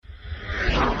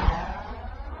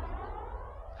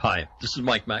Hi, this is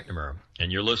Mike McNamara,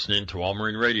 and you're listening to All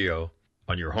Marine Radio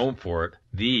on your home for it,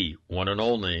 the one and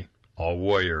only All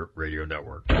Warrior Radio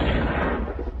Network.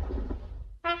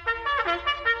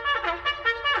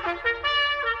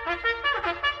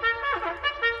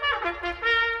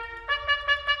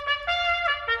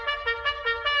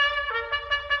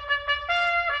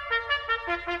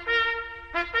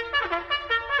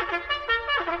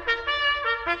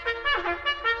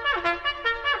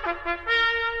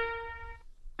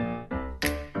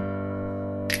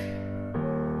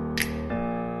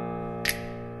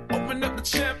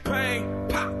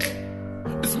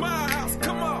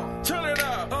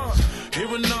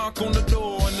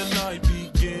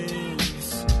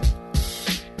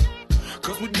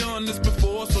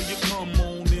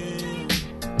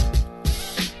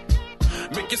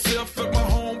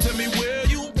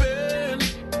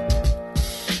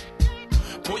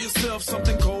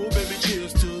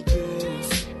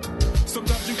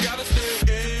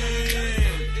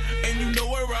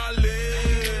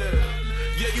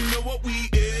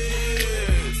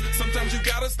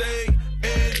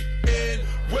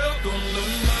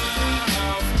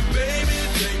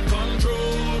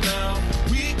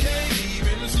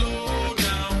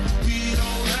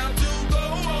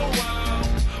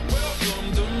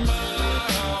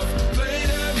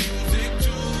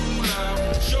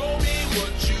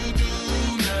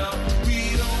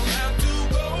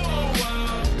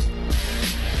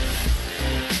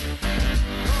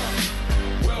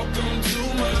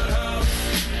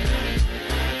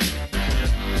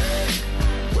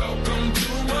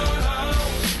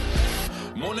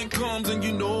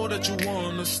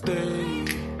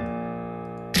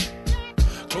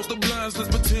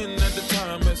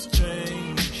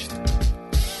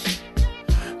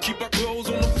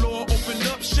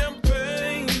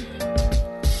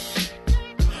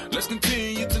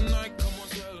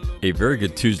 A very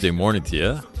good Tuesday morning to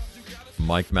you.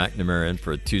 Mike McNamara in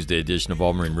for a Tuesday edition of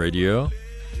All Marine Radio.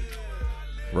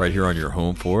 Right here on your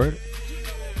home for it.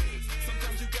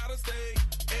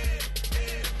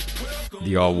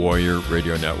 The All Warrior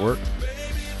Radio Network.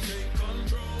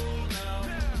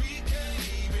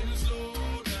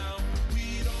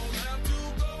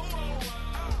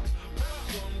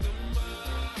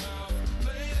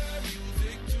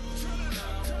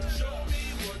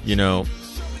 You know,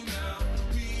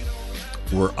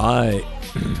 were I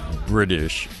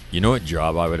British, you know what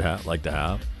job I would like to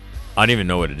have? I don't even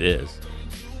know what it is.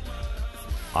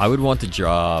 I would want the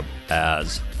job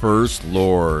as First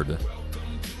Lord.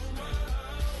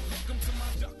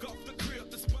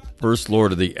 First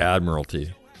Lord of the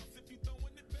Admiralty.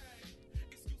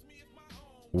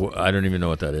 I don't even know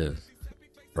what that is,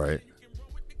 right?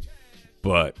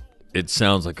 But it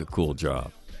sounds like a cool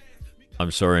job.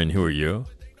 I'm sorry, and who are you?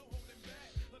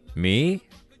 Me?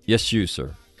 Yes, you,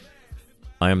 sir.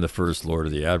 I am the First Lord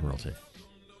of the Admiralty.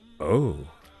 Oh.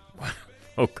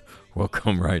 Well,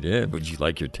 come right in. Would you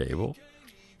like your table?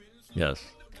 Yes.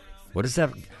 What does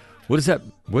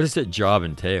that job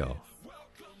entail?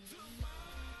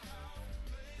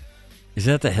 Is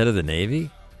that the head of the Navy?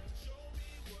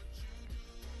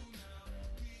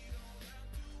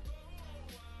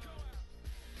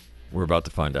 We're about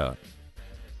to find out.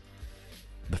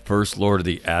 The First Lord of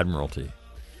the Admiralty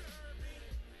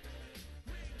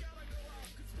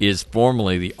is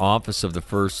formerly the office of the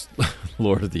First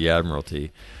Lord of the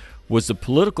Admiralty, was the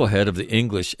political head of the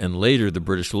English and later the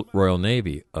British Royal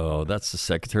Navy. Oh, that's the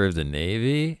Secretary of the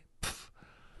Navy? Pff,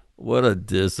 what a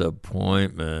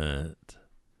disappointment.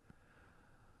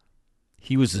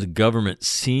 He was a government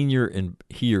senior, and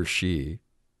he or she.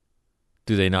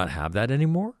 Do they not have that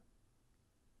anymore?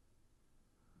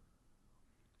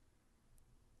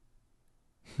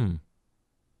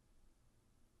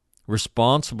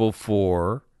 Responsible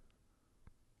for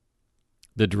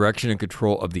the direction and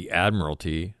control of the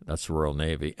Admiralty, that's the Royal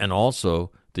Navy, and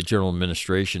also the general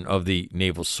administration of the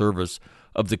naval service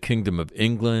of the Kingdom of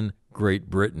England, Great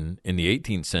Britain in the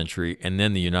 18th century, and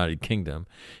then the United Kingdom,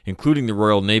 including the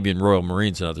Royal Navy and Royal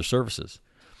Marines and other services.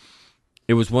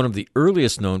 It was one of the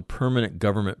earliest known permanent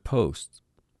government posts.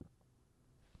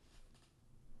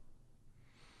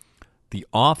 The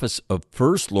office of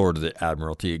First Lord of the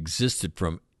Admiralty existed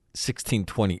from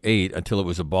 1628 until it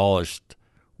was abolished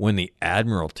when the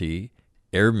Admiralty,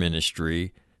 Air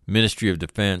Ministry, Ministry of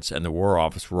Defense, and the War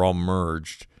Office were all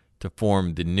merged to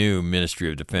form the new Ministry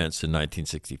of Defense in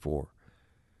 1964.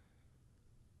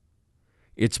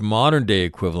 Its modern-day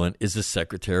equivalent is the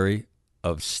Secretary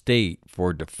of State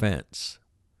for Defense,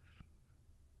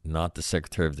 not the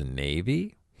Secretary of the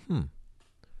Navy?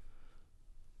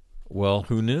 Well,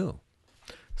 who knew?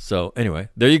 So anyway,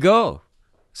 there you go.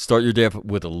 Start your day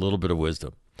with a little bit of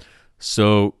wisdom.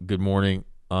 So, good morning.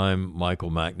 I'm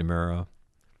Michael McNamara,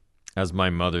 as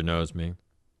my mother knows me.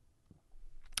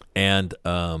 And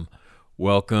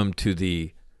welcome to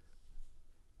the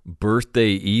birthday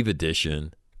eve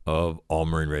edition of All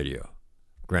Marine Radio.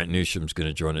 Grant Newsom's going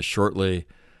to join us shortly.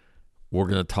 We're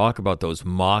going to talk about those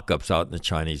mock-ups out in the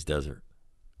Chinese desert.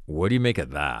 What do you make of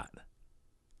that?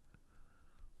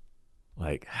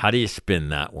 Like, how do you spin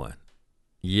that one?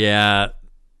 Yeah,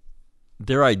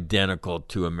 they're identical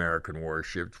to American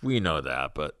warships. We know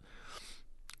that, but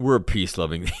we're a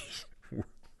peace-loving nation.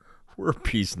 We're a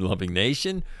peace-loving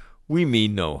nation. We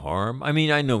mean no harm. I mean,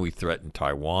 I know we threaten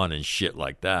Taiwan and shit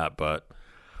like that, but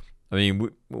I mean,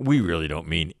 we really don't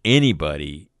mean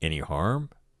anybody any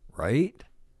harm, right?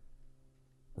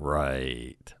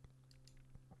 Right.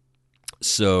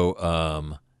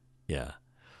 So, yeah.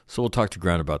 So we'll talk to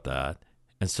Grant about that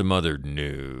and some other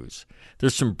news.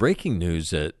 There's some breaking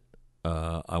news that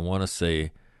I want to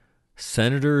say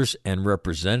senators and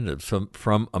representatives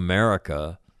from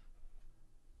America,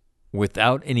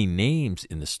 without any names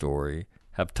in the story,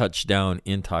 have touched down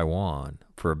in Taiwan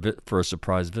for a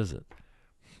surprise visit.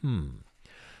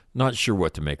 Not sure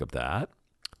what to make of that.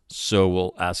 So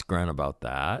we'll ask Grant about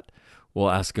that. We'll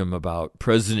ask him about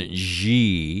President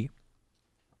Xi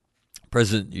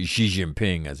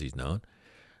Jinping, as he's known,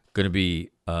 going to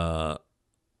be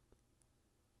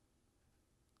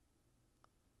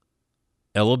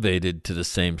elevated to the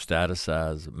same status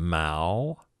as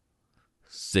Mao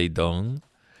Zedong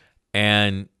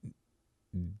and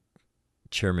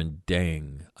Chairman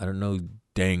Deng. I don't know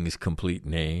Deng's complete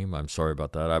name. I'm sorry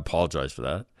about that. I apologize for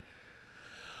that.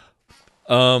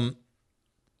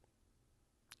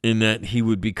 In that he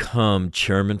would become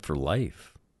chairman for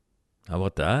life. How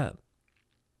about that?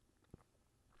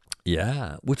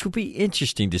 Yeah, which would be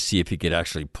interesting to see if he could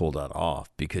actually pull that off,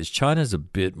 because China's a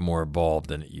bit more evolved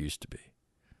than it used to be.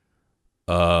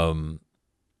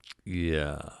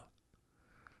 Yeah.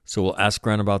 So we'll ask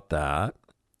Grant about that.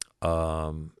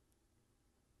 And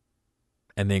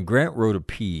then Grant wrote a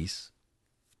piece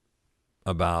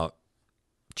about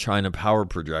China power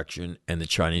projection and the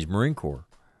Chinese Marine Corps.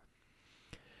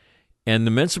 And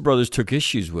the Mensa brothers took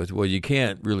issues with, well, you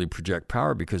can't really project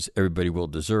power because everybody will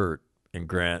desert. And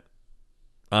Grant,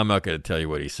 I'm not going to tell you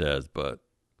what he says, but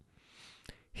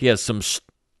he has some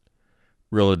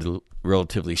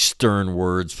relatively stern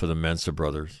words for the Mensa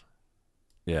brothers.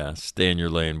 Yeah, stay in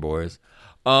your lane, boys.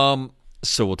 So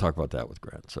we'll talk about that with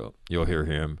Grant. So you'll hear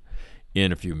him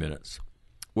in a few minutes.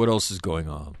 What else is going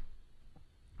on?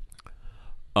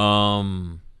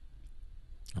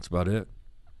 That's about it.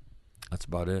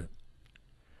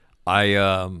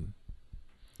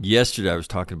 Yesterday I was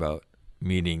talking about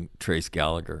meeting Trace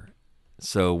Gallagher.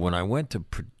 So when I went to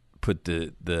put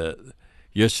the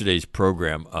yesterday's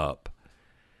program up,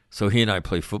 so he and I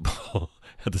play football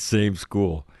at the same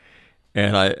school,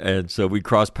 and so we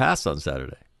crossed paths on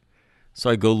Saturday. So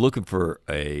I go looking for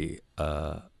a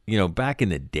back in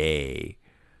the day,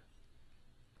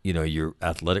 your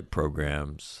athletic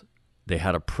programs, they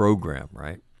had a program,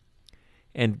 right?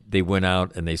 And they went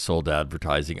out and they sold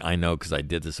advertising. I know because I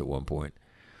did this at one point.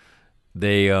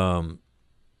 They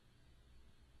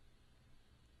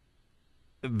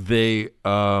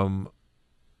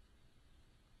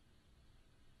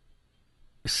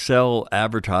sell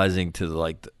advertising to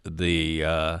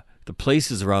the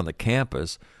places around the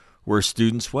campus where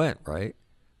students went, right?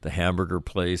 The hamburger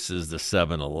places, the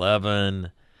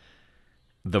 7-Eleven,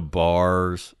 the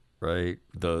bars, right?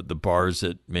 The bars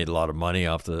that made a lot of money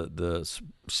off the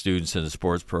students in the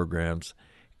sports programs.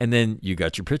 And then you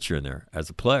got your picture in there as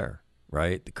a player,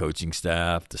 right? The coaching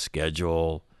staff, the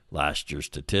schedule, last year's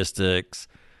statistics,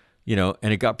 and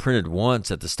it got printed once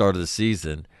at the start of the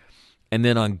season. And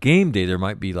then on game day, there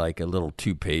might be like a little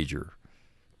 2-pager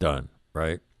done,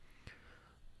 right?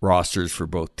 Rosters for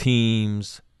both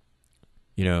teams,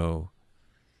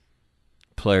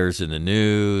 players in the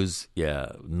news.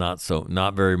 Yeah, not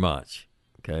very much.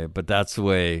 Okay, but that's the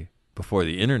way before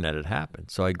the internet had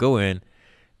happened. So I go in,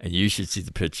 and you should see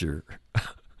the picture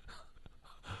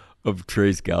of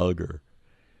Trace Gallagher.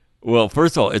 Well,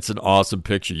 first of all, it's an awesome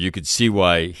picture. You can see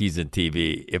why he's in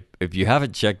TV. If you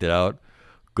haven't checked it out,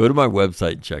 go to my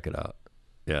website and check it out.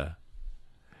 Yeah,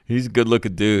 he's a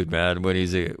good-looking dude, man. When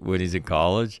he's in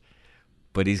college,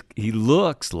 but he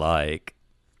looks like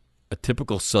a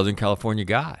typical Southern California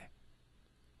guy.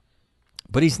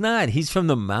 But he's not. He's from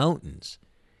the mountains.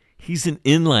 He's an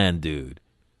inland dude.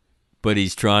 But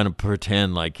he's trying to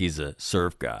pretend like he's a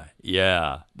surf guy.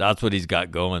 Yeah, that's what he's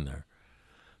got going there.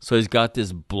 So he's got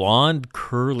this blonde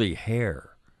curly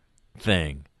hair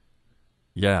thing.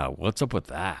 Yeah, what's up with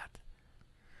that?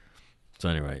 So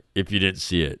anyway, if you didn't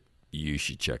see it, you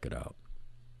should check it out.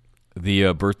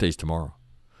 The birthday's tomorrow.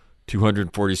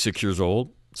 246 years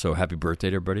old. So happy birthday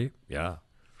to everybody. Yeah.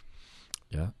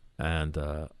 Yeah. And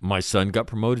my son got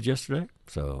promoted yesterday.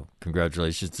 So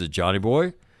congratulations to Johnny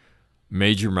Boy.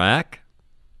 Major Mac.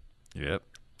 Yep.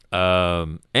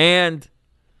 And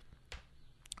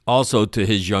also to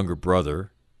his younger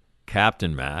brother,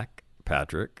 Captain Mac,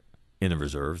 Patrick, in the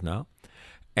reserves now.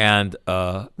 And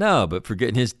no, but for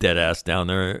getting his dead ass down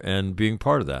there and being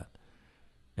part of that.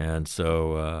 And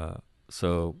so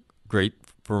great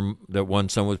for that one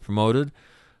son was promoted,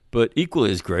 but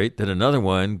equally as great that another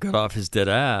one got off his dead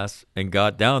ass and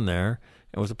got down there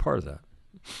and was a part of that.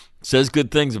 Says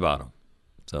good things about him.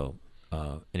 So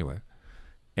anyway.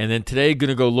 And then today, going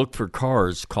to go look for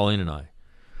cars, Colleen and I.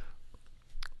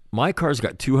 My car's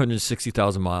got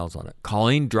 260,000 miles on it.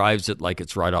 Colleen drives it like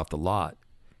it's right off the lot.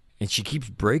 And she keeps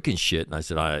breaking shit. And I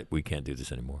said, we can't do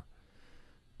this anymore.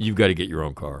 You've got to get your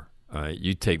own car. All right,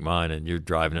 you take mine and you're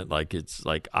driving it like it's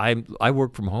like I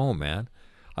work from home, man.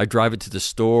 I drive it to the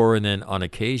store, and then on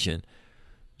occasion,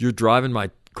 you're driving my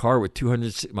truck with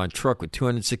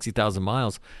 260,000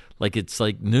 miles like it's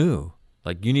like new.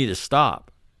 Like you need to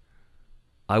stop.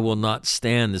 I will not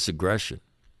stand this aggression.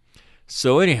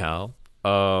 So anyhow,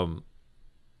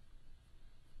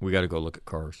 we got to go look at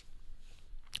cars.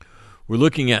 We're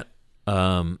looking at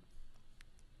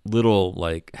little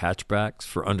like hatchbacks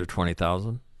for under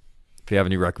 20,000. If you have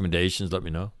any recommendations, let me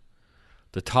know.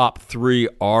 The top 3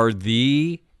 are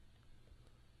the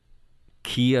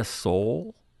Kia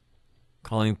Soul.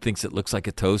 Colleen thinks it looks like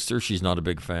a toaster. She's not a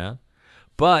big fan.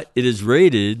 But it is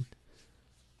rated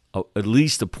at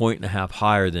least a point and a half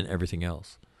higher than everything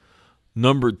else.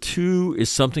 Number 2 is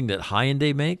something that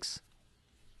Hyundai makes,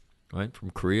 right, from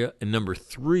Korea. And number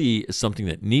 3 is something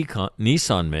that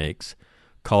Nissan makes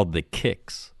called the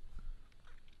Kicks.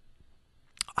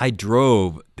 I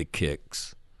drove the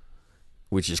Kicks,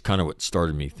 which is kind of what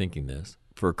started me thinking this,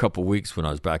 for a couple weeks when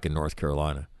I was back in North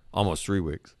Carolina, almost 3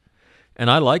 weeks.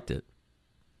 And I liked it.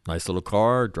 Nice little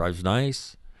car, drives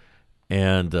nice.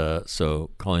 And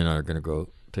so Colleen and I are going to go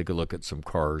take a look at some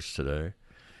cars today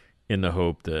in the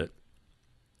hope that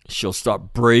she'll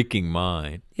stop breaking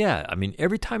mine. Yeah, I mean,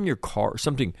 every time your car,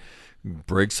 something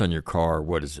breaks on your car,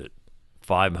 what is it,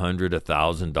 $500,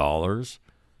 $1,000?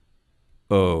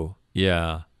 Oh,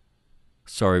 yeah.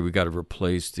 Sorry, we got to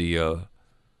replace the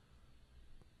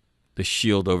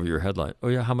shield over your headlight. Oh,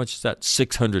 yeah, how much is that?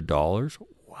 $600?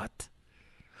 What?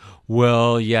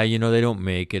 Well, yeah, they don't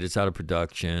make it. It's out of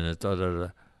production. It's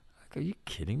Like, are you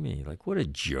kidding me? Like, what a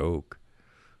joke.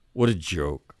 What a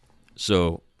joke.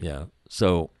 So, yeah.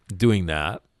 So, doing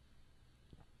that.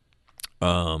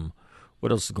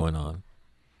 What else is going on?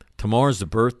 Tomorrow's the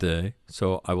birthday,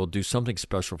 so I will do something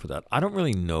special for that. I don't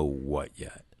really know what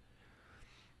yet.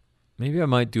 Maybe I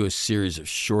might do a series of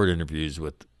short interviews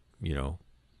with,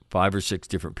 5 or 6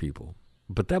 different people.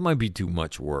 But that might be too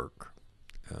much work.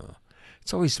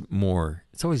 It's always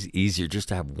easier just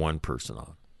to have one person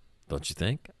on. Don't you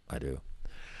think? I do.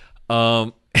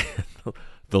 The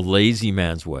lazy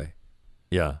man's way.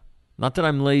 Yeah. Not that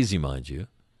I'm lazy, mind you.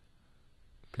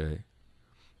 Okay.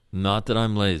 Not that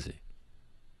I'm lazy.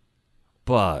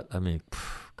 But, I mean,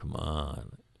 come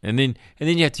on. And then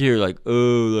you have to hear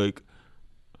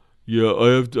yeah,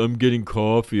 I'm getting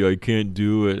coffee. I can't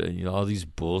do it. And, all these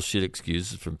bullshit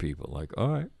excuses from people. Like, all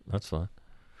right, that's fine.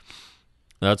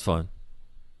 That's fine.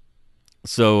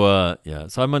 So,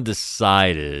 so I'm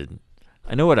undecided.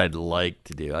 I know what I'd like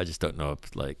to do. I just don't know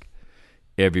if,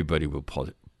 everybody will,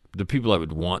 the people I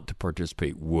would want to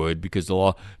participate would, because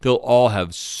they'll all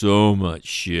have so much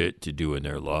shit to do in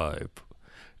their life.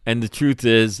 And the truth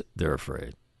is, they're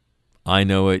afraid. I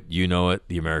know it. You know it.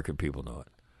 The American people know it.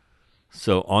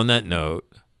 So on that note,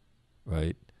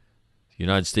 right, the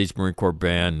United States Marine Corps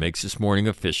Band makes this morning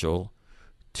official,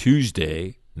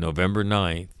 Tuesday, November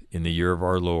 9th, in the year of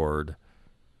our Lord,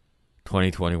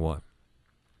 2021.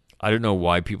 I don't know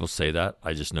why people say that.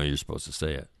 I just know you're supposed to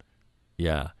say it.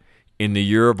 Yeah. In the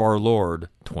year of our Lord,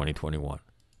 2021.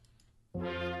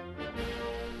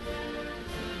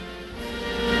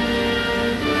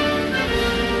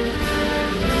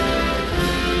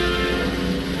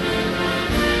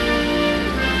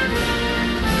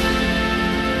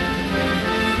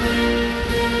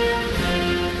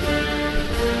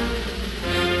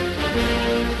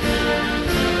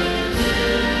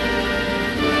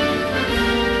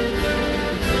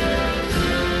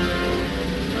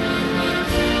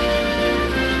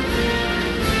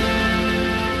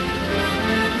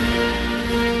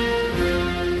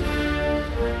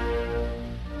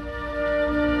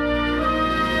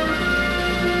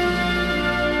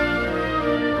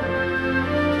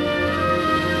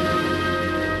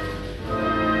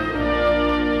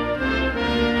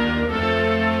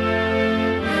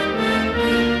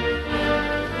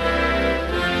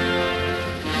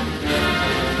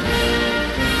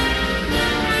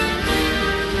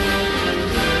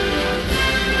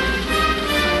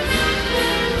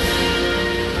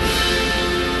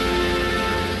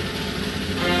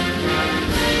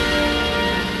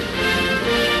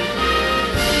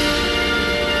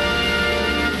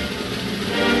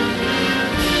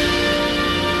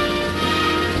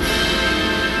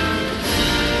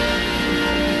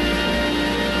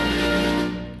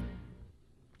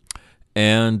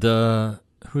 And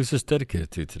who's this dedicated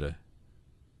to today?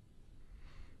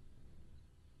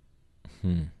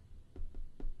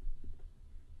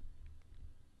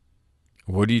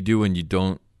 What do you do when you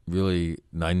don't really?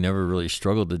 I never really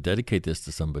struggled to dedicate this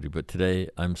to somebody, but today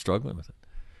I'm struggling with it.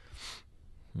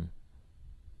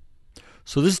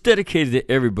 So this is dedicated to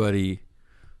everybody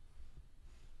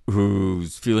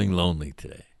who's feeling lonely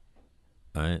today.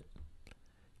 All right?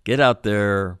 Get out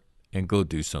there and go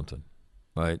do something.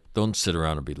 All right? Don't sit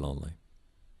around and be lonely.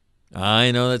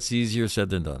 I know that's easier said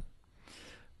than done.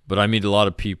 But I meet a lot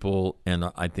of people,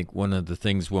 and I think one of the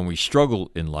things when we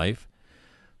struggle in life,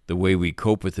 the way we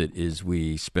cope with it is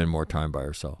we spend more time by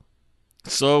ourselves.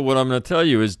 So what I'm going to tell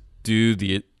you is do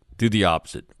the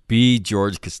opposite. Be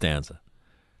George Costanza.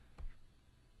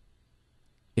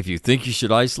 If you think you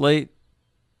should isolate,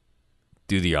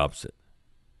 do the opposite.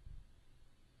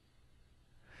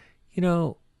 You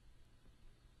know,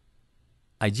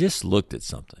 I just looked at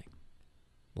something.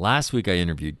 Last week I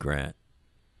interviewed Grant,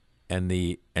 and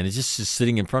it's just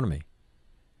sitting in front of me.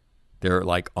 They're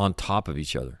like on top of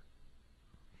each other.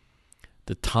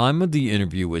 The time of the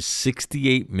interview was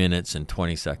 68 minutes and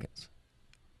 20 seconds.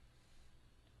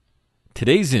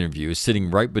 Today's interview is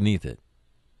sitting right beneath it.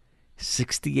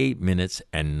 68 minutes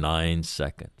and 9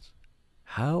 seconds.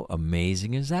 How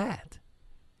amazing is that?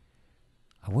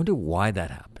 I wonder why that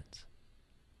happens.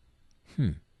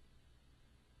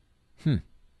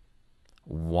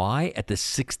 Why at the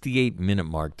 68-minute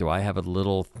mark do I have a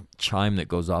little chime that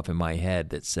goes off in my head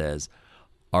that says,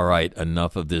 all right,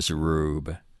 enough of this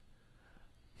rube?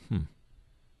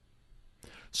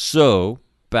 So,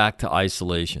 back to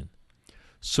isolation.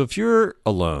 So if you're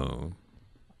alone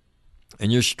and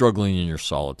you're struggling in your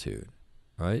solitude,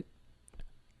 right?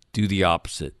 Do the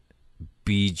opposite.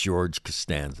 Be George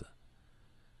Costanza.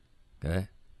 Okay?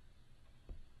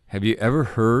 Have you ever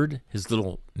heard his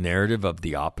little narrative of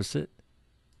the opposite?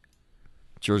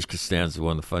 George Costanza is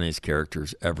one of the funniest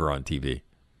characters ever on TV.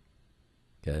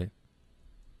 Okay?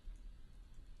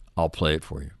 I'll play it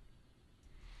for you.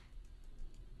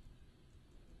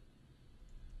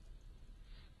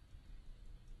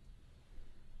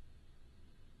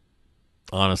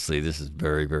 Honestly, this is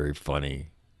very, very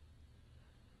funny.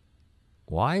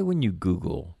 Why, when you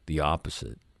Google the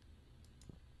opposite,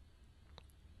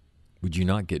 would you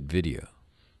not get video?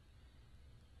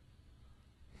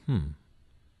 And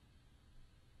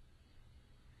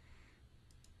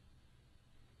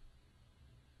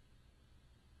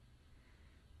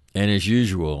as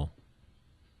usual,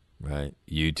 right,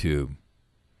 YouTube,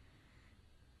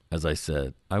 as I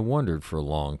said, I wondered for a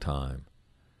long time,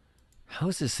 how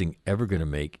is this thing ever going to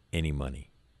make any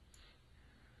money?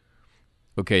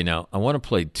 Okay, now I want to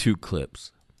play 2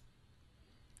 clips.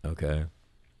 Okay.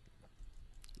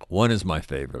 One is my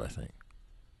favorite, I think.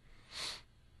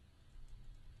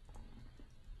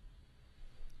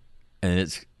 And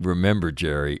it's, remember,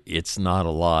 Jerry, it's not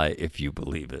a lie if you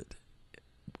believe it.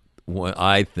 What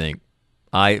I think,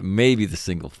 maybe the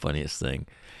single funniest thing.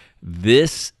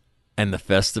 This and the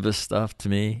Festivus stuff to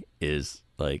me is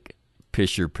like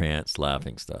piss your pants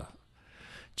laughing stuff.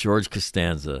 George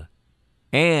Costanza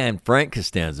and Frank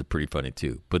Costanza, pretty funny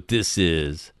too. But this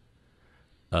is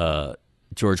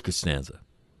George Costanza.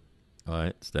 All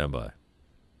right, stand by.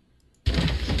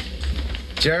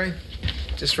 Jerry,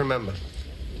 just remember,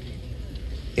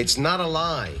 it's not a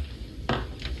lie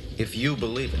if you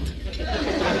believe it.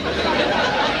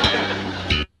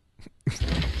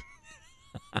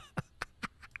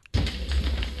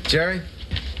 Jerry,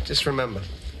 just remember,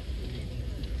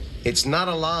 it's not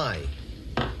a lie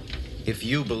if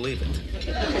you believe it.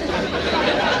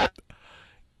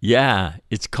 Yeah,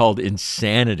 it's called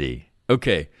insanity.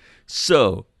 Okay,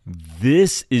 so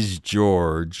this is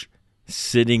George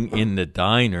sitting in the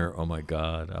diner. Oh, my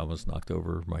God, I almost knocked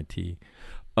over my tea.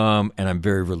 And I'm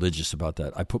very religious about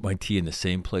that. I put my tea in the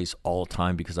same place all the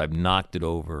time because I've knocked it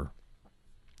over.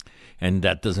 And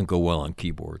that doesn't go well on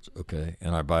keyboards, okay?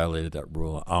 And I violated that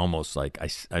rule.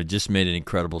 I just made an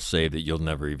incredible save that you'll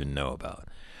never even know about.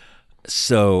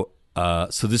 So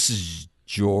this is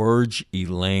George,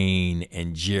 Elaine,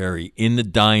 and Jerry in the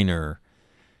diner,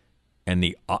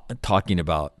 and talking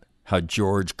about how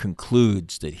George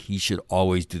concludes that he should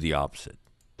always do the opposite.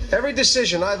 Every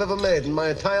decision I've ever made in my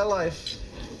entire life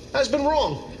has been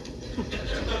wrong.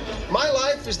 My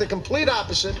life is the complete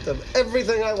opposite of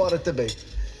everything I want it to be.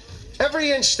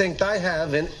 Every instinct I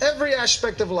have in every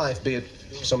aspect of life, be it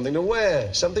something to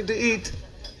wear, something to eat,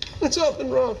 it's all been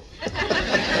wrong.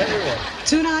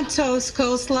 Tuna on toast,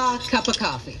 coleslaw, cup of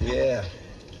coffee. Yeah.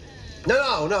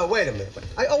 No, wait a minute.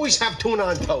 I always have tuna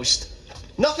on toast.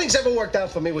 Nothing's ever worked out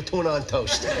for me with tuna on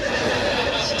toast.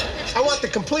 I want the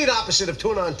complete opposite of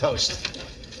tuna on toast.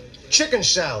 Chicken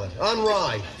salad on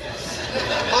rye,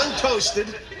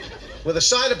 untoasted, with a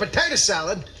side of potato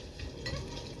salad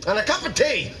and a cup of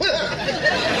tea.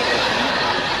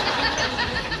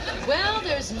 Well,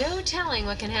 there's no telling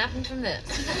what can happen from this.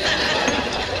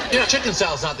 You know, chicken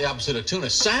salad's not the opposite of tuna.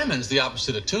 Salmon's the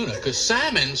opposite of tuna, because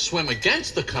salmon swim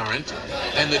against the current,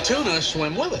 and the tuna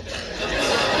swim with it.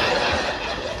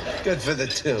 Good for the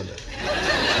tuna.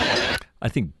 I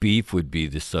think beef would be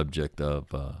the subject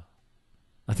of,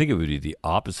 I think it would be the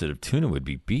opposite of tuna would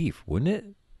be beef, wouldn't it?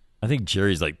 I think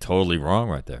Jerry's like totally wrong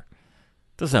right there.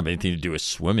 Doesn't have anything to do with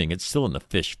swimming. It's still in the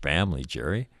fish family,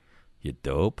 Jerry. You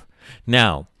dope.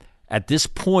 Now, at this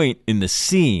point in the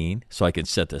scene, so I can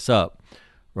set this up,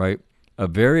 right, a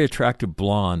very attractive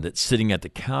blonde that's sitting at the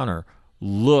counter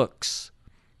looks,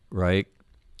 right,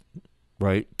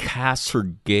 casts her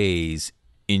gaze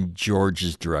in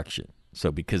George's direction. So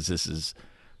because this is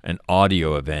an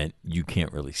audio event, you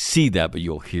can't really see that, but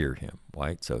you'll hear him,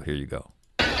 right? So here you go.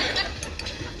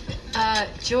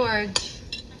 George,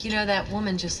 you know that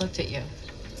woman just looked at you.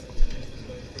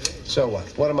 So what?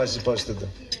 What am I supposed to do?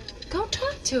 Go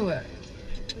talk to her.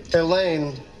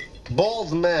 Elaine,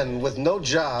 bald men with no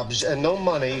jobs and no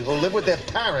money who live with their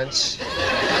parents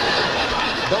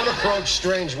don't approach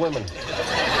strange women.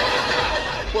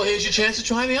 Well, here's your chance to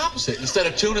try the opposite. Instead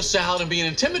of tuna salad and being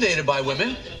intimidated by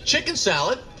women, chicken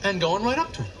salad and going right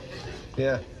up to them.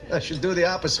 Yeah, I should do the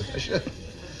opposite. I should.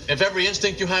 If every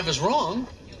instinct you have is wrong,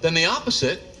 then the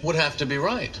opposite would have to be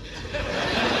right.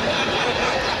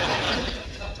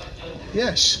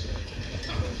 Yes,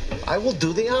 I will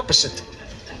do the opposite.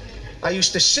 I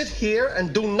used to sit here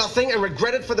and do nothing and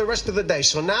regret it for the rest of the day.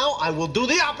 So now I will do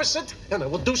the opposite, and I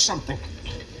will do something.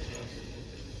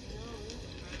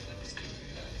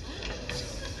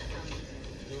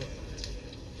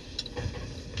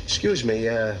 Excuse me,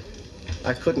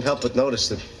 I couldn't help but notice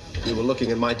that you were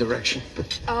looking in my direction.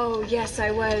 Oh, yes,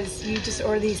 I was. You just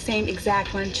ordered the same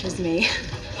exact lunch as me.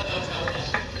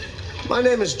 My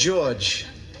name is George.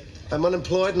 I'm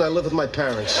unemployed and I live with my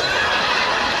parents.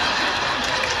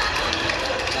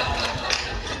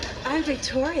 I'm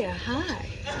Victoria. Hi.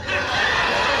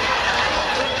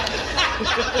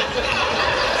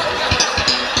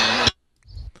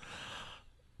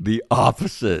 The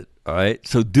opposite, all right?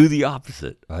 So do the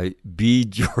opposite, all right? Be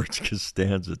George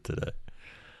Costanza today.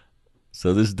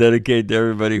 So this is dedicated to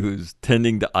everybody who's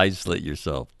tending to isolate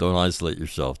yourself. Don't isolate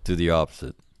yourself. Do the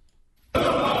opposite.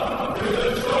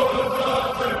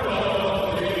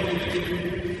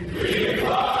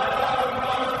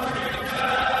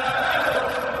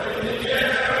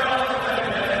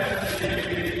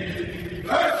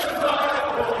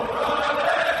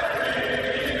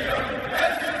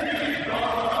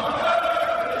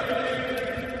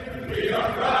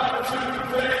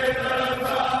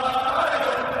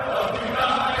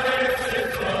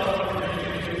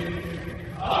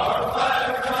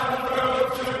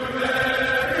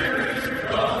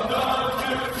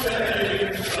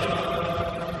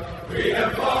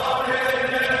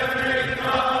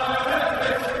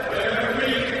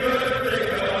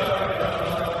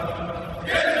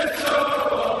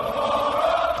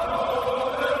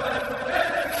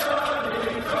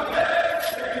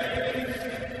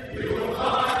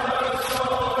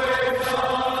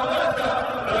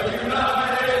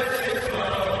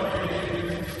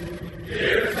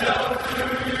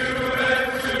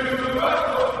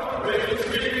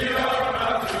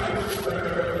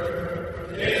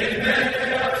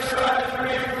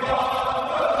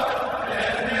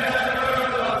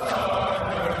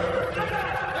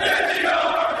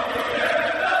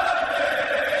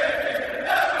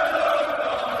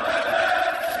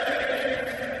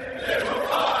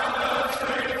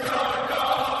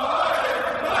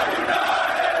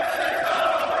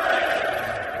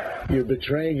 You're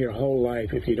betraying your whole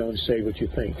life if you don't say what you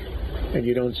think, and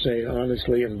you don't say it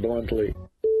honestly and bluntly.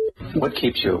 What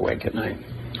keeps you awake at night?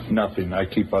 Nothing. I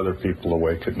keep other people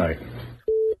awake at night.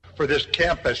 For this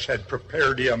campus had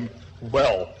prepared him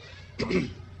well.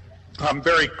 I'm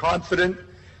very confident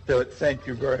that, thank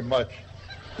you very much.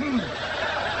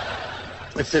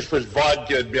 If this was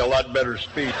vodka, it'd be a lot better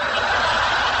speech.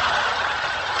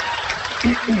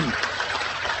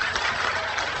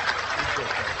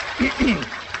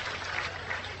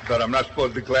 But I'm not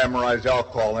supposed to glamorize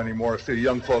alcohol anymore, so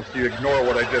young folks, you ignore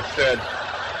what I just said.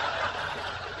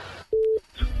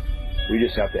 We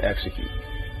just have to execute.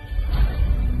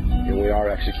 And we are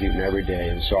executing every day,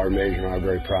 and so our Major and I are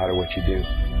very proud of what you do.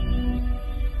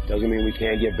 Doesn't mean we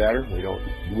can't get better. We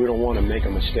don't want to make a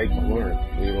mistake to learn.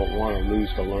 We don't want to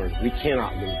lose to learn. We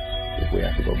cannot lose. if we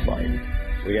have to go fight.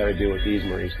 We got to do what these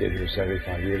Marines did here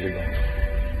 75 years ago.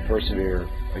 Persevere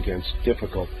against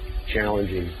difficult,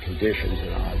 challenging conditions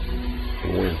and odds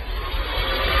and win.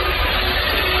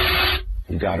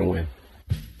 We've got to win.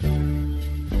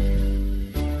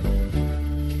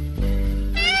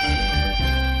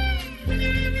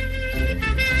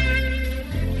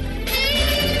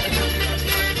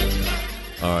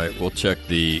 All right, we'll check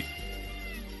the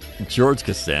George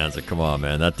Costanza. Come on,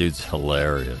 man. That dude's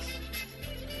hilarious.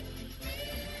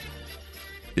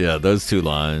 Yeah, those two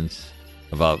lines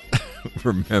about,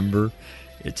 remember,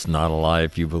 it's not a lie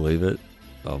if you believe it.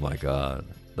 Oh, my God.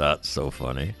 That's so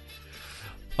funny.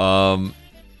 And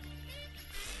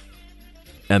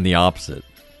the opposite.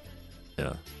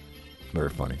 Yeah, very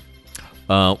funny.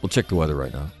 We'll check the weather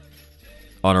right now.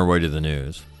 On our way to the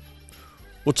news.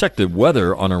 We'll check the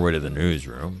weather on our way to the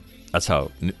newsroom. That's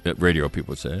how radio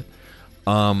people say it.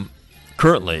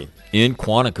 Currently, in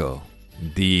Quantico,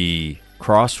 the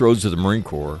crossroads of the Marine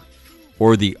Corps,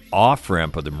 or the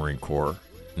off-ramp of the Marine Corps,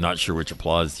 not sure which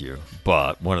applies to you,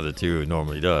 but one of the two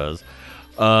normally does.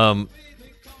 Sunny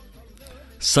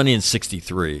and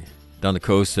 63. Down the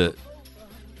coast at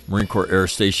Marine Corps Air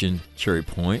Station, Cherry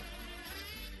Point.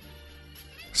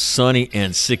 Sunny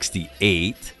and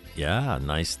 68. Yeah,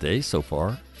 nice day so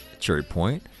far. Cherry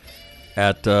Point.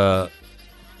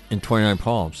 In 29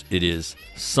 Palms, it is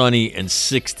sunny and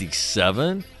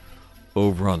 67.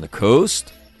 Over on the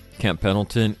coast, Camp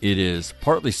Pendleton, it is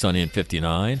partly sunny and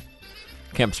 59.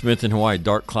 Camp Smith in Hawaii,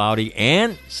 dark, cloudy,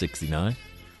 and 69.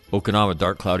 Okinawa,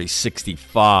 dark, cloudy,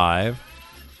 65.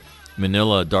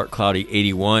 Manila, dark, cloudy,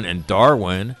 81. And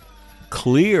Darwin,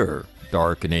 clear,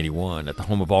 dark, and 81. At the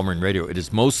home of All Marine Radio, it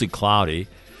is mostly cloudy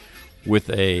with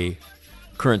a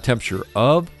current temperature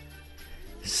of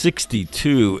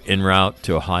 62 en route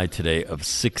to a high today of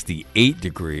 68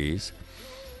 degrees.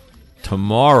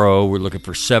 Tomorrow, we're looking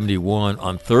for 71.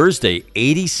 On Thursday,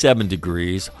 87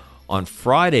 degrees. On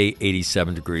Friday,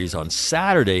 87 degrees. On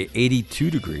Saturday,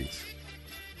 82 degrees.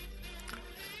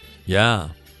 Yeah,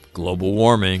 global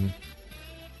warming,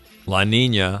 La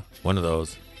Nina, one of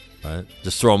those, right?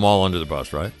 Just throw them all under the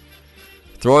bus, right?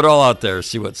 Throw it all out there,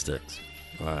 see what sticks.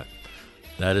 All right.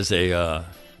 That is a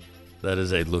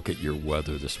look at your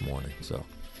weather this morning. So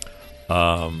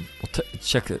we'll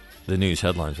check the news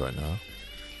headlines right now,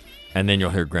 and then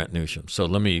you'll hear Grant Newsham. So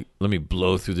let me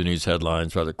blow through the news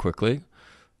headlines rather quickly,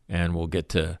 and we'll get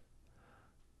to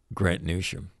Grant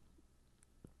Newsham.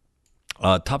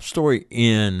 Top story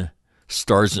in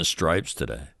Stars and Stripes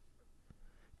today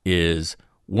is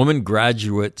woman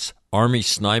graduates Army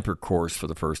sniper course for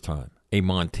the first time. A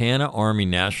Montana Army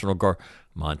National Guard,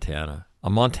 a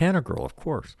Montana girl, of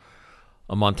course.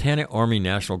 A Montana Army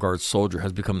National Guard soldier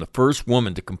has become the first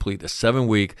woman to complete the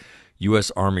 7-week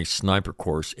U.S. Army sniper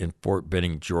course in Fort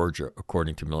Benning, Georgia,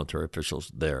 according to military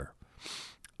officials there.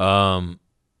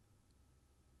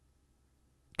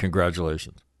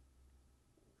 Congratulations.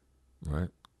 Right?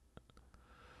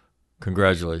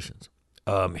 Congratulations.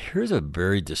 Here's a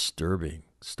very disturbing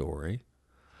story.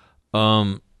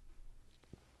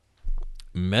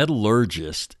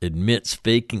 Metallurgist admits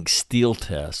faking steel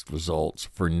test results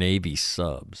for Navy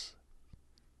subs.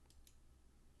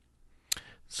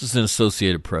 This is an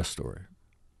Associated Press story.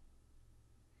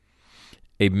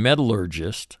 A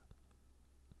metallurgist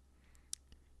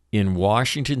in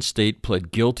Washington State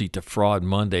pled guilty to fraud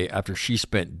Monday after she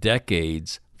spent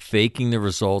decades faking the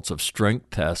results of strength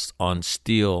tests on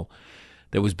steel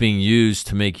that was being used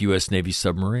to make U.S. Navy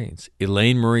submarines.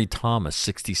 Elaine Marie Thomas,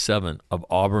 67, of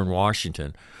Auburn,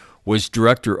 Washington, was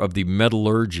director of the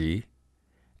metallurgy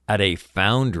at a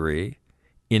foundry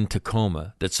in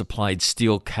Tacoma that supplied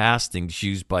steel castings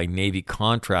used by Navy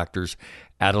contractors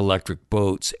at Electric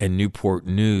Boats and Newport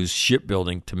News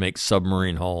shipbuilding to make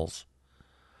submarine hulls.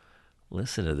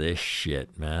 Listen to this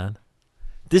shit, man.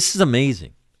 This is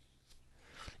amazing.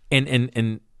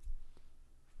 And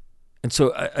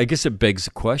so I guess it begs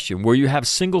the question, where you have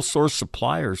single source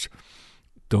suppliers,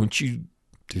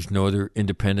 there's no other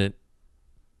independent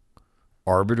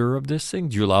arbiter of this thing?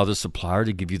 Do you allow the supplier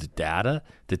to give you the data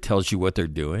that tells you what they're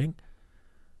doing?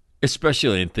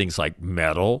 Especially in things like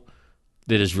metal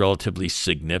that is relatively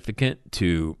significant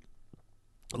to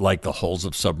like the hulls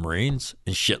of submarines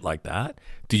and shit like that.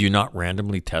 Do you not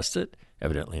randomly test it?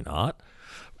 Evidently not.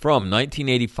 From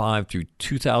 1985 through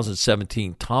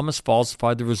 2017, Thomas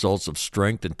falsified the results of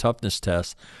strength and toughness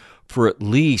tests for at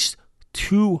least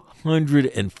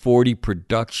 240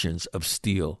 productions of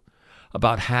steel,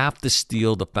 about half the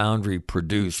steel the foundry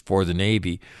produced for the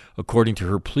Navy, according to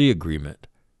her plea agreement.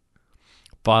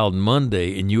 filed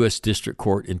Monday in U.S. District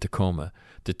Court in Tacoma.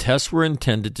 The tests were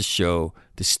intended to show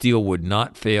the steel would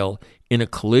not fail in a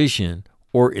collision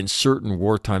or in certain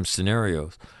wartime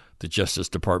scenarios, the Justice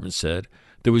Department said.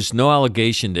 There was no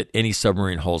allegation that any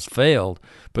submarine hulls failed,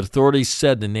 but authorities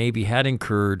said the Navy had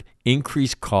incurred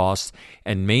increased costs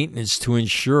and maintenance to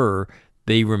ensure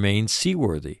they remained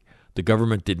seaworthy. The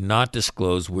government did not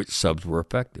disclose which subs were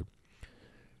affected.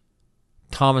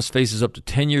 Thomas faces up to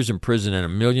 10 years in prison and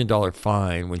 $1 million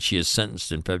fine when she is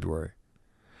sentenced in February.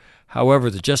 However,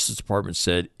 the Justice Department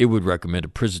said it would recommend a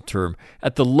prison term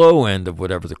at the low end of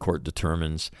whatever the court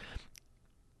determines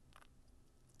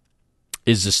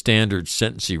is the standard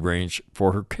sentencing range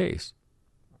for her case.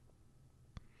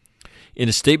 In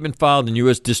a statement filed in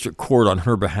U.S. District Court on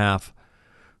her behalf,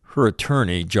 her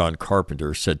attorney, John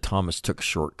Carpenter, said Thomas took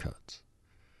shortcuts.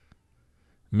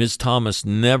 Ms. Thomas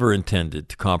never intended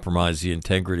to compromise the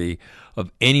integrity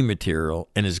of any material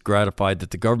and is gratified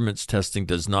that the government's testing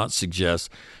does not suggest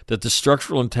that the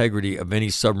structural integrity of any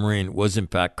submarine was in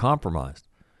fact compromised.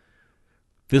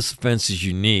 This offense is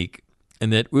unique in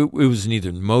that it was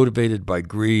neither motivated by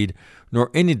greed nor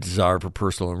any desire for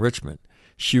personal enrichment.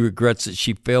 She regrets that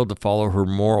she failed to follow her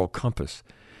moral compass.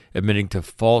 Admitting to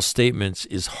false statements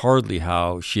is hardly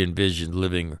how she envisioned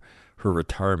living her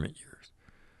retirement years.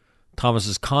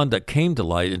 Thomas's conduct came to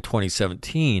light in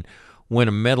 2017 when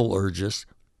a metallurgist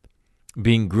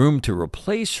being groomed to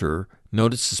replace her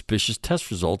noticed suspicious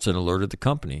test results and alerted the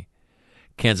company.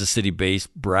 Kansas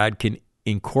City-based Bradken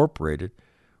Incorporated,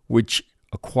 which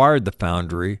acquired the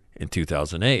foundry in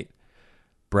 2008.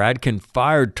 Bradken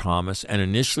fired Thomas and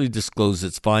initially disclosed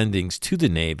its findings to the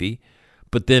Navy,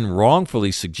 but then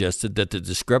wrongfully suggested that the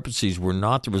discrepancies were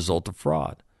not the result of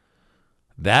fraud.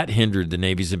 That hindered the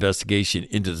Navy's investigation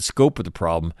into the scope of the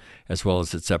problem, as well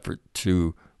as its effort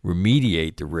to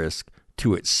remediate the risk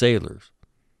to its sailors.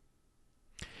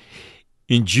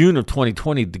 In June of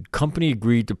 2020, the company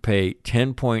agreed to pay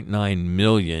 $10.9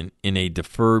 million in a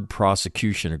deferred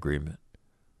prosecution agreement.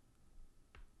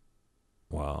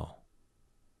 Wow.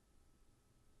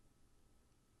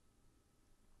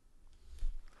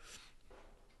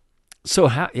 So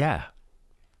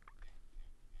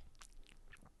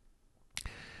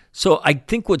So I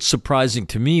think what's surprising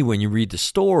to me when you read the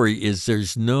story is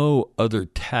there's no other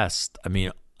test. I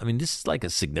mean, this is like a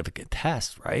significant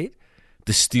test, right?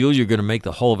 The steel you're going to make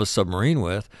the hull of a submarine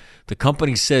with. The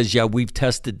company says, yeah, we've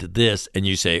tested to this, and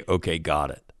you say, okay, got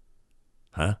it.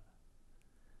 Huh?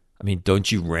 I mean,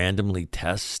 don't you randomly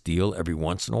test steel every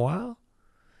once in a while?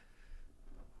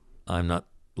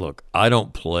 Look, I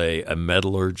don't play a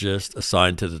metallurgist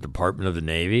assigned to the Department of the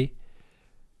Navy.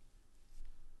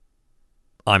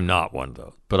 I'm not one of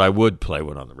those, but I would play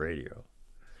one on the radio.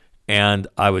 And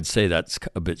I would say that's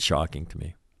a bit shocking to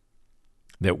me,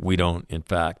 that we don't, in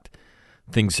fact,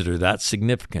 things that are that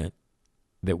significant,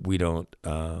 that we don't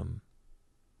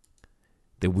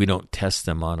test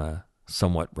them on a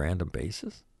somewhat random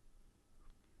basis.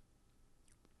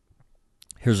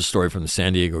 Here's a story from the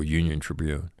San Diego Union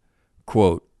Tribune.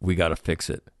 Quote, we got to fix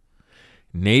it.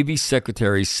 Navy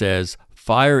Secretary says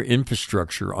fire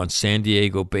infrastructure on San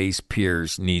Diego-based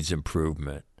piers needs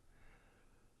improvement.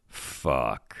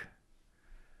 Fuck.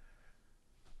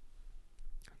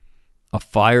 A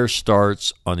fire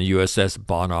starts on the USS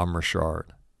Bonhomme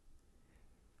Richard.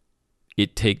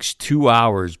 It takes 2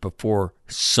 hours before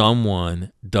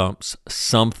someone dumps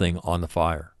something on the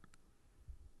fire.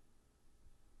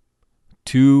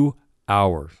 2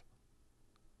 hours.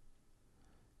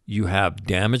 You have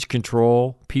damage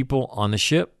control people on the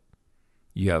ship.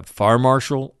 You have fire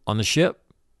marshal on the ship.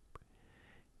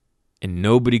 And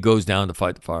nobody goes down to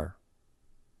fight the fire.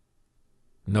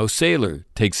 No sailor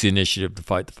takes the initiative to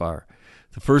fight the fire.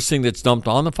 The first thing that's dumped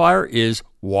on the fire is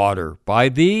water by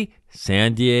the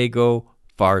San Diego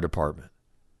Fire Department.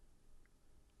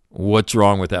 What's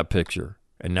wrong with that picture?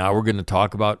 And now we're going to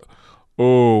talk about,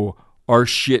 our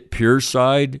shit pier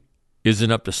side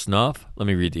isn't up to snuff. Let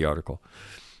me read the article.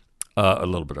 A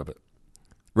little bit of it.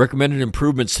 Recommended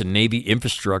improvements to Navy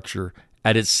infrastructure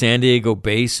at its San Diego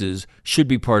bases should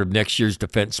be part of next year's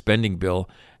defense spending bill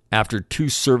after 2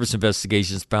 service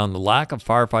investigations found the lack of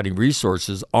firefighting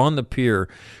resources on the pier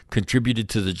contributed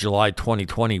to the July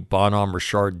 2020 Bonhomme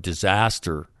Richard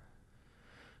disaster.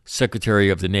 Secretary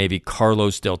of the Navy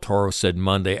Carlos Del Toro said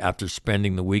Monday after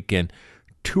spending the weekend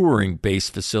touring base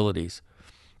facilities.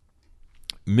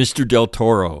 Mr. Del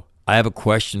Toro, I have a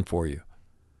question for you.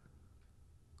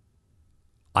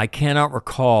 I cannot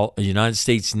recall a United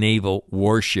States naval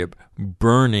warship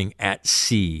burning at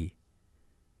sea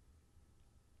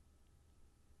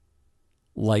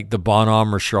like the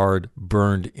Bonhomme Richard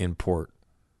burned in port.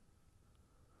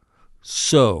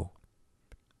 So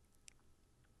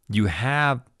you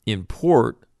have in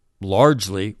port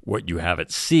largely what you have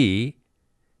at sea.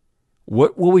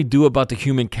 What will we do about the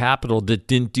human capital that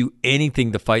didn't do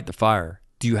anything to fight the fire?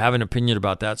 Do you have an opinion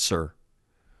about that, sir?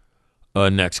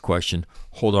 Next question.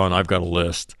 Hold on, I've got a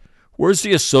list. Where's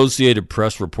the Associated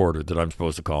Press reporter that I'm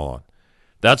supposed to call on?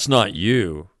 That's not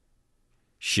you,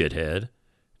 shithead,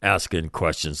 asking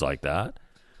questions like that.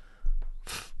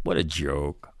 What a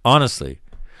joke. Honestly.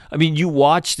 I mean, you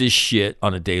watch this shit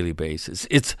on a daily basis.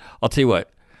 I'll tell you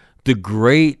what, the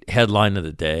great headline of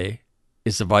the day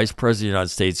is the Vice President of the United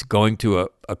States going to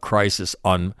a crisis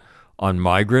on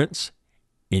migrants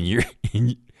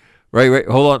right,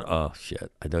 hold on. Oh, shit,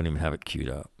 I don't even have it queued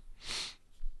up.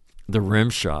 The rim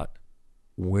shot.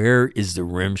 Where is the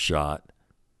rim shot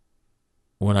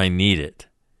when I need it?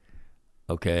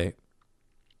 Okay.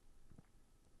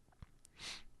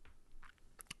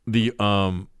 You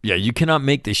cannot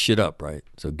make this shit up, right?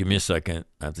 So give me a second.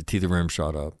 I have to tee the rim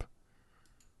shot up.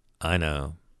 I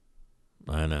know,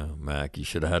 Mac. You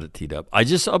should have had it teed up. I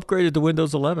just upgraded to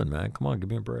Windows 11, man. Come on, give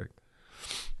me a break.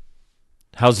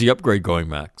 How's the upgrade going,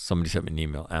 Mac? Somebody sent me an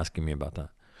email asking me about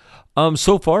that.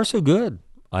 So far, so good.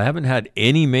 I haven't had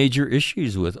any major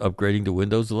issues with upgrading to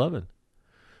Windows 11.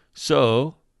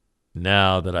 So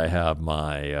now that I have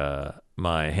my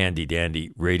my handy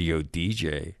dandy radio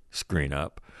DJ screen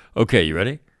up, okay, you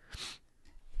ready?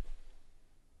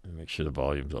 Let me make sure the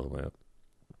volume's all the way up.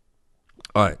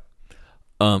 All right.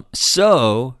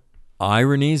 So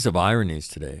ironies of ironies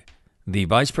today. The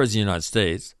Vice President of the United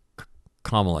States,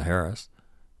 Kamala Harris,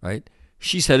 right?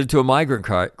 She's headed to a migrant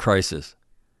crisis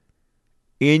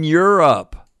in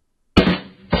Europe.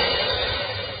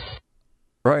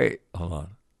 Right. Hold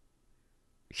on.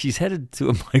 She's headed to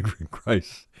a migrant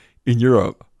crisis in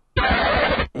Europe.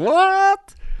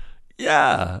 What?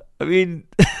 Yeah. I mean,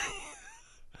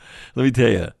 let me tell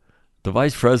you, the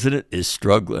vice president is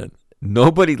struggling.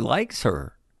 Nobody likes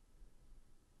her.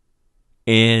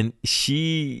 And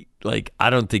she, I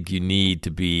don't think you need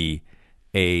to be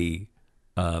a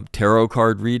tarot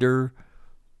card reader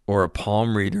or a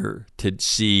palm reader to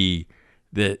see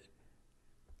that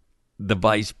the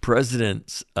vice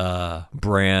president's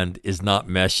brand is not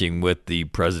meshing with the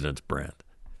president's brand.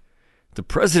 The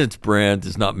president's brand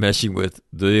is not meshing with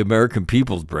the American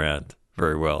people's brand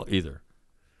very well either.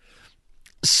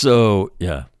 So,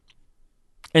 yeah.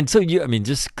 And so,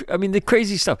 the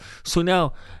crazy stuff. So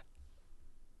now,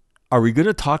 are we going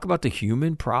to talk about the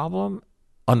human problem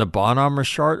on the Bonhoeffer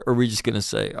chart, or are we just going to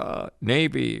say,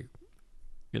 Navy,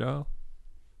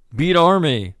 beat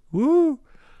Army, woo?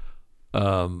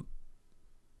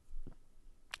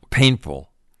 Painful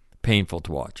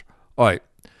to watch. All right,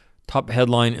 top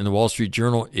headline in the Wall Street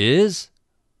Journal is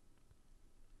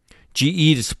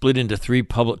GE to split into 3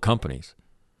 public companies: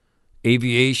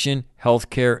 aviation,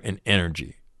 healthcare, and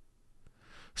energy.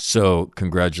 So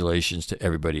congratulations to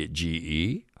everybody at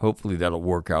GE. Hopefully that'll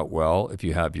work out well if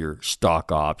you have your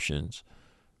stock options,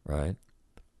 right?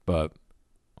 But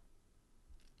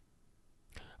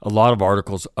a lot of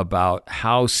articles about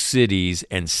how cities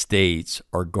and states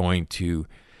are going to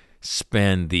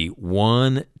spend the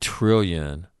 $1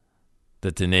 trillion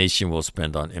that the nation will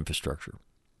spend on infrastructure.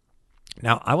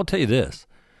 Now, I will tell you this.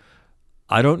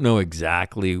 I don't know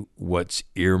exactly what's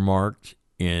earmarked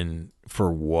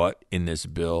for what in this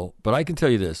bill, but I can tell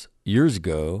you this. Years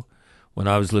ago, when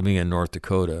I was living in North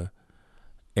Dakota,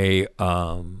 a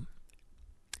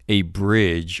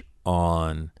bridge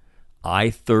on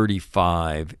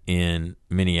I-35 in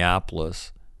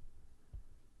Minneapolis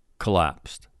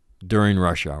collapsed during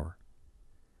rush hour,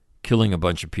 killing a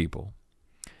bunch of people.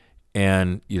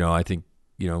 And, I think,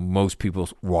 most people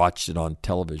watched it on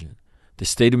television. The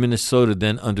state of Minnesota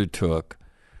then undertook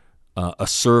a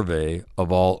survey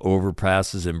of all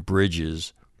overpasses and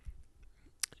bridges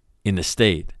in the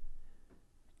state.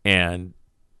 And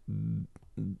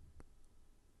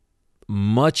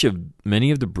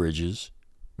many of the bridges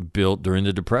built during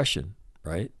the Depression,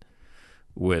 right?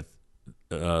 With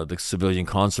the Civilian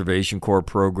Conservation Corps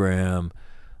program,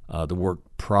 the Work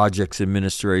Projects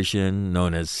Administration,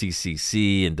 known as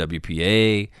CCC and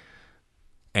WPA.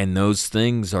 And those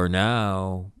things are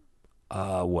now,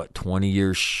 20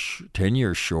 years, 10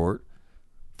 years short,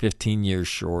 15 years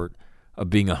short of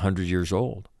being 100 years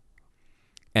old.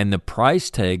 And the price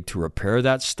tag to repair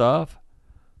that stuff,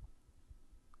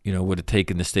 would have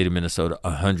taken the state of Minnesota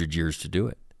 100 years to do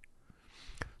it.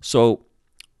 So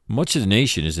much of the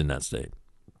nation is in that state.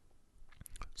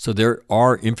 So there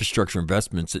are infrastructure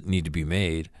investments that need to be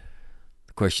made.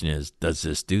 The question is, does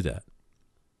this do that?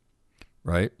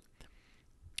 Right?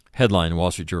 Headline,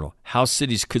 Wall Street Journal. How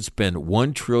cities could spend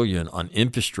 $1 trillion on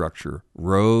infrastructure,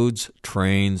 roads,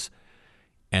 trains,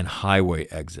 and highway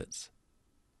exits.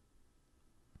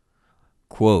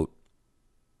 Quote,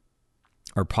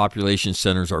 our population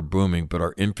centers are booming, but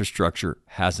our infrastructure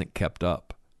hasn't kept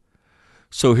up.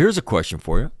 So here's a question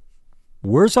for you.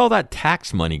 Where's all that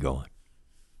tax money going?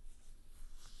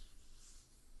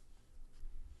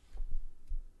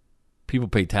 People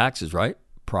pay taxes, right?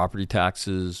 Property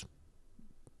taxes,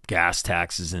 gas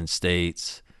taxes in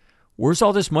states. Where's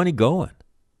all this money going?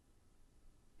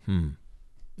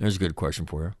 There's a good question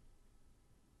for you.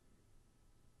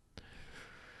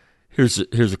 Here's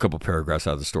a couple paragraphs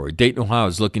out of the story. Dayton, Ohio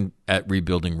is looking at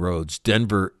rebuilding roads.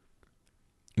 Denver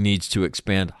needs to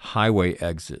expand highway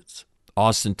exits.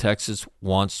 Austin, Texas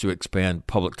wants to expand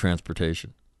public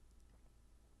transportation.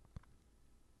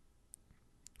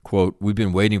 Quote, we've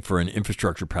been waiting for an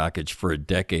infrastructure package for a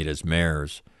decade as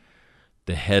mayors.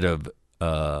 The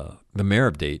mayor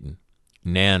of Dayton,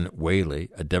 Nan Whaley,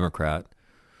 a Democrat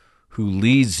who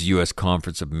leads the U.S.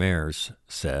 Conference of Mayors,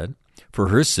 said for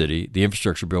her city, the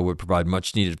infrastructure bill would provide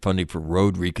much needed funding for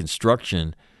road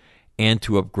reconstruction and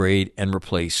to upgrade and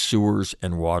replace sewers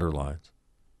and water lines.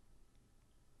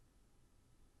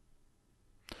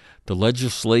 The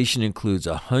legislation includes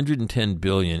 $110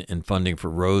 billion in funding for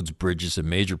roads, bridges, and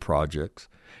major projects,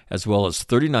 as well as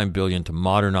 $39 billion to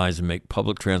modernize and make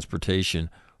public transportation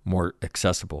more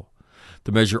accessible.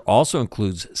 The measure also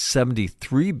includes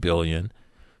 $73 billion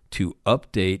to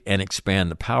update and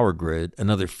expand the power grid.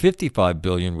 Another $55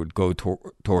 billion would go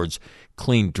towards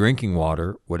clean drinking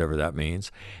water, whatever that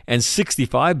means, and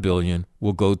 $65 billion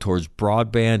will go towards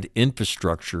broadband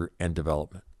infrastructure and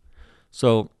development.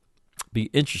 So, be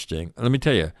interesting. Let me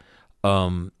tell you,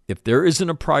 if there isn't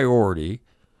a priority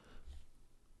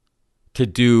to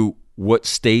do what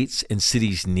states and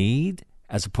cities need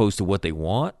as opposed to what they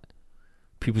want,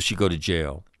 people should go to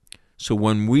jail. So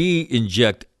when we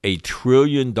inject $1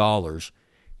 trillion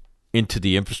into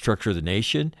the infrastructure of the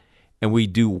nation and we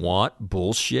do want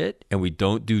bullshit and we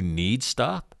don't do need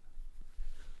stuff,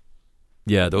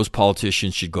 yeah, those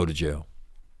politicians should go to jail.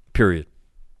 Period.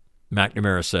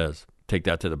 McNamara says, take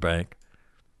that to the bank.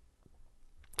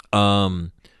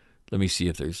 Let me see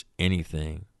if there's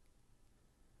anything.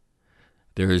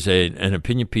 There is an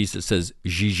opinion piece that says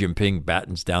Xi Jinping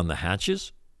battens down the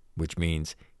hatches, which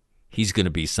means he's going to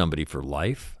be somebody for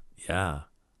life. Yeah.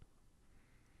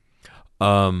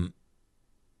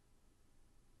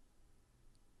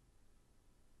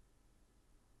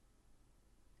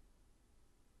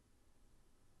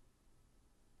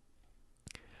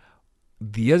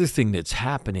 The other thing that's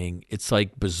happening, it's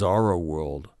like Bizarro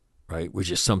World, right, which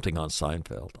is something on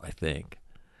Seinfeld, I think.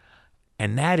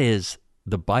 And that is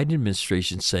the Biden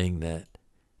administration saying that,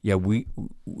 yeah,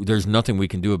 there's nothing we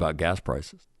can do about gas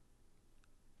prices.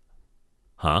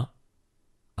 Huh?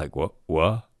 Like what?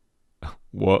 What?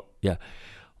 What? Yeah.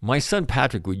 My son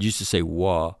Patrick would used to say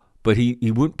 "wha," but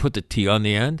he wouldn't put the T on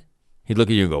the end. He'd look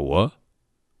at you and go, "What?"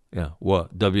 Yeah,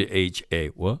 what? W-H-A,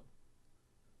 what?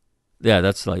 Yeah,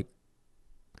 that's like,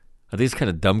 I think it's kind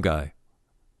of dumb guy.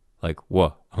 Like,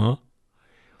 what? Huh?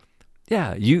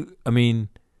 Yeah,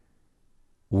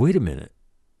 wait a minute.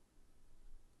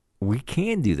 We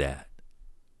can do that,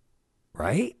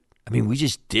 right? I mean, we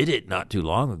just did it not too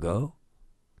long ago.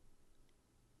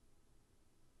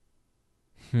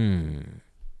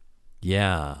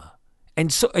 Yeah.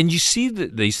 And you see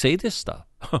that they say this stuff.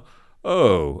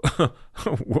 Oh,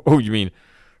 you mean,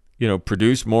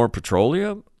 produce more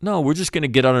petroleum? No, we're just going to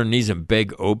get on our knees and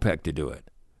beg OPEC to do it.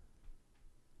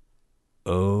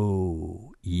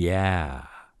 Oh, yeah,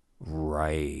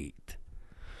 right.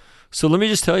 So let me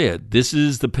just tell you, this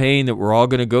is the pain that we're all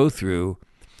going to go through,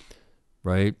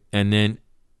 right? And then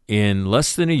in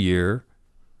less than a year,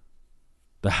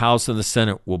 the House and the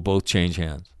Senate will both change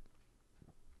hands.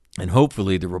 And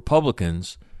hopefully the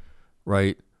Republicans,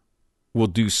 right, will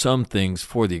do some things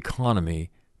for the economy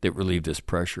that relieve this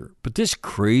pressure. But this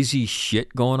crazy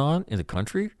shit going on in the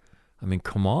country, I mean,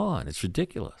 come on, it's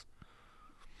ridiculous.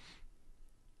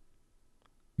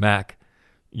 Mac,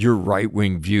 your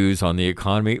right-wing views on the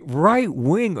economy.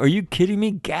 Right-wing? Are you kidding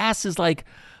me? Gas is like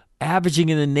averaging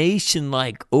in the nation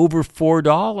like over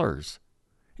 $4.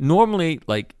 Normally,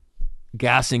 like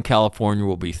gas in California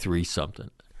will be $3-something.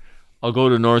 I'll go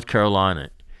to North Carolina.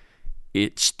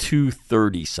 It's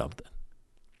 $2.30-something.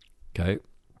 Okay?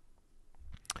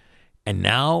 And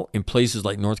now in places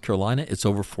like North Carolina, it's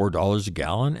over $4 a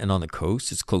gallon, and on the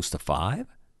coast, it's close to $5.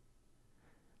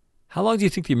 How long do you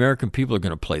think the American people are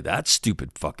going to play that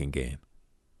stupid fucking game?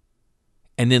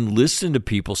 And then listen to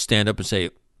people stand up and say,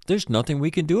 there's nothing we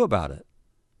can do about it.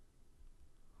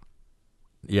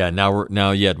 Yeah,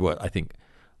 now you had what? I think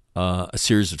a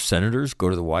series of senators go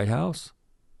to the White House.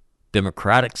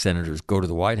 Democratic senators go to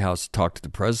the White House to talk to the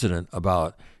president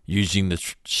about using the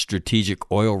strategic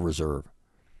oil reserve.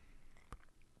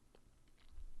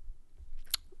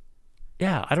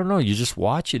 Yeah, I don't know. You just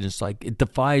watch it. And it's like it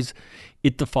defies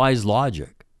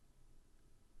logic.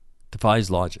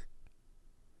 Defies logic.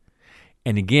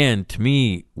 And again, to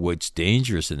me, what's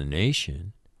dangerous in the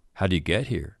nation, how do you get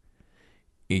here,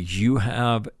 is you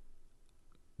have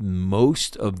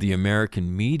most of the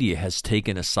American media has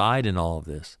taken a side in all of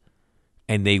this.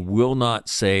 And they will not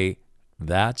say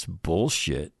that's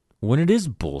bullshit when it is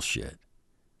bullshit.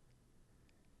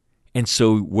 And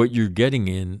so what you're getting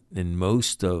in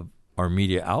most of our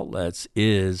media outlets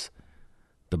is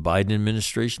the Biden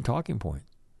administration talking point.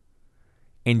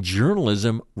 And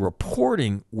journalism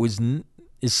reporting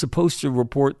is supposed to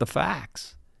report the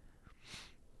facts.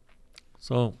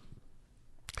 So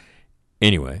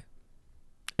anyway,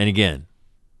 and again,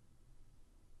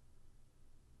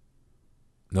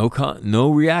 no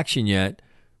reaction yet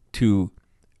to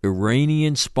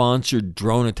Iranian-sponsored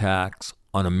drone attacks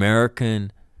on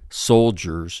American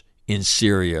soldiers in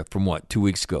Syria from 2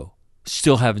 weeks ago.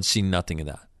 Still haven't seen nothing of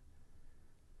that.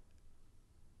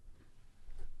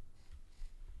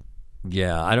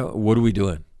 Yeah, what are we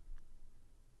doing?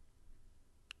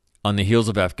 On the heels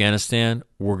of Afghanistan,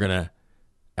 we're going to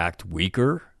act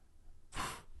weaker?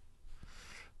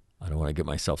 I don't want to get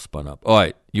myself spun up. All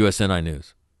right, USNI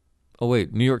News. Oh,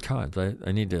 wait, New York Times.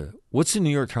 I need to... What's the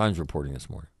New York Times reporting this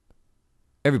morning?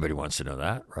 Everybody wants to know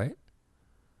that, right?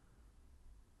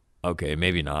 Okay,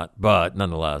 maybe not. But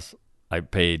nonetheless, I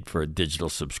paid for a digital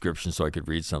subscription so I could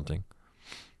read something.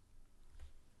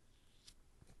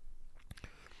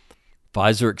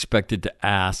 Pfizer expected to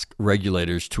ask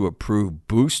regulators to approve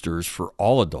boosters for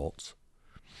all adults.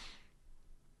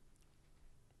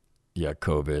 Yeah,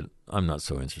 COVID. I'm not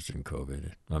so interested in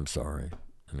COVID. I'm sorry.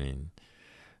 I mean...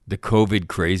 the COVID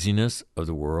craziness of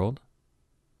the world.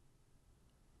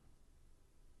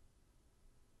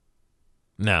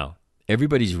 Now,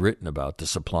 everybody's written about the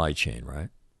supply chain, right?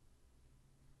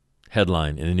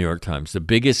 Headline in the New York Times: the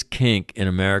biggest kink in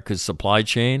America's supply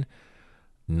chain,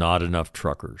 not enough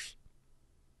truckers.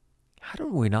 How do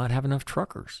we not have enough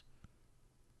truckers?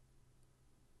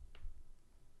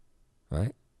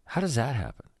 Right? How does that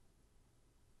happen?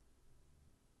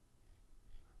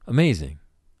 Amazing.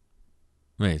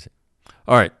 Amazing.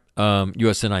 All right.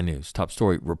 USNI News. Top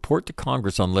story. Report to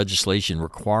Congress on legislation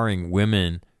requiring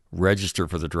women register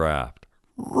for the draft.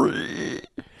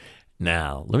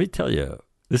 Now, let me tell you,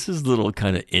 this is a little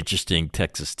kind of interesting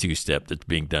Texas two-step that's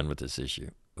being done with this issue.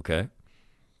 Okay?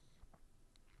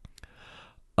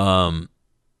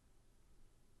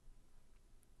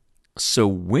 So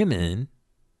women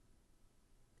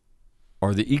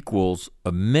are the equals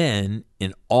of men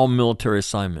in all military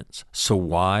assignments. So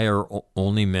why are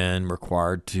only men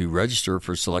required to register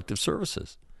for selective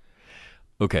services?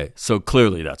 Okay, so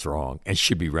clearly that's wrong and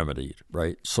should be remedied,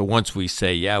 right? So once we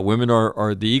say, yeah, women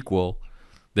are the equal,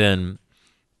 then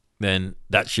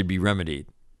that should be remedied.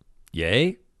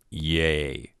 Yay?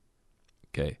 Yay.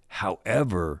 Okay.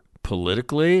 However,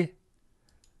 politically,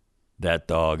 that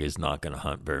dog is not going to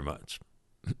hunt very much.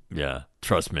 Yeah,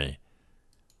 trust me.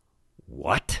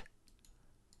 What?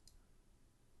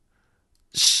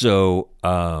 So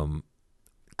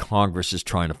Congress is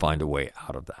trying to find a way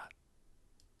out of that.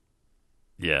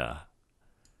 Yeah.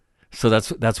 So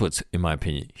that's what's, in my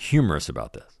opinion, humorous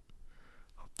about this.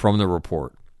 From the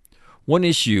report, one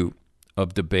issue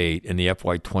of debate in the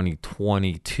FY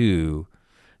 2022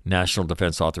 National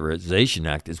Defense Authorization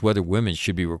Act is whether women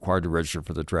should be required to register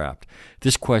for the draft.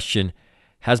 This question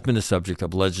has been the subject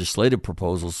of legislative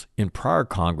proposals in prior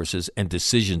Congresses and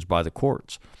decisions by the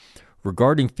courts.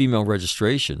 Regarding female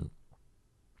registration,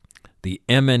 the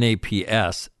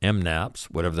MNAPS,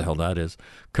 whatever the hell that is,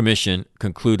 commission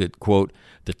concluded, quote,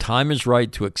 the time is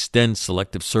right to extend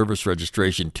selective service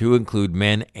registration to include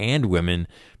men and women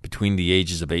between the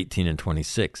ages of 18 and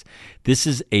 26. This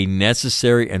is a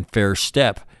necessary and fair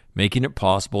step, making it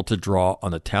possible to draw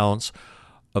on the talents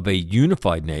of a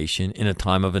unified nation in a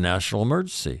time of a national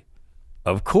emergency.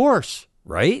 Of course,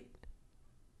 right?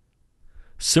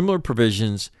 Similar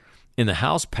provisions in the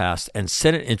House passed and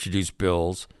Senate introduced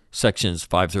bills, sections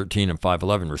 513 and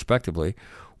 511 respectively,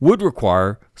 would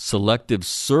require selective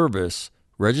service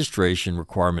registration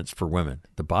requirements for women.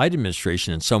 The Biden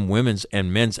administration and some women's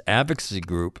and men's advocacy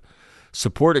group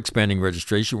support expanding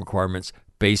registration requirements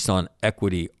based on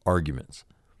equity arguments.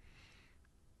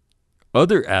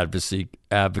 Other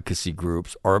advocacy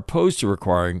groups are opposed to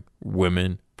requiring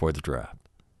women for the draft.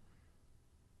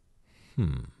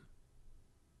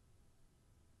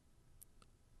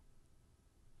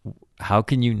 How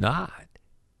can you not?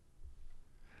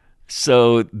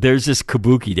 So there's this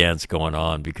kabuki dance going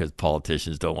on because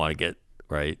politicians don't want to get,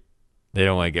 right? They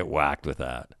don't want to get whacked with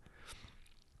that.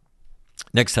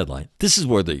 Next headline. This is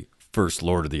where the First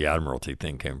Lord of the Admiralty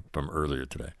thing came from earlier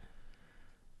today.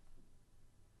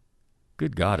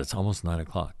 Good God, it's almost 9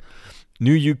 o'clock.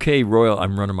 New UK Royal,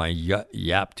 I'm running my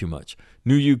yap too much.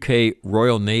 New UK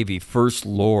Royal Navy First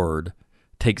Lord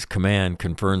takes command,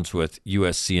 confirms with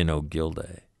US CNO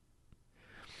Gilday.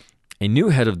 A new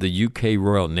head of the UK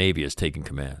Royal Navy has taken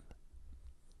command.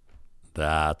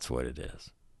 That's what it is.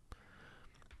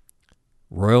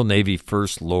 Royal Navy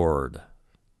First Lord.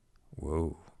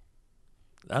 Whoa.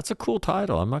 That's a cool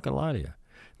title. I'm not going to lie to you.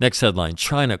 Next headline.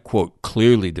 China, quote,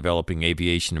 clearly developing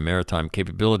aviation and maritime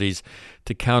capabilities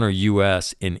to counter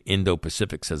U.S. in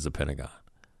Indo-Pacific, says the Pentagon.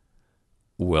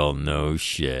 Well, no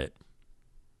shit.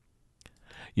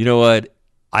 You know what?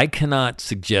 I cannot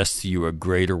suggest to you a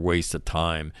greater waste of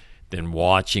time than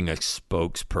watching a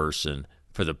spokesperson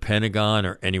for the Pentagon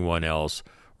or anyone else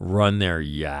run their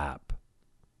yap.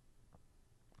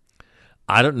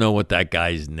 I don't know what that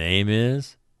guy's name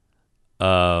is,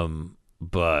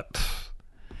 but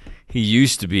he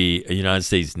used to be a United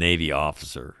States Navy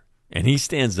officer, and he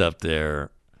stands up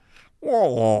there.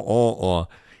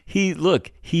 He's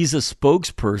a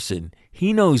spokesperson.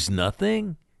 He knows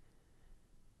nothing.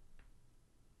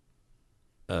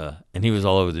 And he was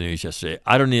all over the news yesterday.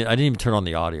 I didn't even turn on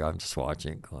the audio. I'm just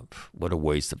watching. What a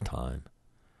waste of time.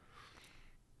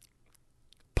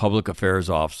 Public affairs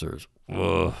officers.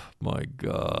 Oh, my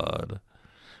God.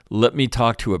 Let me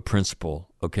talk to a principal,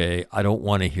 okay? I don't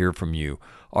want to hear from you.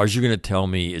 All you're going to tell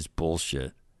me is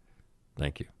bullshit.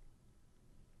 Thank you.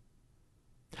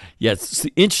 Yeah, it's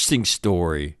the interesting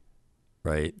story,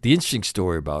 right? The interesting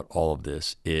story about all of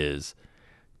this is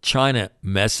China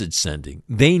message sending.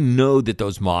 They know that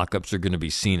those mock-ups are going to be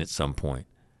seen at some point.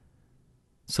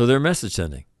 So they're message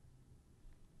sending.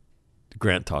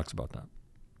 Grant talks about that.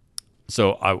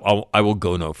 So I will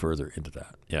go no further into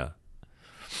that. Yeah.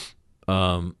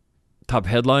 Top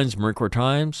headlines, Marine Corps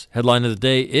Times. Headline of the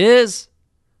day is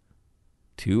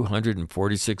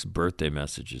 246 birthday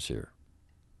messages here.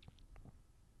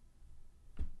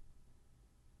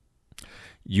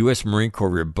 U.S. Marine Corps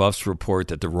rebuffs report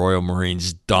that the Royal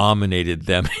Marines dominated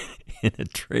them in a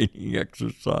training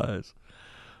exercise.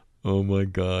 Oh, my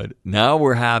God. Now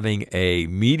we're having a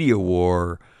media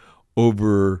war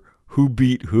over who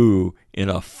beat who in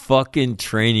a fucking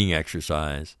training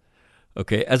exercise.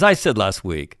 Okay, as I said last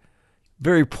week,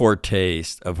 very poor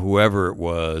taste of whoever it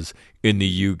was in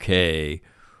the UK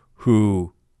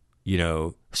who,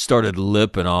 started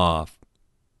lipping off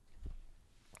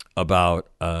about,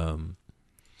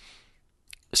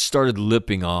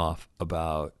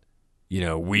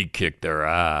 we kicked their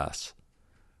ass.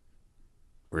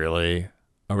 Really?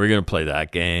 Are we going to play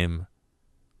that game?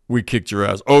 We kicked your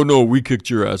ass. Oh, no, we kicked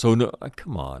your ass. Oh, no.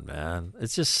 Come on, man.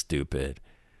 It's just stupid.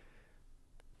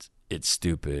 It's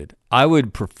stupid. I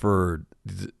would prefer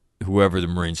whoever the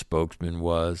Marine spokesman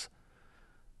was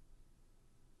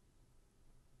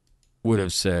would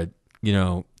have said,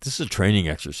 this is a training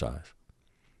exercise.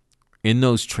 In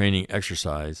those training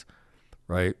exercise,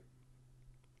 right,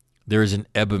 there is an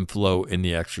ebb and flow in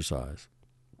the exercise.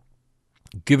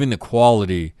 Given the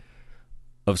quality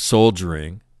of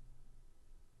soldiering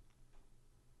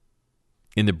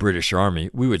in the British Army,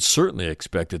 we would certainly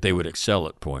expect that they would excel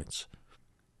at points.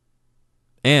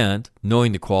 And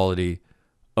knowing the quality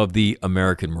of the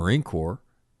American Marine Corps,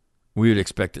 we would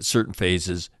expect at certain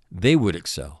phases they would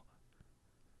excel.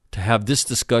 To have this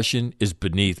discussion is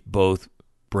beneath both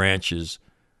branches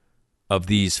of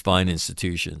these fine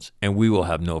institutions, and we will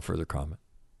have no further comment.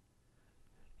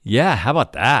 Yeah, how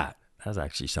about that? That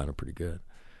actually sounded pretty good,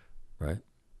 right?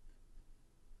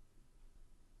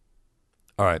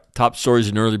 All right, top stories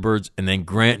and early birds, and then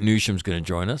Grant Newsom's going to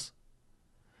join us.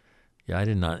 Yeah, I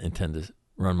did not intend to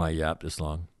run my yap this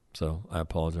long, so I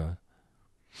apologize.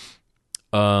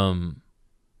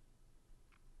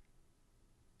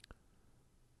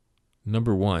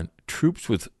 Number one, troops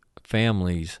with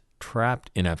families trapped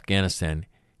in Afghanistan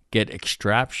get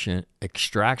extraction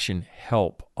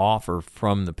help offer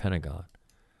from the Pentagon.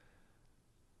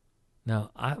 Now,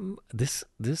 this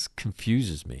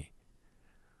confuses me.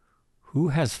 Who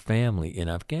has family in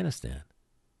Afghanistan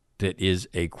that is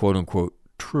a quote-unquote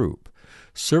troop?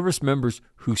 Service members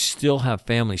who still have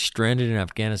family stranded in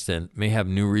Afghanistan may have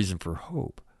new reason for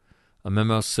hope. A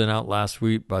memo sent out last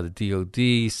week by the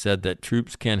DOD said that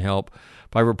troops can help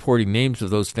by reporting names of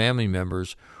those family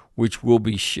members, which will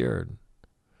be shared.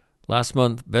 Last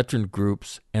month, veteran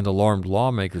groups and alarmed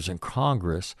lawmakers in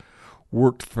Congress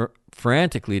worked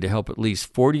frantically to help at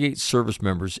least 48 service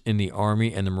members in the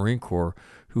Army and the Marine Corps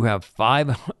who have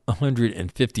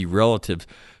 550 relatives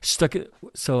stuck in.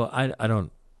 So I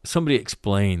don't, somebody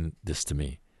explain this to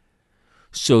me.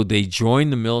 So they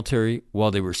joined the military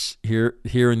while they were here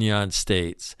in the United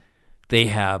States. They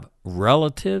have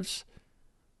relatives,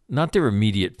 not their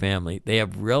immediate family. They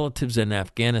have relatives in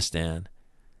Afghanistan.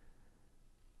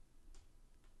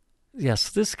 Yes,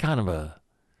 this is kind of a,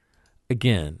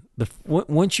 again,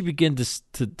 once you begin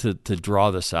to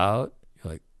draw this out,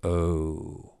 you're like,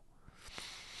 oh.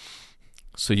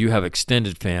 So you have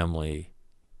extended family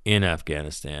in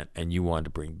Afghanistan and you want to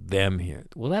bring them here.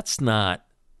 Well, that's not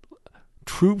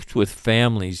troops with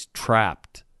families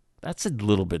trapped. That's a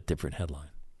little bit different headline.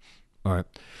 All right.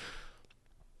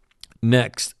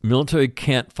 Next, military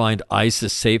can't find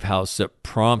ISIS safe house that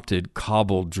prompted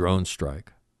Kabul drone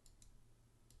strike.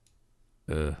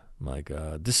 My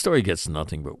God. This story gets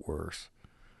nothing but worse.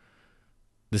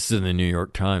 This is in the New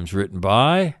York Times, written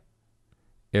by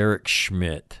Eric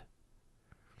Schmidt.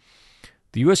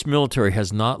 The U.S. military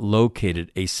has not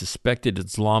located a suspected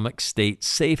Islamic State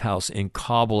safe house in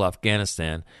Kabul,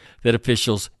 Afghanistan, that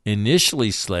officials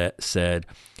initially said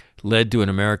led to an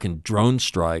American drone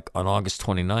strike on August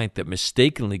 29th that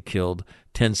mistakenly killed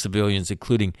 10 civilians,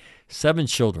 including 7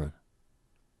 children,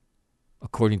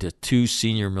 according to 2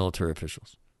 senior military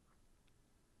officials.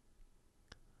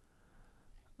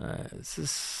 This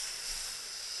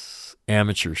is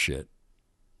amateur shit.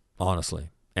 Honestly,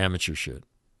 amateur shit.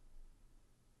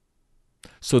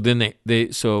 So then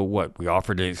so what? We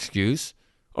offered an excuse?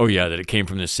 Oh yeah, that it came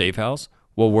from this safe house?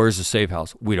 Well, where's the safe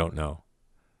house? We don't know.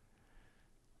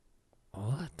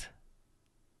 What?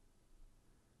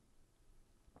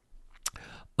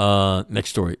 Next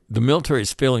story. The military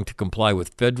is failing to comply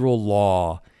with federal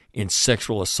law in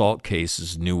sexual assault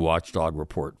cases, new watchdog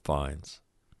report finds.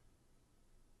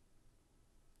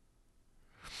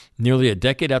 Nearly a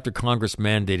decade after Congress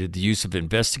mandated the use of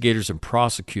investigators and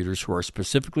prosecutors who are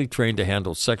specifically trained to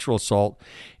handle sexual assault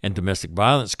and domestic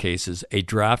violence cases, a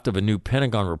draft of a new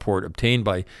Pentagon report obtained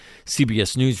by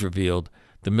CBS News revealed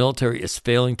the military is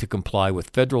failing to comply with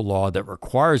federal law that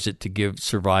requires it to give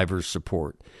survivors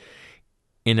support.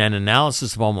 In an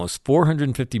analysis of almost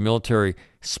 450 military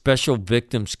special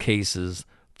victims cases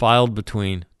filed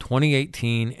between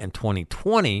 2018 and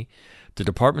 2020, the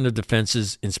Department of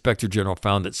Defense's Inspector General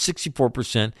found that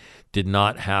 64% did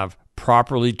not have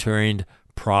properly trained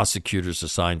prosecutors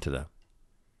assigned to them.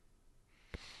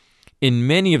 In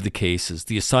many of the cases,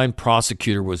 the assigned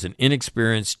prosecutor was an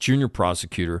inexperienced junior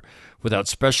prosecutor without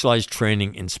specialized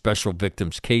training in special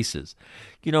victims cases.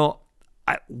 You know,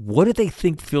 what do they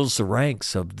think fills the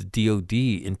ranks of the DOD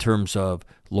in terms of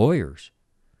lawyers?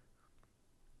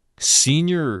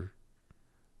 Senior,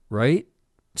 right?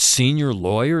 Senior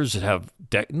lawyers that have...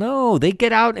 No, they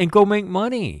get out and go make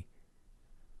money.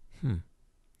 And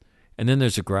then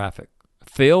there's a graphic.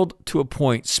 Failed to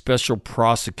appoint special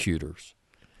prosecutors.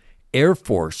 Air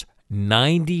Force,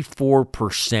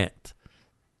 94%.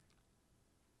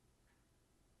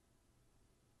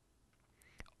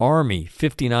 Army,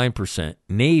 59%.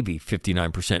 Navy,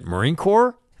 59%. Marine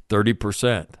Corps,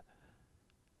 30%.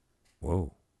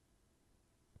 Whoa.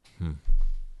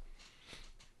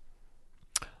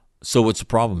 So what's the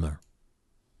problem there?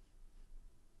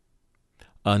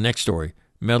 Next story.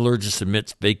 Metallurgist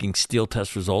admits faking steel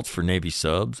test results for Navy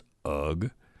subs. Ugh.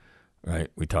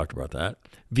 Right, we talked about that.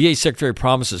 VA Secretary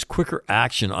promises quicker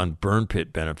action on burn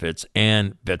pit benefits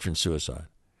and veteran suicide.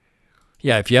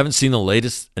 Yeah, if you haven't seen the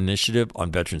latest initiative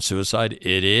on veteran suicide,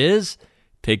 it is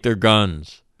take their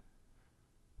guns.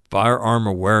 Firearm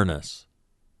awareness.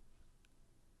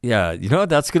 Yeah, you know what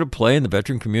that's going to play in the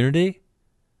veteran community?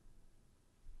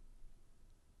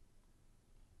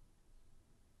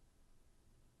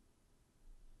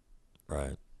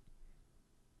 Right.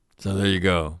 So there you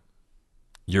go.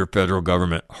 Your federal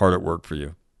government hard at work for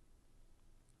you.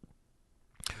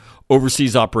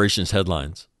 Overseas operations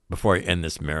headlines before I end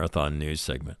this marathon news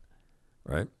segment.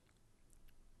 Right.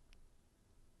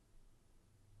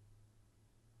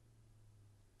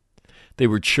 They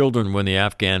were children when the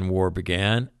Afghan war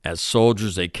began. As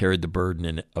soldiers, they carried the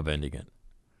burden of ending it.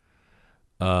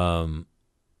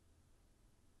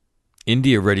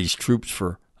 India readies troops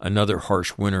for another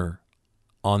harsh winter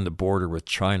on the border with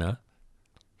China.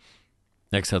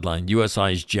 Next headline, U.S.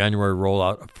 eyes January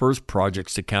rollout of first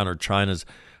projects to counter China's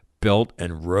Belt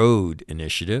and Road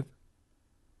Initiative.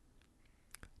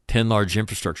 10 large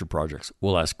infrastructure projects.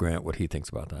 We'll ask Grant what he thinks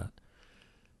about that.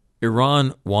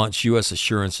 Iran wants U.S.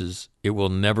 assurances it will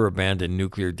never abandon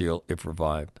nuclear deal if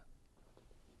revived.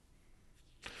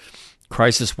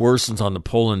 Crisis worsens on the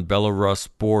Poland-Belarus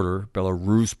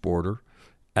border,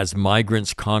 as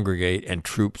migrants congregate and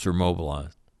troops are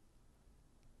mobilized.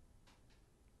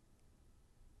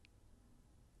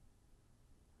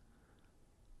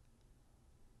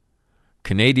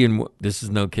 This is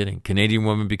no kidding. Canadian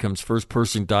woman becomes first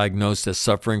person diagnosed as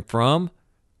suffering from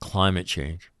climate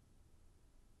change.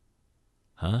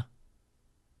 Huh?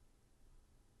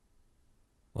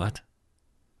 What?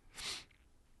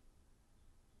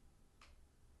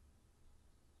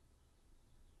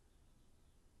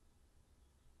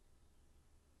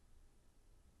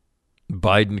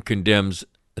 Biden condemns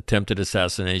attempted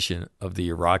assassination of the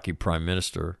Iraqi prime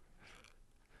minister.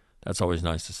 That's always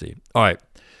nice to see. All right.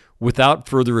 Without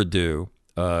further ado,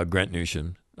 Grant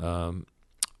Newsham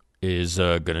is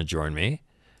going to join me.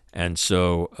 And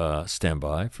so stand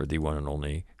by for the one and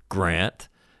only Grant.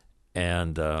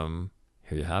 And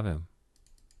here you have him.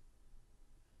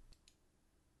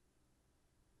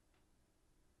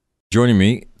 Joining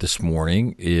me this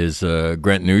morning is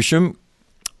Grant Newsham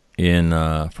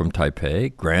from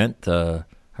Taipei. Grant, how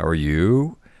are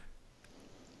you?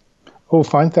 Oh,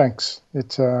 fine, thanks.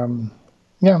 It's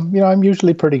I'm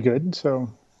usually pretty good, so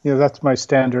that's my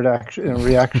standard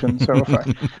reaction. So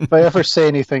if I ever say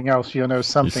anything else,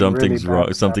 something's really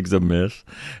wrong, something's amiss.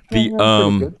 We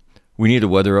need a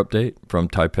weather update from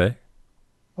Taipei.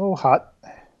 Oh, hot.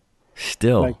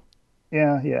 Still.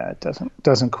 It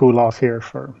doesn't cool off here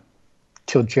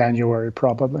till January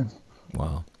probably.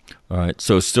 Wow. All right,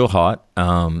 so still hot.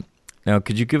 Now,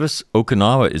 could you give us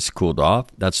Okinawa is cooled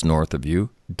off? That's north of you.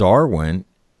 Darwin.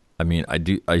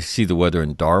 I see the weather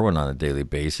in Darwin on a daily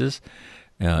basis.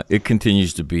 It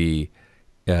continues to be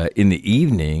in the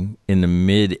evening in the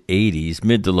mid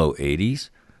to low 80s.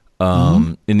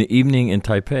 In the evening in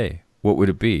Taipei, what would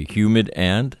it be? Humid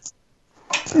and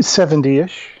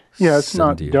 70-ish. Yeah, it's 70-ish.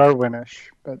 Not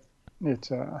Darwin-ish, but it's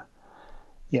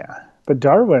But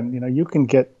Darwin, you can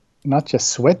get not just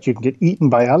sweat, you can get eaten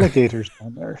by alligators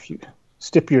down there if you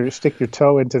stick your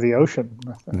toe into the ocean.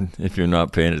 If you're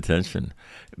not paying attention.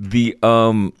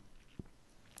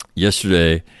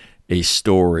 Yesterday, a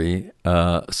story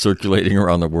circulating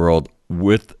around the world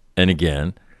and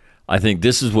again, I think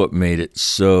this is what made it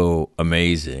so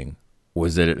amazing,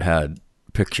 was that it had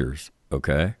pictures,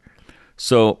 okay?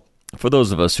 So for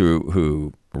those of us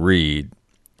who read,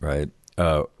 right,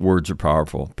 words are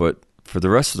powerful, but for the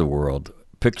rest of the world,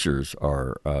 pictures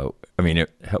are,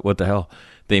 what the hell?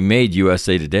 They made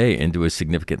USA Today into a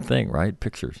significant thing, right?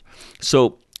 Pictures.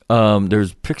 So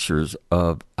there's pictures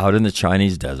of out in the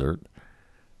Chinese desert,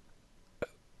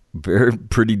 very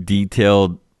pretty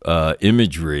detailed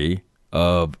imagery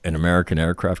of an American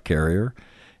aircraft carrier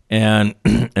and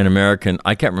an American,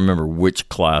 I can't remember which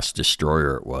class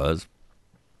destroyer it was,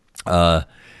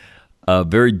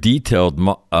 very detailed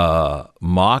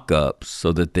mock-ups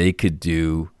so that they could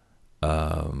do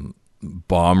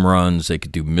bomb runs, they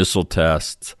could do missile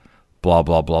tests, blah,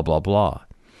 blah, blah, blah, blah.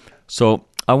 So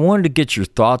I wanted to get your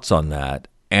thoughts on that,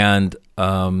 and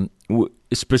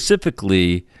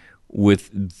specifically with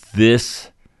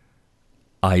this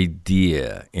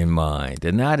idea in mind,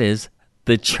 and that is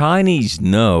the Chinese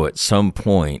know at some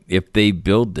point, if they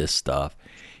build this stuff,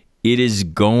 it is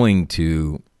going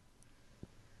to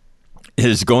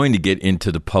get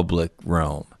into the public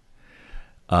realm.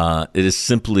 It is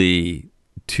simply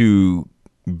too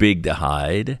big to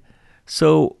hide.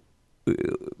 So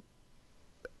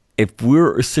if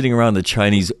we're sitting around the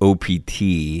Chinese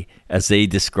OPT as they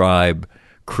describe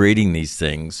creating these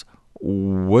things,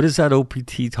 what is that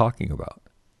OPT talking about?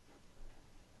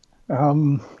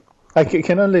 I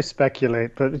can only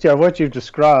speculate, but what you've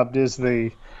described is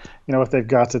what they've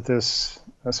got at this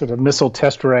sort of missile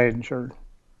test range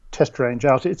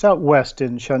out. It's out west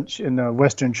in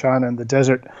western China in the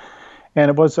desert, and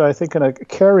it was, I think, in a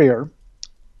carrier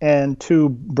and 2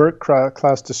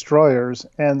 Burke-class destroyers,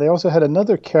 and they also had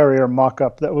another carrier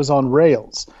mock-up that was on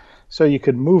rails, so you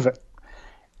could move it.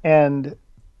 And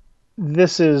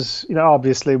this is,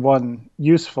 obviously one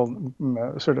useful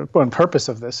one purpose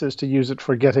of this is to use it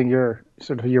for getting your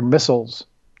missiles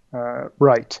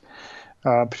right,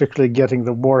 particularly getting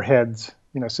the warheads,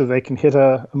 so they can hit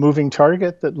a moving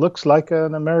target that looks like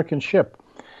an American ship.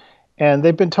 And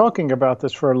they've been talking about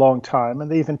this for a long time,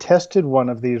 and they even tested one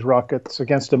of these rockets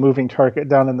against a moving target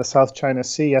down in the South China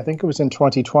Sea. I think it was in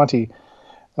 2020.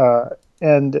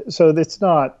 And so it's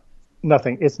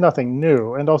nothing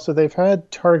new. And also they've had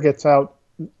targets out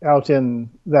in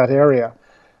that area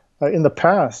in the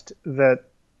past that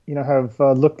have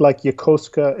looked like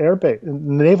Yokosuka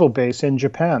naval base in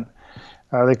Japan.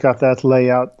 They got that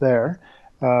layout there.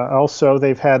 Also,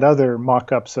 they've had other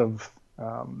mock-ups of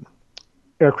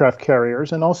aircraft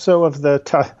carriers and also of the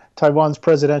Taiwan's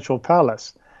presidential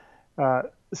palace.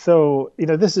 So,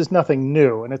 this is nothing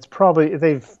new, and it's probably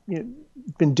they've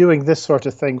been doing this sort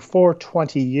of thing for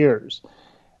 20 years.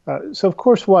 So, of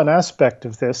course, one aspect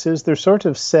of this is they're sort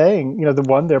of saying,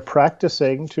 they're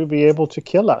practicing to be able to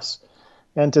kill us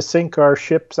and to sink our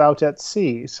ships out at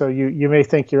sea. So you may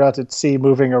think you're out at sea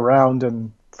moving around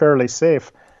and fairly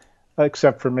safe,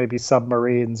 except for maybe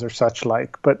submarines or such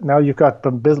like. But now you've got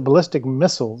ballistic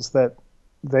missiles that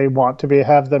they want to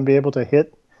have them be able to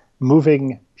hit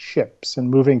moving ships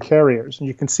and moving carriers, and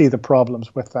you can see the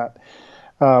problems with that.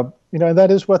 And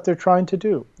that is what they're trying to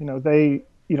do.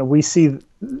 We see,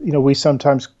 we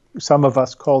sometimes, some of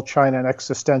us call China an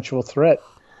existential threat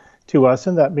to us,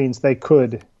 and that means they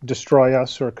could destroy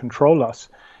us or control us.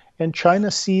 And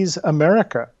China sees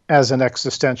America as an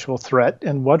existential threat,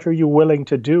 and what are you willing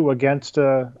to do against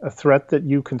a threat that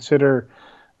you consider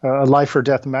a life or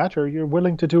death matter? You're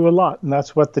willing to do a lot, and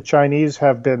that's what the Chinese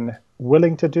have been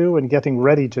willing to do and getting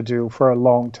ready to do for a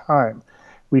long time.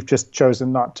 We've just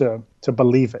chosen not to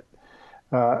believe it.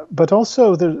 But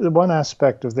also, the one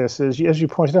aspect of this is, as you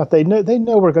pointed out, they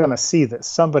know we're going to see this.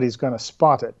 Somebody's going to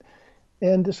spot it.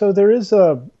 And so there is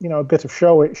a bit of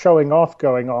showing off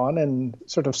going on and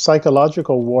sort of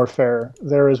psychological warfare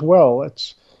there as well.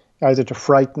 It's either to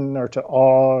frighten or to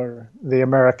awe the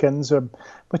Americans.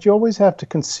 But you always have to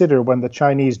consider when the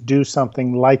Chinese do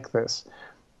something like this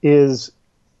is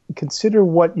consider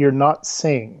what you're not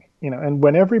seeing. And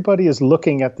when everybody is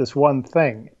looking at this one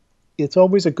thing, it's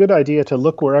always a good idea to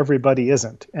look where everybody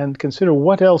isn't and consider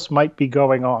what else might be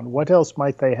going on. What else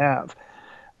might they have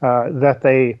that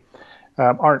they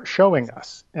aren't showing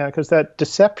us, because that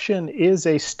deception is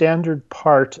a standard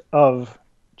part of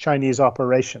Chinese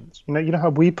operations. You know how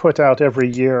we put out every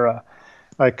year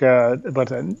a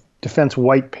defense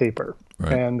white paper,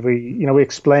 right. And we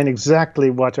explain exactly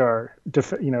what our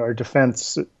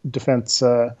defense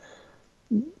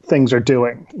things are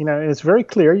doing. It's very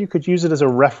clear. You could use it as a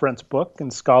reference book,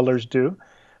 and scholars do.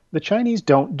 The Chinese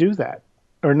don't do that,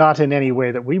 or not in any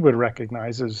way that we would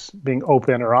recognize as being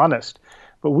open or honest.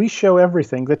 But we show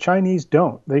everything. The Chinese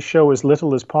don't. They show as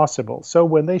little as possible. So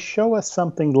when they show us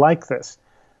something like this,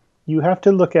 you have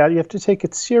to take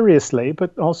it seriously,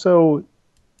 but also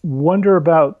wonder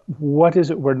about what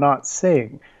is it we're not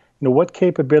saying. What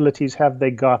capabilities have they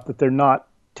got that they're not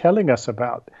telling us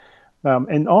about?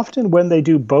 And often when they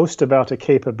do boast about a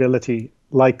capability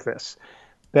like this,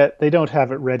 that they don't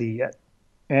have it ready yet.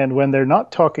 And when they're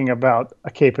not talking about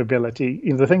a capability,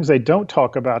 the things they don't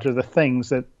talk about are the things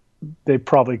that they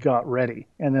probably got ready,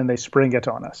 and then they spring it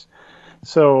on us.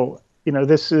 So,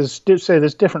 there's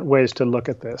different ways to look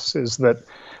at this, is that,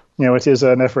 it is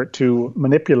an effort to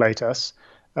manipulate us,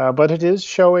 but it is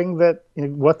showing that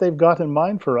what they've got in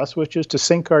mind for us, which is to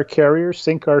sink our carriers,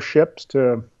 sink our ships,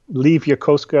 to leave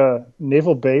Yokosuka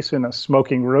Naval Base in a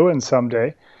smoking ruin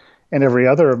someday, and every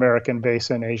other American base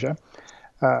in Asia.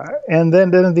 And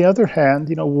then on the other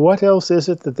hand, what else is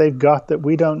it that they've got that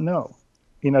we don't know?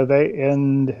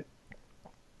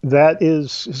 That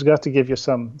has got to give you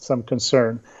some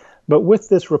concern. But with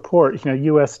this report,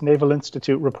 U.S. Naval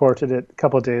Institute reported it a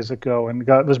couple of days ago, and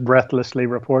it was breathlessly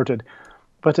reported.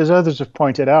 But as others have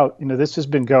pointed out, this has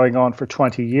been going on for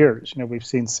 20 years. We've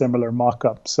seen similar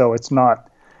mock-ups, so it's not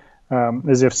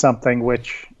as if something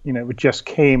which just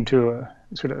came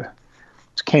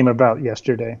about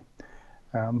yesterday.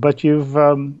 But you've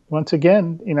once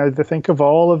again, to think of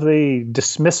all of the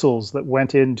dismissals that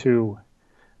went into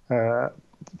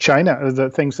China, the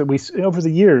things that we over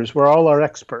the years were all our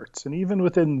experts, and even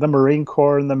within the Marine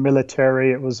Corps and the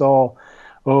military, it was all,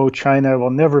 China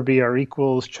will never be our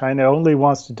equals. China only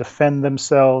wants to defend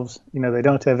themselves. They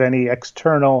don't have any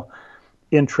external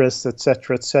interests, et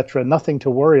cetera, nothing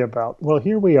to worry about. Well,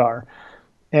 here we are,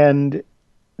 and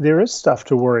there is stuff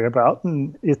to worry about,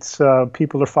 and it's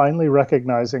people are finally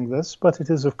recognizing this, but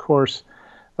it is, of course,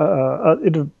 a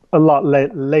lot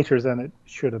later than it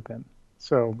should have been.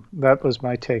 So that was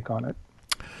my take on it.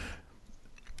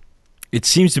 It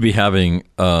seems to be having,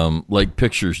 like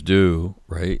pictures do,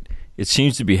 right? It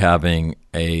seems to be having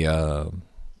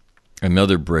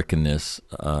another brick in this.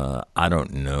 I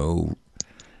don't know.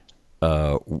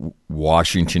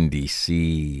 Washington,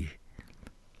 D.C.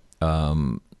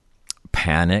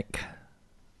 Panic,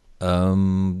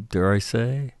 dare I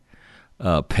say,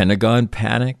 Pentagon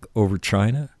panic over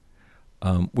China,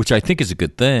 which I think is a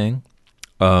good thing.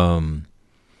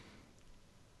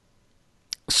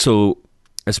 So,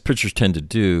 as pictures tend to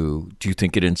do you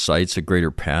think it incites a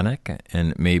greater panic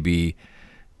and maybe,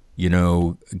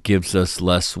 gives us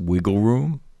less wiggle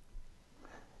room?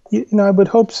 I would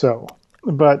hope so.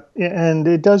 and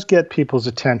it does get people's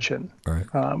attention. Right.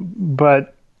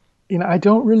 But I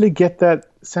don't really get that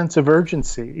sense of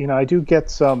urgency. I do get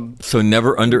some. So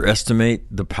never underestimate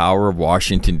the power of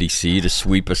Washington, D.C. to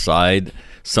sweep aside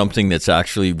something that's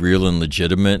actually real and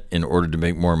legitimate in order to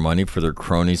make more money for their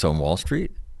cronies on Wall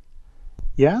Street.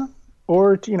 Yeah.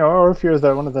 Or if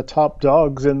you're one of the top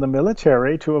dogs in the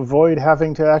military, to avoid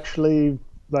having to actually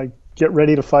get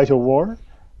ready to fight a war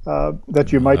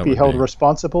that you might be held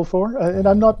responsible for. And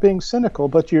I'm not being cynical,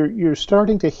 but you're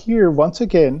starting to hear once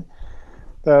again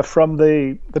from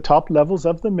the top levels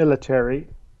of the military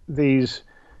these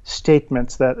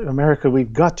statements that America,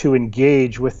 we've got to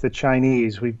engage with the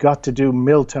Chinese, we've got to do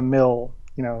mill-to-mill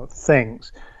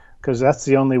things, because that's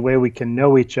the only way we can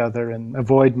know each other and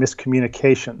avoid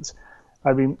miscommunications.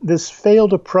 I mean, this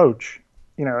failed approach,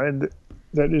 and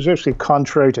that is actually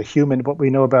contrary to what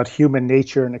we know about human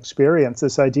nature and experience.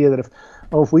 This idea that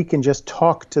if we can just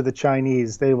talk to the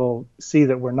Chinese, they will see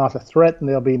that we're not a threat and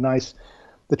they'll be nice.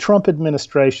 The Trump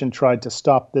administration tried to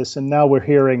stop this, and now we're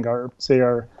hearing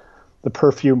the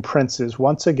perfume princes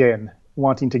once again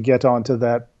wanting to get onto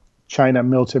that China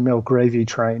mill-to-mill gravy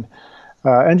train.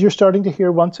 And you're starting to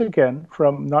hear once again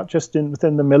from not just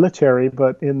within the military,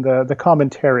 but in the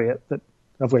commentariat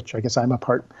of which I guess I'm a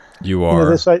part. You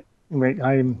are.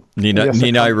 I'm. Need I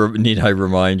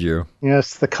remind you?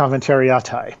 Yes, the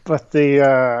commentariati. But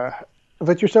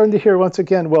but you're starting to hear once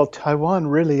again, well, Taiwan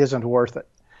really isn't worth it,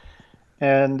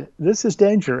 and this is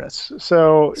dangerous.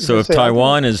 So if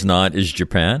Taiwan is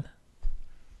Japan?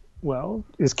 Well,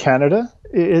 is Canada?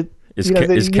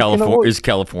 Is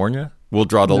California? We'll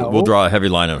draw a heavy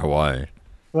line on Hawaii.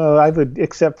 Well, I would,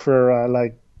 except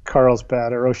for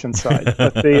Carlsbad or Oceanside.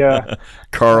 But the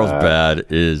Carlsbad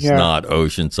is not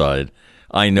Oceanside.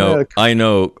 I know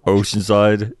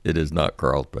Oceanside. It is not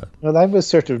Carlsbad. Well, I was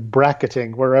sort of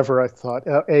bracketing wherever I thought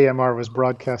AMR was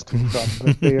broadcasting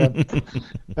from,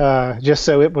 but just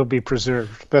so it will be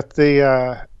preserved. But we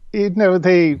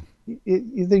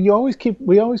always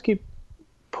keep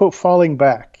falling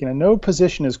back. No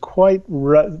position is quite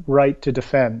right to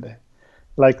defend.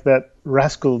 Like that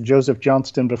rascal Joseph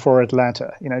Johnston before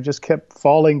Atlanta, just kept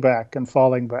falling back.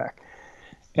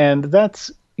 And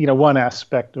that's, one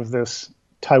aspect of this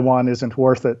Taiwan isn't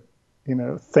worth it,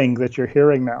 thing that you're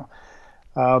hearing now.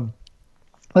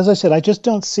 As I said, I just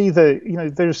don't see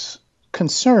there's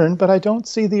concern, but I don't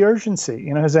see the urgency.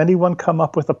 Has anyone come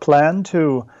up with a plan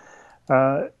to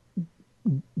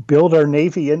build our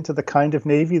Navy into the kind of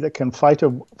Navy that can fight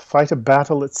a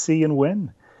battle at sea and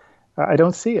win? I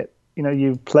don't see it.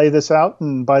 You play this out,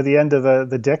 and by the end of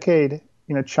the decade,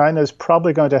 China is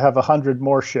probably going to have 100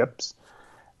 more ships,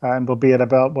 and will be at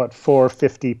about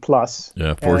 450 plus.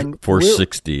 Yeah,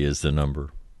 460 is the number.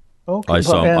 Okay,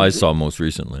 I saw most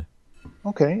recently.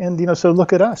 Okay, and so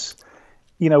look at us.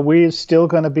 We're still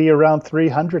going to be around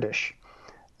 300ish,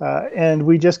 and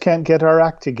we just can't get our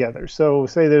act together. So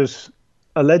say there's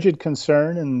alleged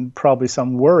concern and probably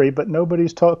some worry, but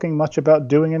nobody's talking much about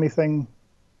doing anything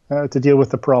to deal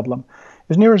with the problem,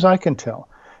 as near as I can tell.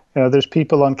 There's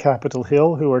people on Capitol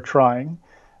Hill who are trying,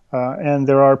 and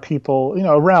there are people,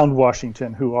 around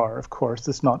Washington who are, of course.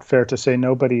 It's not fair to say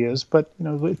nobody is, but,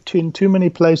 in too many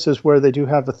places where they do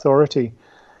have authority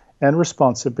and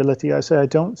responsibility, I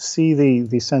don't see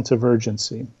the sense of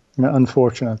urgency,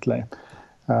 unfortunately.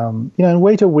 And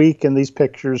wait a week, and these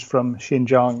pictures from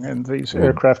Xinjiang and these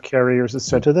aircraft carriers,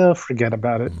 etc., they'll forget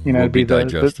about it. It'd be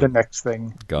the next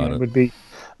thing. Got it. Would be,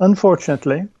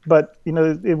 unfortunately. But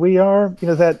we are.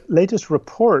 That latest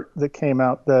report that came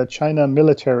out, the China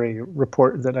military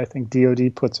report that I think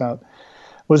DoD puts out,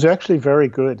 was actually very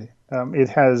good. It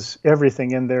has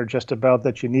everything in there just about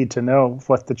that you need to know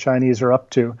what the Chinese are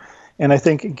up to. And I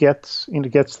think it gets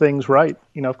things right.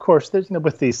 Of course, there's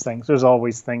with these things, there's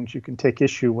always things you can take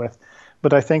issue with,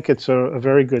 but I think it's a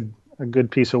very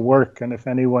good piece of work. And if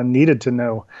anyone needed to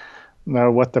know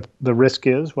what the risk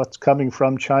is, what's coming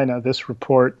from China, this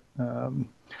report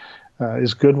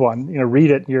is a good one. Read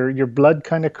it. Your blood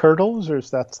kind of curdles, or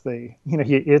that's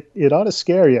it ought to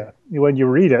scare you when you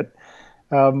read it.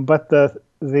 But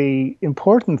the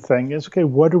important thing is, okay,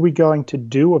 what are we going to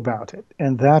do about it?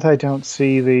 And that I don't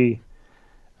see the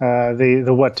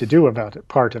what to do about it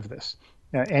part of this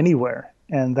anywhere,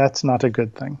 and that's not a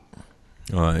good thing.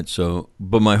 All right. So,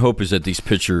 but my hope is that these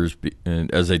pictures,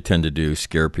 as they tend to do,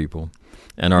 scare people,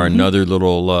 and are another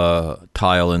little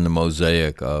tile in the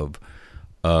mosaic of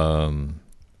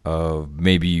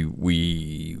maybe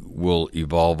we will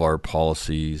evolve our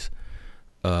policies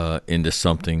into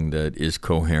something that is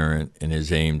coherent and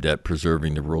is aimed at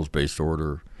preserving the rules-based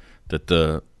order that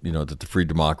the free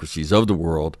democracies of the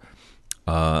world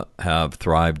have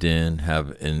thrived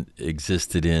in,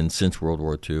 existed in since World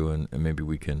War II, and maybe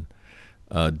we can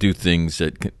do things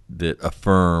that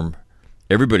affirm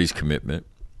everybody's commitment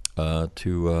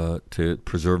to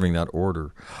preserving that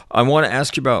order. I want to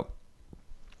ask you about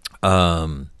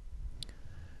a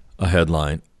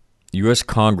headline. U.S.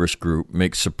 Congress group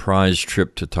makes surprise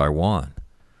trip to Taiwan.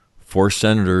 4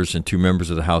 senators and 2 members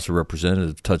of the House of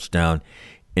Representatives touched down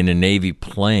in a Navy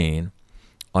plane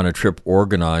on a trip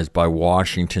organized by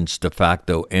Washington's de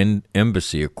facto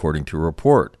embassy, according to a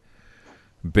report.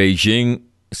 Beijing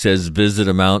says visit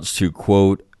amounts to,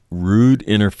 quote, rude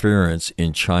interference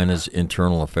in China's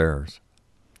internal affairs.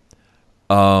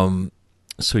 So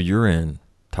you're in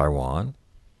Taiwan,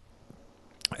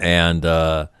 and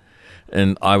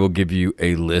I will give you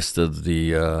a list of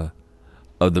the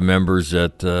members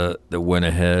that went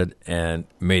ahead and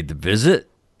made the visit.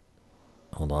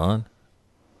 Hold on.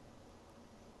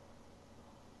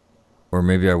 Or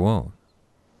maybe I won't.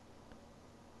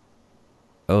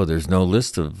 Oh, there's no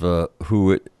list of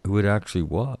who it actually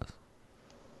was.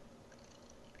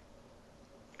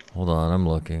 Hold on, I'm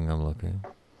looking.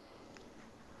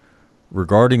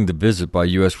 Regarding the visit by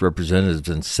U.S. representatives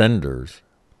and senators,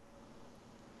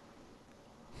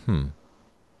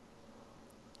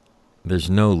 there's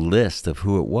no list of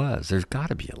who it was. There's got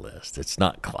to be a list. It's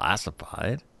not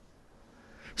classified.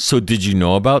 So did you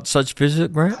know about such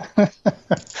visit, Grant?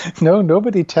 No,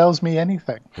 nobody tells me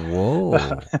anything.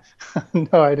 Whoa.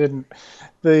 No, I didn't.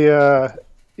 It's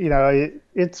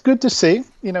good to see,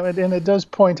 and it does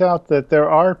point out that there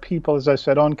are people, as I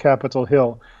said, on Capitol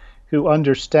Hill who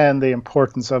understand the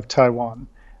importance of Taiwan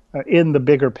in the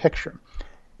bigger picture,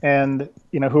 and,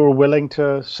 who are willing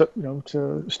to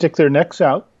stick their necks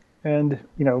out and,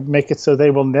 make it so they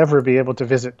will never be able to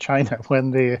visit China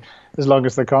as long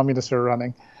as the communists are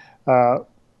running.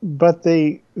 But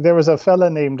there was a fella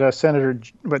named Senator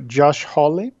Josh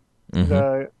Hawley,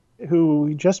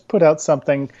 who just put out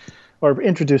something or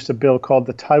introduced a bill called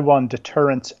the Taiwan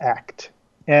Deterrence Act.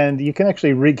 And you can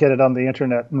actually get it on the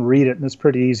internet and read it, and it's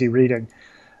pretty easy reading.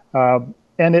 And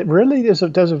it really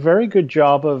does a very good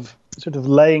job of sort of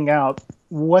laying out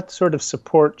what sort of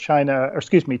support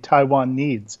Taiwan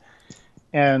needs.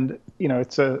 And,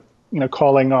 it's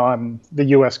calling on the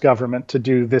U.S. government to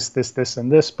do this, and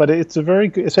this. But it's a very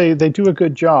good, they do a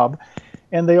good job.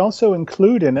 And they also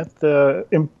include in it the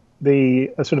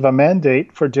sort of a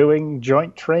mandate for doing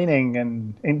joint training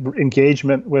and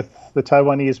engagement with the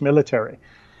Taiwanese military.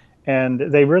 And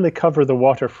they really cover the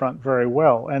waterfront very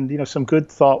well. And, some good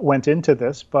thought went into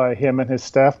this by him and his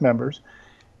staff members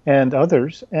and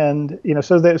others. And,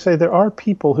 so they say there are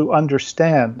people who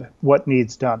understand what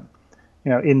needs done,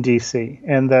 in D.C.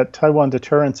 And that Taiwan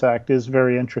Deterrence Act is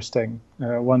very interesting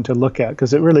one to look at,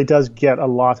 because it really does get a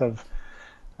lot of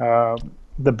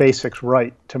the basics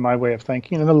right, to my way of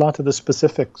thinking, and a lot of the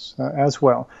specifics as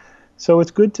well. So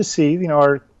it's good to see,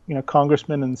 our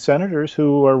congressmen and senators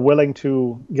who are willing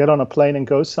to get on a plane and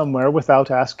go somewhere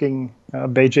without asking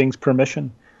Beijing's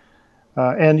permission.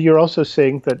 And you're also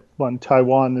seeing that when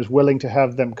Taiwan is willing to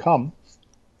have them come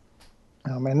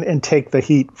and take the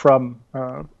heat from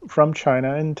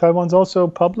China, and Taiwan's also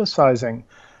publicizing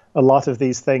a lot of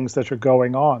these things that are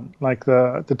going on, like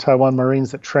the Taiwan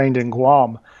Marines that trained in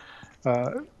Guam.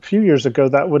 A few years ago,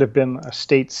 that would have been a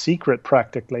state secret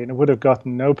practically, and it would have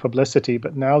gotten no publicity.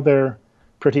 But now they're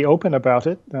pretty open about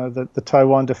it. The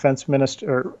Taiwan Defense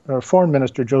Minister or Foreign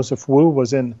Minister Joseph Wu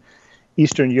was in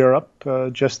Eastern Europe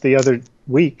just the other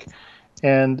week,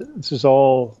 and this is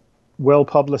all well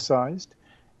publicized.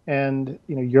 And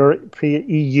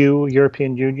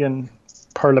European Union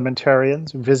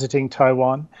parliamentarians visiting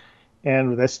Taiwan,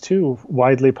 and that's too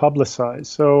widely publicized.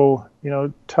 So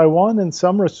Taiwan, in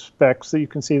some respects, that you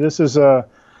can see, this is a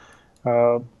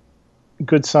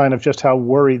good sign of just how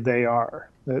worried they are.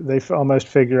 They almost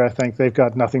figure, I think, they've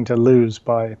got nothing to lose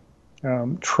by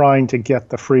trying to get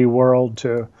the free world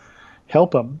to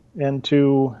help them and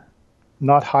to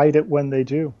not hide it when they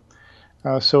do.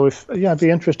 So I'd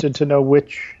be interested to know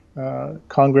which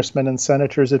congressmen and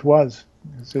senators it was.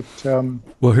 Is it?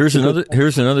 Well, here's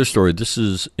another story. This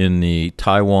is in the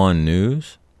Taiwan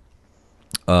News.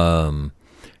 A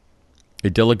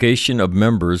delegation of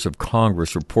members of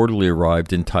Congress reportedly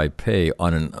arrived in Taipei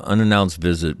on an unannounced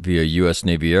visit via U.S.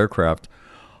 Navy aircraft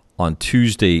on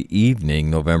Tuesday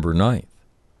evening, November 9th.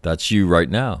 That's you right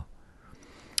now.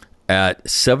 At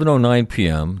 7:09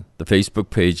 p.m., the Facebook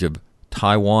page of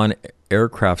Taiwan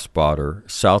Aircraft Spotter,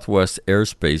 Southwest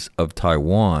Airspace of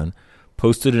Taiwan,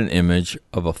 posted an image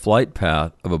of a flight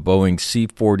path of a Boeing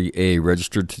C-40A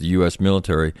registered to the U.S.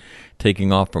 military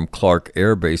taking off from Clark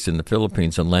Air Base in the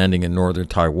Philippines and landing in northern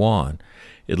Taiwan.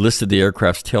 It listed the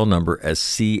aircraft's tail number as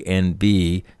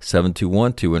CNB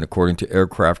 7212, and according to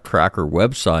aircraft tracker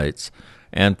websites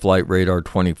and Flight Radar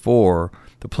 24,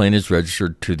 the plane is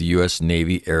registered to the U.S.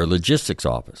 Navy Air Logistics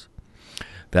Office.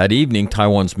 That evening,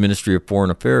 Taiwan's Ministry of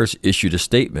Foreign Affairs issued a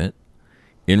statement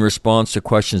in response to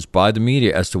questions by the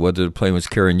media as to whether the plane was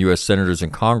carrying U.S. senators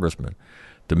and congressmen.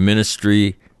 The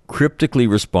ministry cryptically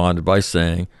responded by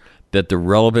saying that the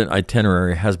relevant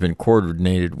itinerary has been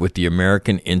coordinated with the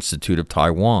American Institute of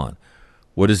Taiwan.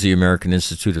 What is the American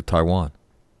Institute of Taiwan?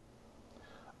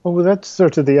 Well, that's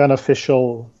sort of the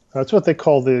unofficial, that's what they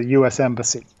call the U.S.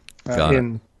 Embassy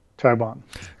in Taiwan.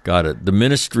 Got it. The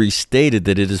ministry stated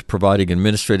that it is providing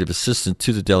administrative assistance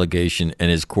to the delegation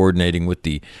and is coordinating with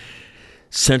the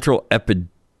Central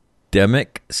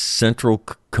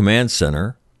Command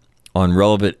Center on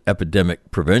relevant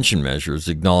epidemic prevention measures,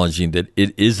 acknowledging that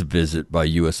it is a visit by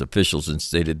U.S. officials, and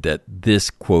stated that this,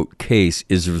 quote, case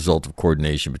is a result of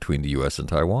coordination between the U.S. and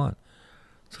Taiwan.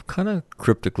 So kind of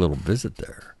cryptic little visit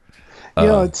there.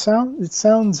 It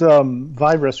sounds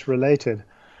virus related.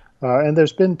 And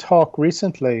there's been talk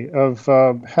recently of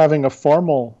having a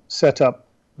formal setup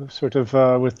sort of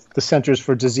with the Centers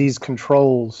for Disease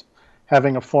Controls,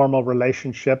 having a formal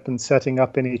relationship and setting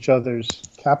up in each other's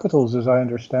capitals, as I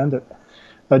understand it.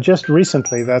 Just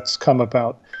recently, that's come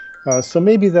about. So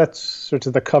maybe that's sort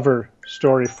of the cover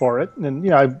story for it.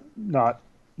 And I'm not,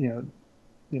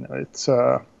 it's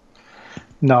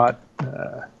not.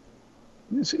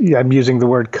 I'm using the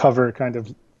word cover kind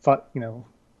of,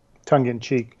 tongue in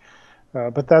cheek.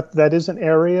 But that is an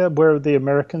area where the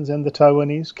Americans and the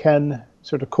Taiwanese can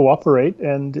sort of cooperate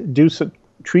and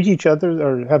treat each other,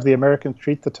 or have the Americans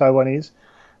treat the Taiwanese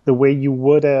the way you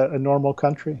would a normal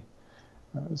country.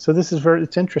 So this is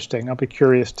it's interesting. I'll be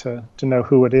curious to know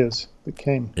who it is that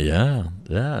came. Yeah.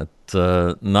 It's,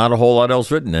 not a whole lot else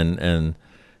written,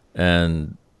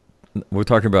 and we're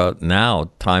talking about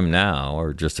time now,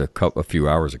 or just a few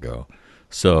hours ago.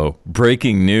 So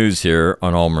breaking news here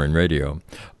on All Marine Radio.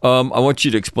 I want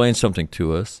you to explain something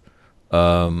to us.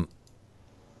 Hold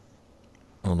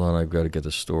on, I've got to get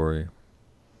the story.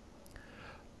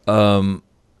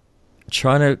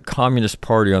 China Communist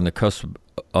Party on the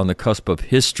cusp of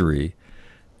history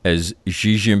as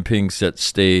Xi Jinping sets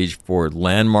stage for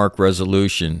landmark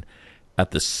resolution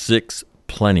at the 6th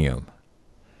plenum.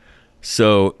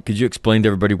 So could you explain to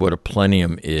everybody what a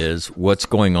plenum is, what's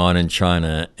going on in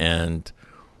China, and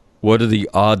what are the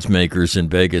odds makers in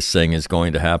Vegas saying is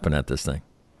going to happen at this thing?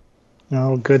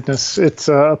 Oh, goodness. It's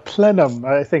a plenum.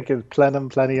 I think plenum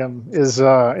is,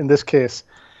 in this case,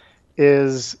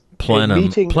 is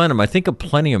Plenum. I think a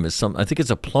plenium is I think it's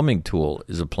a plumbing tool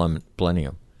is a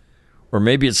plenium. Or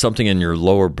maybe it's something in your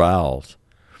lower bowels.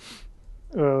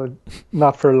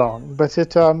 Not for long. But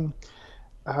it's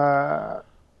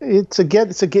a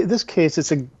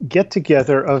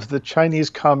get-together of the Chinese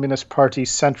Communist Party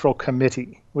Central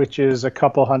Committee, which is a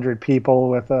couple hundred people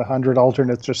with 100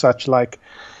 alternates or such like.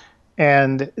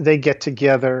 And they get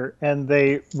together and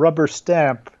they rubber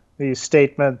stamp these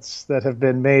statements that have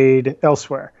been made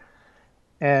elsewhere.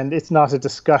 And it's not a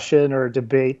discussion or a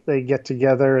debate. They get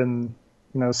together and,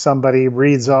 somebody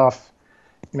reads off,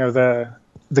 the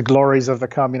glories of the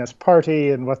Communist Party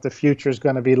and what the future is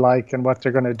going to be like and what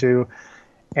they're going to do.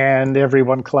 And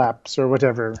everyone claps or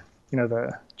whatever,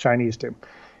 the Chinese do.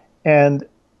 And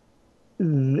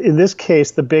in this case,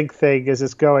 the big thing is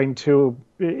it's going to,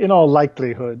 in all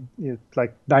likelihood,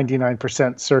 like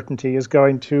 99% certainty, is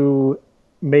going to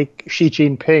make Xi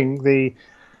Jinping the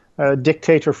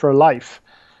dictator for life.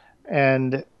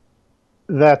 And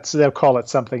they'll call it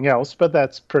something else, but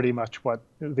that's pretty much what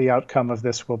the outcome of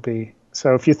this will be.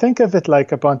 So if you think of it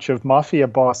like a bunch of mafia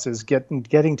bosses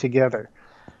getting together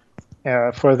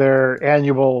for their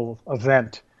annual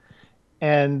event,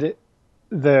 and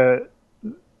that's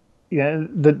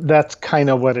kind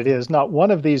of what it is. Not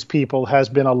one of these people has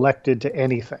been elected to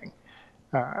anything,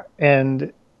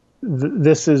 and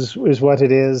this is what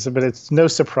it is. But it's no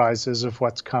surprises of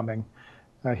what's coming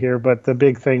here. But the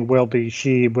big thing will be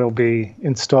Xi will be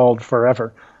installed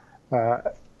forever.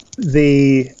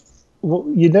 You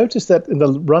notice that in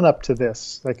the run up to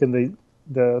this, like in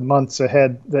the months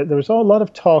ahead, that there was a lot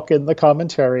of talk in the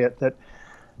commentariat that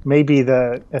maybe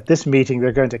at this meeting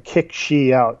they're going to kick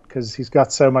Xi out because he's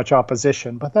got so much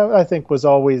opposition. But that, I think, was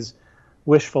always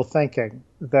wishful thinking,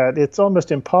 that it's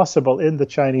almost impossible in the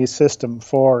Chinese system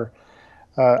for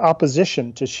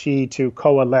opposition to Xi to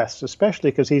coalesce,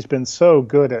 especially because he's been so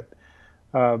good at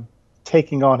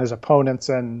taking on his opponents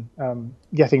and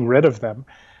getting rid of them.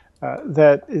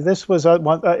 That this was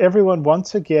everyone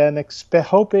once again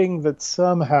hoping that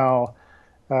somehow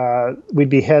we'd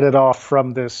be headed off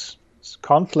from this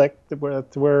conflict that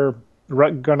we're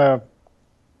going to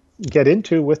get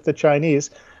into with the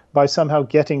Chinese by somehow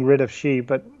getting rid of Xi.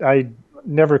 But I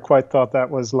never quite thought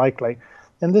that was likely.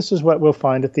 And this is what we'll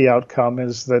find at the outcome,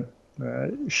 is that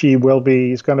Xi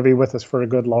he's going to be with us for a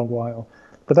good long while.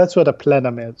 But that's what a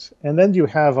plenum is. And then you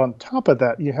have on top of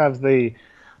that, you have the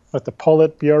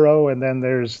Politburo, and then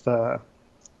there's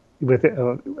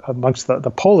amongst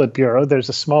the Politburo, there's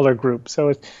a smaller group.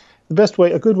 So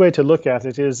a good way to look at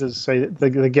it is say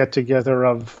the get together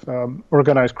of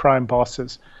organized crime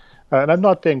bosses. And I'm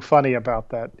not being funny about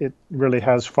that. It really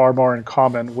has far more in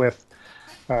common with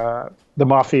the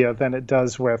mafia than it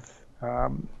does with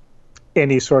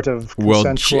any sort of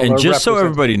consensual. And just so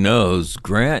everybody knows,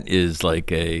 Grant is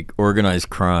like a organized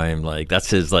crime, like that's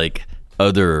his like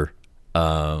other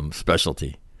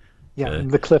specialty. Yeah,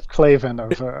 the Cliff Clavin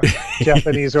of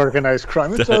Japanese organized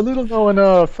crime. It's a little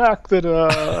known fact that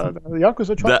the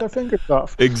Yakuza chop their fingers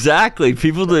off. Exactly.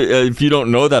 People, if you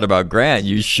don't know that about Grant,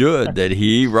 you should. That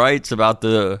he writes about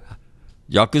the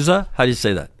Yakuza. How do you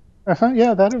say that?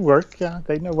 Yeah, that'd work. Yeah,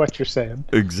 they know what you're saying.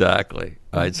 Exactly.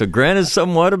 All right. So Grant is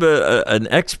somewhat of an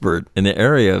expert in the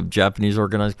area of Japanese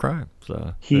organized crime.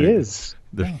 So he is.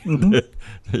 There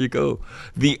you go.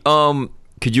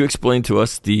 Could you explain to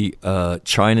us the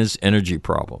China's energy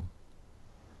problem?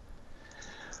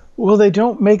 Well, they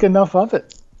don't make enough of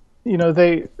it.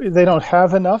 They don't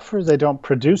have enough, or they don't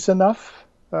produce enough,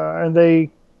 and they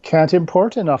can't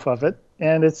import enough of it.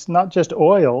 And it's not just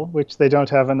oil, which they don't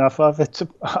have enough of. It's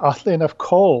oddly enough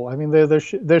coal. I mean,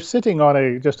 they're sitting on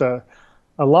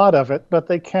a lot of it, but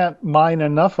they can't mine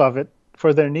enough of it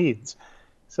for their needs.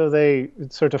 So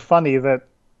it's sort of funny that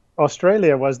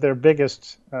Australia was their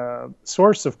biggest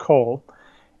source of coal,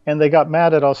 and they got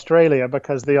mad at Australia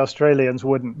because the Australians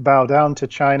wouldn't bow down to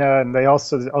China, and the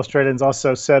Australians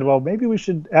also said, well, maybe we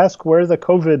should ask where the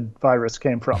COVID virus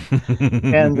came from.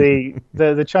 And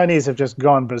the Chinese have just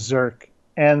gone berserk,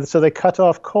 and so they cut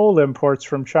off coal imports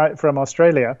from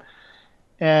Australia,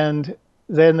 and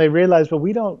then they realized, well,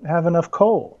 we don't have enough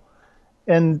coal,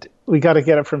 and we got to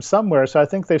get it from somewhere. So I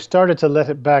think they've started to let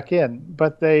it back in,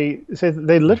 but they say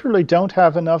they literally don't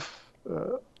have enough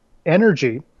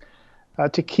energy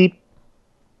to keep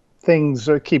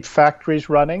factories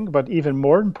running, but even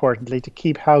more importantly, to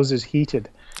keep houses heated.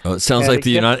 Oh, it sounds like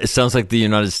It sounds like the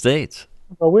United States.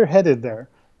 Well, we're headed there.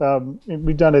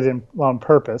 We've done it on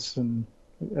purpose,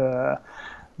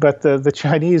 but the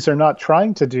Chinese are not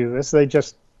trying to do this. They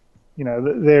just,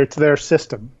 they're to their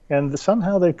system, and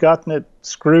somehow they've gotten it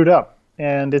screwed up.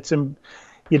 And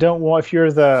you don't want, if you're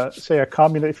a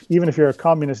communist, even if you're a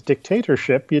communist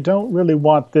dictatorship, you don't really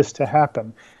want this to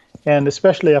happen. And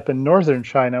especially up in northern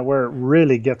China, where it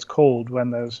really gets cold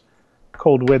when those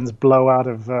cold winds blow out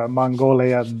of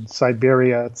Mongolia and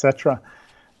Siberia, etc.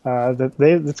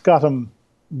 It's got them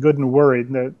good and worried,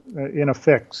 in a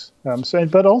fix.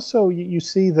 But also you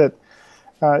see that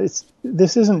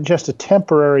this isn't just a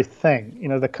temporary thing.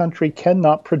 The country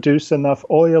cannot produce enough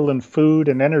oil and food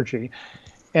and energy.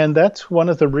 And that's one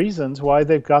of the reasons why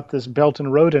they've got this Belt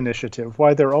and Road Initiative,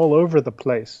 why they're all over the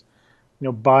place,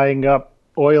 buying up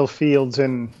oil fields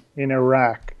in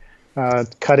Iraq,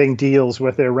 cutting deals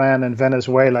with Iran and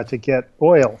Venezuela to get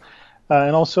oil,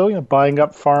 and also buying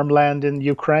up farmland in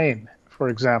Ukraine, for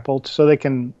example, so they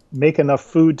can make enough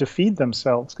food to feed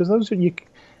themselves, because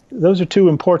those are two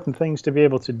important things to be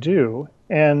able to do.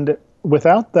 And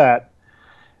without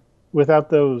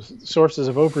those sources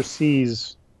of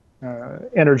overseas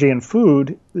energy and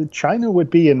food, China would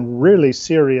be in really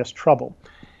serious trouble.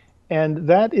 And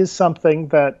that is something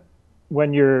that,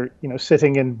 when you're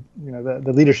sitting in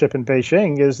the leadership in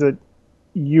Beijing, is that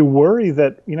you worry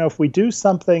that if we do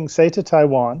something, say to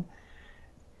Taiwan,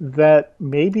 that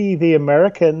maybe the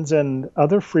Americans and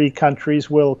other free countries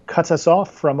will cut us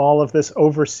off from all of this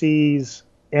overseas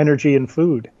energy and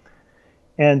food.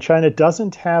 And China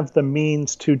doesn't have the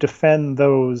means to defend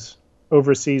those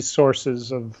overseas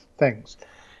sources of things.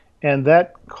 And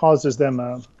that causes them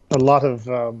a lot of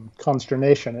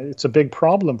consternation. It's a big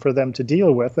problem for them to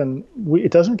deal with, and it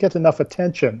doesn't get enough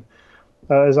attention,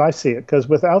 as I see it, because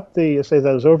without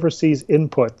those overseas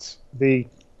inputs, the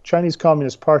Chinese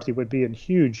Communist Party would be in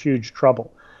huge, huge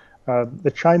trouble.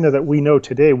 The China that we know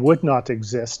today would not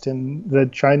exist, and the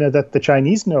China that the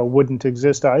Chinese know wouldn't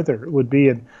exist either. It would be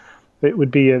in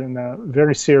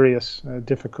very serious,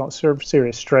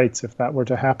 serious straits if that were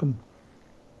to happen.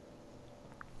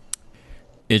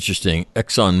 Interesting.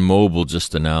 ExxonMobil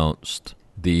just announced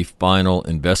the final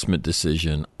investment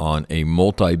decision on a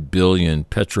multi-billion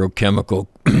petrochemical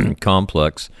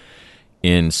complex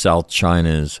in South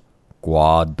China's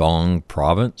Guangdong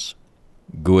province.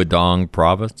 Guangdong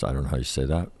province. I don't know how you say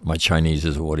that. My Chinese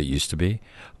isn't what it used to be.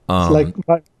 It's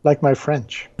like my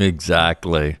French.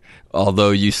 Exactly.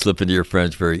 Although you slip into your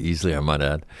French very easily, I might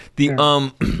add.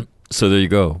 So there you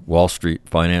go. Wall Street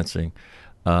financing.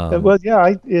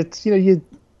 It's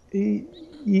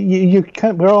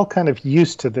we're all kind of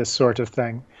used to this sort of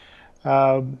thing,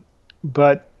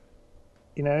 but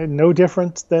no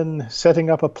different than setting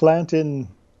up a plant in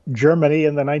Germany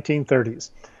in the 1930s.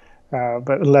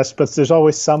 But there's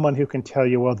always someone who can tell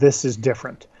you, well, this is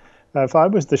different. If I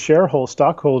was the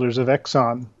stockholders of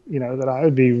Exxon, that I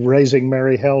would be raising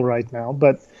merry hell right now.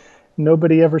 But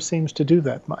nobody ever seems to do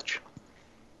that much.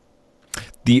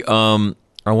 I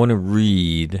want to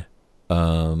read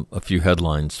a few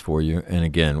headlines for you, and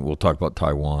again, we'll talk about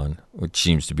Taiwan, which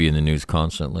seems to be in the news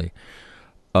constantly.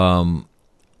 U.S.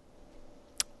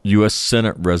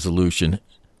 Senate resolution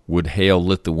would hail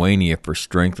Lithuania for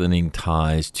strengthening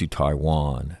ties to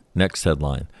Taiwan. Next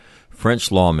headline.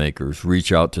 French lawmakers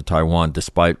reach out to Taiwan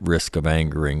despite risk of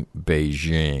angering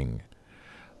Beijing.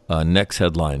 Next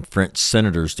headline. French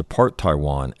senators depart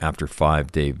Taiwan after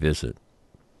 5-day visit.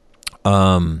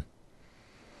 How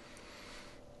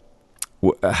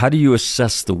do you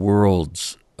assess the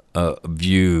world's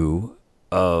view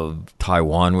of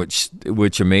Taiwan,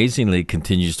 which amazingly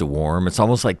continues to warm? It's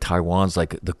almost like Taiwan's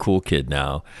like the cool kid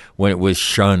now, when it was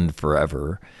shunned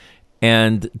forever.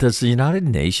 And does the United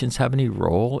Nations have any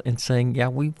role in saying, yeah,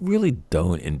 we really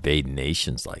don't invade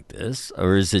nations like this?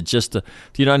 Or is it just the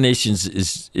United Nations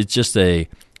it's just a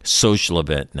social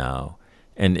event now,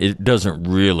 and it doesn't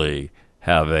really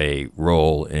have a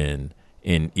role in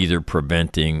either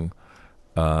preventing,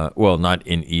 not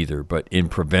in either, but in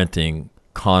preventing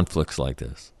conflicts like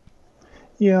this?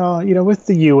 Yeah, with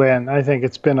the UN, I think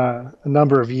it's been a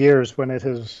number of years when it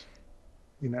has,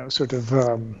 sort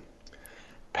of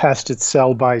past its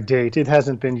sell-by date. It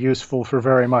hasn't been useful for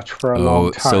very much for a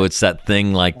long time. So it's that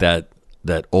thing like that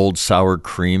old sour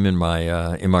cream in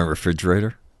my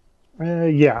refrigerator?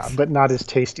 Yeah, but not as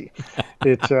tasty.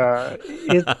 It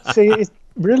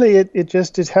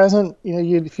hasn't.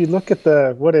 If you look at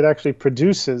what it actually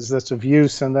produces that's of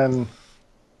use, and then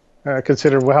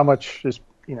consider how much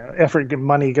effort and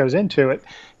money goes into it,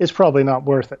 it's probably not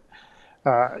worth it.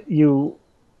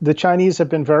 The Chinese have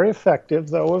been very effective,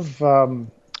 though, of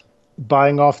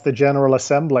buying off the General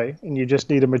Assembly, and you just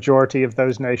need a majority of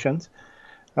those nations.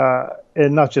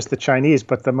 And not just the Chinese,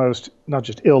 but not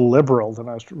just illiberal, the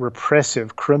most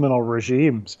repressive criminal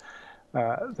regimes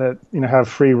that have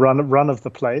free run of the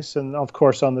place. And of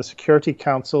course, on the Security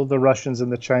Council, the Russians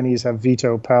and the Chinese have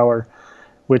veto power,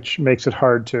 which makes it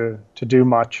hard to do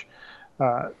much.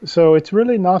 So it's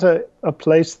really not a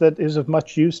place that is of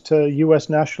much use to U.S.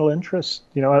 national interest,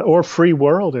 or free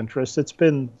world interest. It's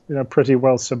been pretty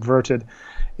well subverted.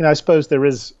 I suppose there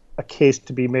is a case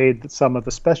to be made that some of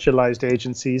the specialized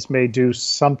agencies may do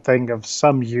something of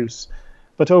some use,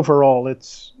 but overall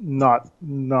it's not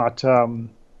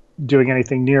doing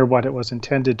anything near what it was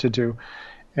intended to do.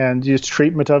 And its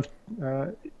treatment of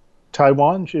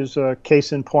Taiwan is a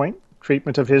case in point.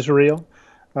 Treatment of Israel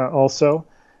also.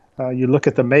 You look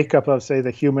at the makeup of, say,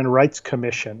 the Human Rights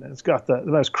Commission. It's got the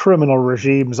most criminal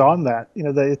regimes on that.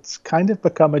 It's kind of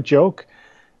become a joke.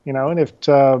 And if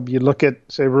you look at,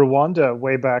 say, Rwanda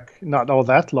way back, not all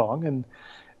that long, and,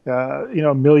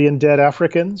 1 million dead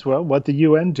Africans, well, what did the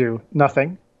UN do?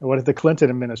 Nothing. What did the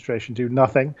Clinton administration do?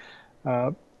 Nothing.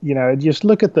 Just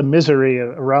look at the misery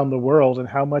around the world, and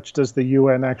how much does the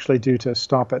UN actually do to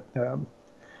stop it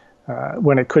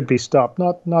when it could be stopped?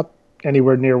 Not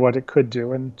anywhere near what it could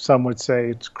do, and some would say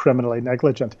it's criminally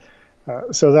negligent.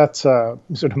 So that's sort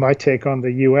of my take on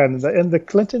the UN. And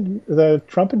the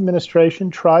Trump administration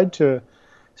tried to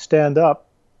stand up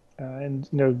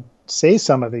and say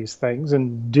some of these things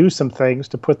and do some things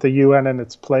to put the UN in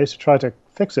its place, try to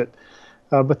fix it.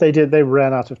 But they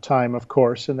ran out of time, of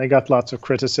course, and they got lots of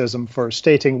criticism for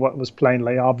stating what was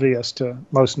plainly obvious to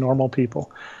most normal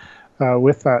people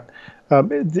with that.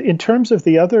 In terms of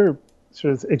the other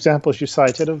sort of examples you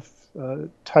cited of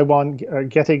Taiwan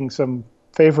getting some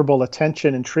favorable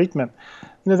attention and treatment,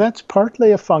 that's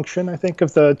partly a function, I think,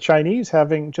 of the Chinese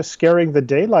having just scaring the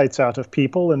daylights out of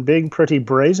people and being pretty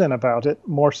brazen about it,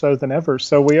 more so than ever.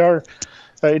 So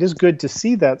it is good to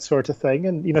see that sort of thing.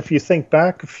 And if you think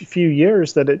back a few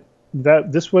years, that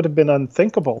this would have been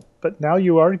unthinkable, but now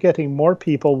you are getting more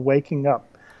people waking up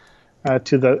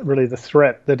to the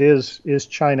threat that is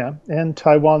China and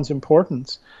Taiwan's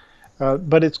importance.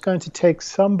 But it's going to take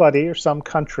somebody or some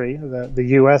country, the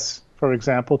U.S., for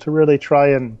example, to really try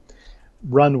and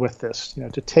run with this,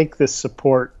 to take this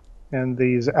support and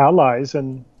these allies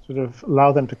and sort of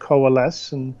allow them to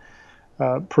coalesce and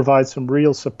provide some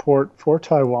real support for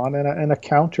Taiwan and a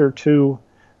counter to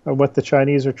what the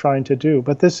Chinese are trying to do.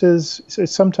 But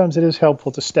sometimes it is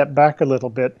helpful to step back a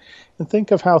little bit and think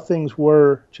of how things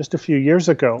were just a few years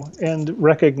ago and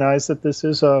recognize that this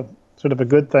is a sort of a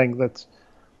good thing that's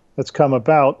come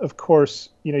about. Of course,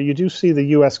 you do see the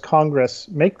U.S. Congress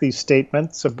make these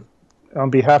statements on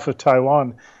behalf of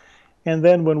Taiwan. And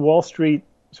then when Wall Street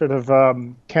sort of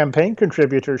campaign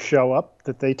contributors show up,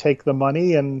 that they take the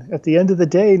money, and at the end of the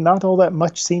day, not all that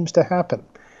much seems to happen.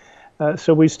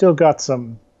 So we've still got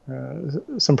some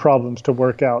problems to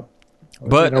work out.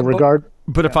 But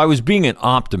if I was being an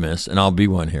optimist, and I'll be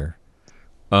one here,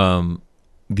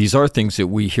 these are things that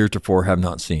we heretofore have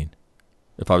not seen.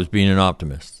 If I was being an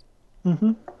optimist.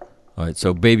 Mm-hmm. All right,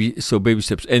 so baby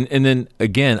steps. And then,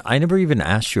 again, I never even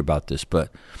asked you about this, but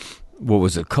what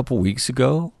was it, a couple weeks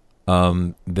ago,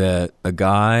 that a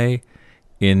guy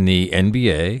in the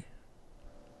NBA,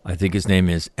 I think his name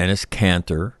is Enes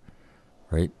Kanter,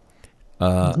 right?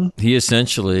 He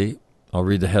essentially, I'll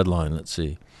read the headline, let's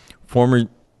see. Former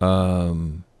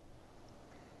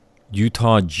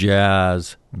Utah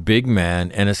Jazz big man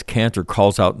Enes Kanter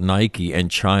calls out Nike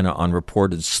and China on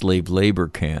reported slave labor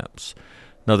camps.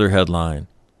 Another headline.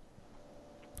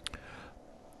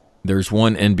 There's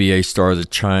one NBA star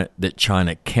that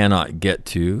China cannot get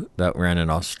to. That ran in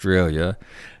Australia.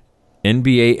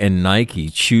 NBA and Nike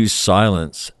choose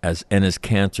silence as Enes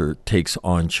Kanter takes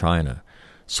on China.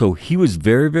 So he was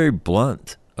very, very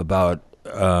blunt about,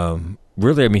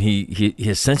 really, I mean, he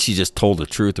essentially just told the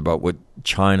truth about what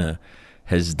China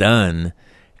has done,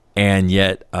 and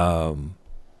yet the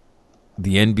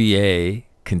NBA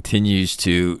continues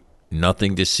to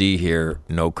nothing to see here,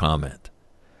 no comment.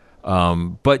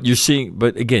 But you're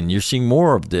seeing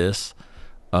more of this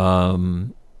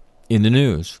in the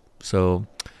news. So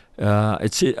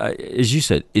it's as you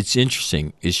said, it's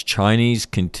interesting. Is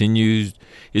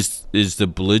the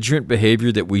belligerent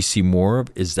behavior that we see more of?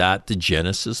 Is that the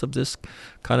genesis of this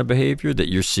kind of behavior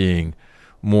that you're seeing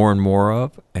more and more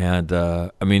of? And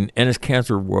I mean, Enes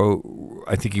Kanter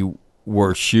I think he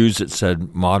wore shoes that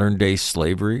said "modern day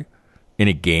slavery" in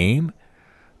a game.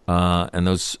 And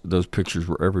those pictures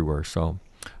were everywhere. So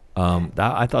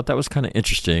I thought that was kind of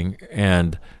interesting.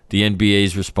 And the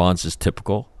NBA's response is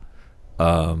typical.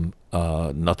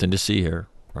 Nothing to see here,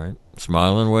 right?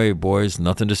 Smile and wave, boys.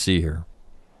 Nothing to see here.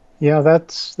 Yeah,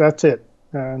 that's it.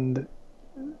 And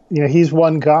he's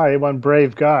one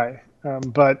brave guy.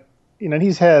 But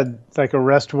he's had like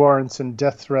arrest warrants and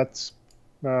death threats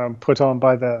put on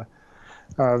by the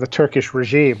Turkish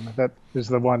regime. That is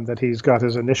the one that he's got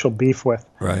his initial beef with.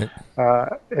 Right.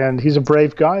 And he's a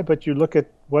brave guy, but you look at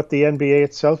what the NBA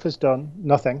itself has done,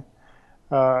 nothing.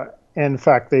 In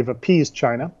fact, they've appeased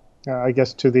China, I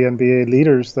guess, to the NBA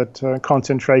leaders that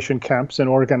concentration camps and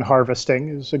organ harvesting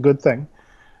is a good thing.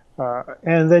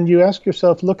 And then you ask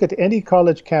yourself, look at any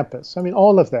college campus. I mean,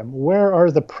 all of them. Where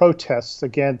are the protests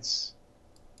against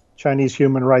Chinese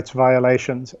human rights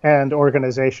violations and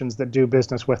organizations that do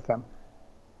business with them?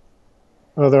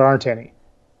 Well, there aren't any.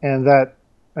 And that,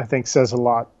 I think, says a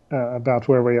lot about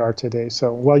where we are today.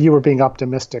 So while you were being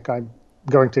optimistic, I'm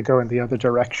going to go in the other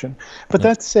direction. But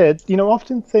that said,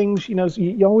 often things,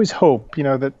 you always hope,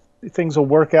 that things will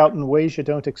work out in ways you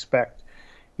don't expect.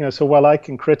 So while I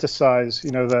can criticize,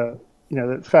 the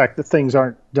fact that things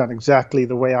aren't done exactly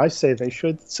the way I say they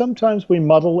should, sometimes we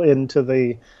muddle into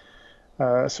the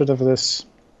sort of this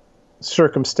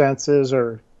circumstances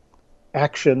or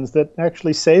actions that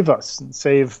actually save us and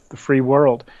save the free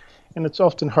world. And it's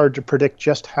often hard to predict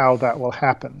just how that will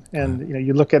happen. And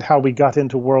you look at how we got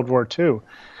into World War II.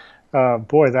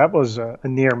 Boy, that was a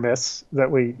near miss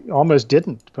that we almost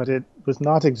didn't, but it was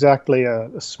not exactly a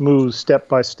smooth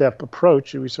step-by-step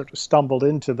approach. We sort of stumbled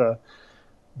into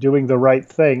doing the right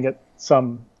thing at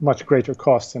some much greater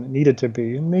cost than it needed to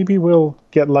be. And maybe we'll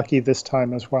get lucky this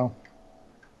time as well.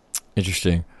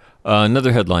 Interesting.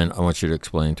 Another headline I want you to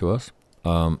explain to us.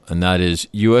 And that is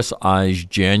U.S. eyes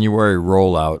January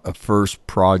rollout of first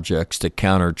projects to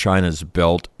counter China's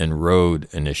Belt and Road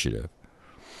Initiative.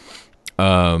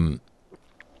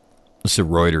 It's a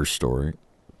Reuters story.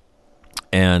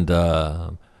 And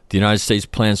the United States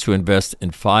plans to invest in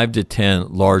 5 to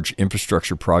 10 large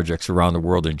infrastructure projects around the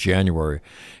world in January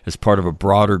as part of a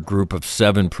broader group of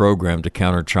 7 program to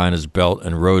counter China's Belt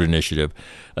and Road Initiative,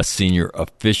 a senior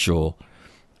official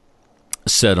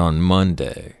said on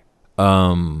Monday.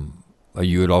 Are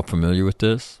you at all familiar with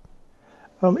this?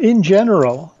 In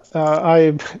general,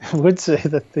 I would say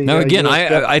that the now again,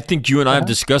 US I think you and I have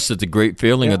discussed that the great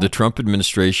failing of the Trump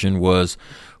administration was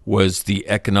the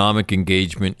economic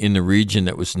engagement in the region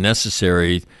that was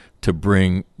necessary to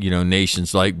bring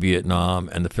nations like Vietnam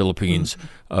and the Philippines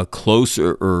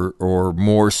closer or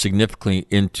more significantly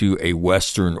into a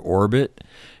Western orbit.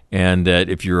 And that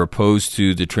if you're opposed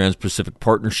to the Trans-Pacific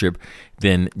Partnership,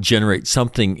 then generate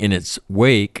something in its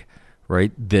wake,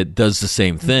 right, that does the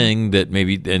same thing, that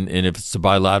maybe, and if it's a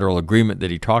bilateral agreement that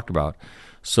he talked about.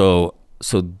 So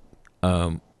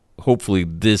hopefully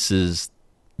this is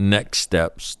next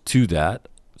steps to that.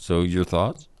 So your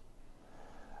thoughts?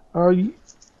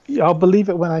 I'll believe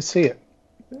it when I see it.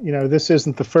 This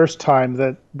isn't the first time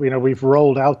that we've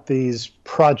rolled out these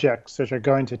projects that are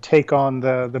going to take on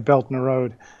the Belt and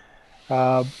Road.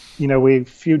 During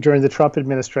the Trump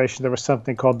administration, there was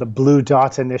something called the Blue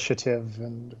Dot Initiative,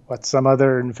 and some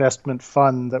other investment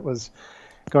fund that was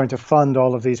going to fund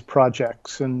all of these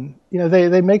projects. And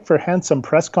they make for handsome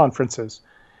press conferences,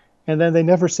 and then they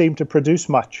never seem to produce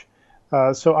much.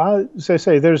 So as I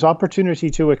say, there's opportunity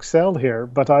to excel here,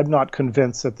 but I'm not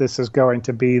convinced that this is going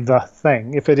to be the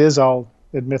thing. If it is, I'll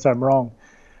admit I'm wrong.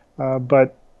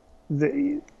 But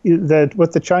that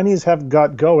what the Chinese have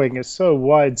got going is so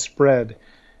widespread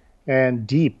and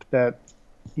deep that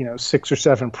 6 or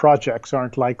 7 projects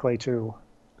aren't likely to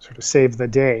sort of save the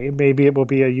day. Maybe it will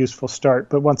be a useful start,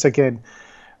 but once again,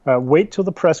 wait till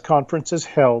the press conference is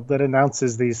held that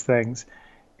announces these things,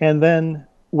 and then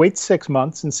wait 6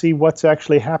 months and see what's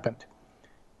actually happened.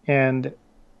 And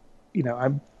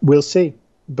we'll see.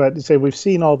 But say we've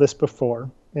seen all this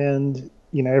before, and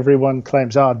everyone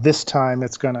claims, this time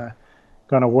it's gonna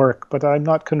work, but I'm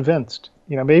not convinced.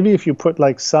 Maybe if you put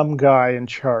some guy in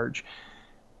charge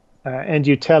and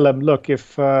you tell him, look,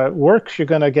 if works, you're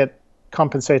going to get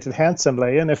compensated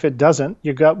handsomely, and if it doesn't,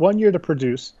 you got 1 year to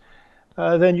produce,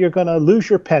 then you're going to lose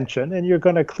your pension and you're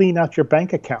going to clean out your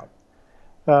bank account.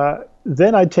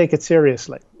 Then I'd take it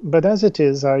seriously. But as it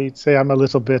is, I'd say I'm a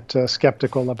little bit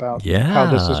skeptical about how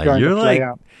this is going to play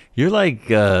out. You're like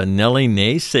Nelly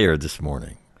Naysayer this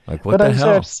morning. Like, what the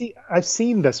hell? I've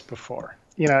seen this before.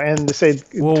 And they say,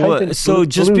 so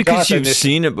just because you've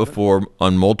seen it before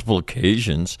on multiple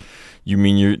occasions, you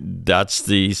mean that's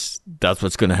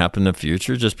what's going to happen in the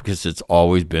future? Just because it's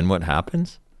always been what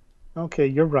happens? Okay,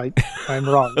 you're right. I'm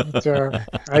wrong.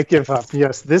 I give up.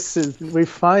 Yes, we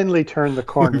finally turned the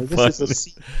corner.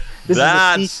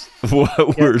 That's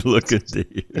what we're looking to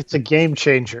hear. It's a game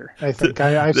changer, I think.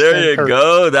 There you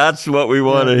go. That's what we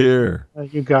want to hear.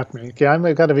 You got me. Okay, I'm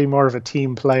got to be more of a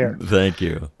team player. Thank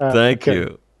you. Thank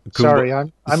you. Sorry,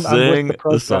 I'm with the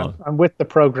program. Song. I'm with the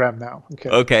program now.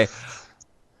 Okay.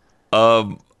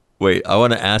 Wait, I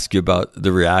want to ask you about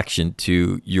the reaction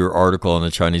to your article on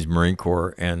the Chinese Marine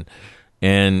Corps and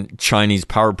Chinese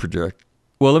power project.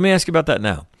 Well, let me ask you about that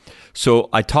now. So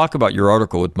I talk about your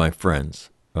article with my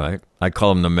friends, right? I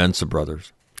call them the Mensa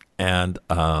brothers, and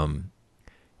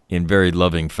in very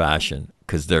loving fashion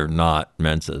because they're not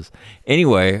Mensas.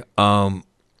 Anyway, but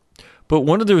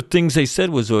one of the things they said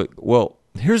was, well,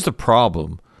 here's the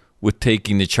problem with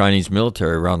taking the Chinese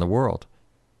military around the world.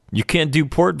 You can't do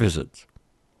port visits.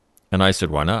 And I said,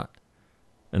 why not?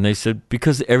 And they said,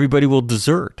 because everybody will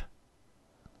desert.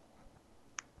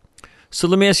 So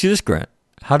let me ask you this, Grant.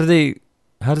 How does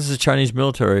the Chinese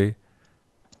military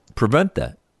prevent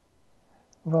that?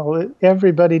 Well,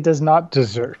 everybody does not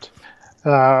desert.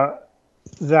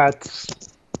 That's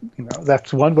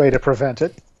one way to prevent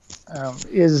it.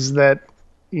 Is that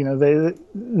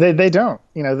they don't.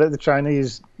 The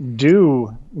Chinese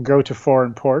do go to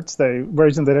foreign ports. The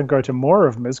reason they don't go to more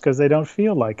of them is because they don't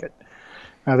feel like it.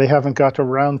 They haven't got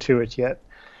around to it yet.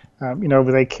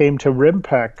 They came to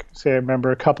RIMPAC, say, I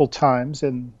remember a couple times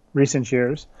in recent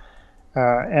years,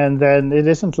 and then it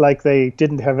isn't like they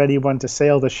didn't have anyone to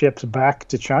sail the ships back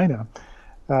to China.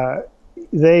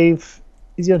 They've,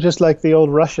 just like the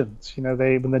old Russians,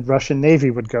 when the Russian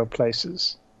Navy would go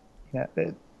places,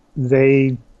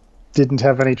 they didn't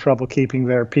have any trouble keeping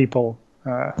their people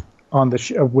on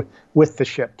the with the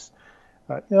ships.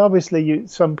 Obviously,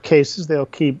 some cases they'll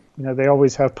keep. They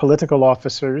always have political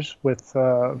officers with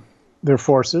their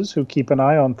forces who keep an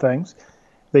eye on things.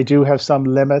 They do have some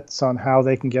limits on how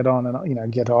they can get on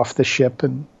and get off the ship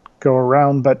and go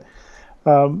around, but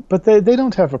they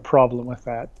don't have a problem with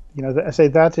that. I say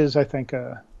that is, I think,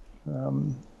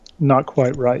 not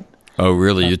quite right. Oh,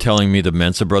 really? You're telling me the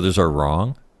Mensa brothers are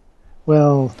wrong?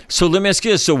 Well, so let me ask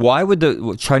you this: so why would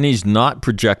the Chinese not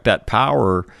project that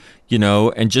power?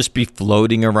 And just be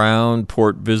floating around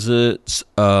port visits,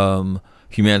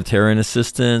 humanitarian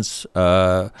assistance.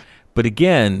 But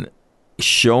again,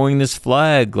 showing this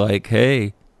flag like,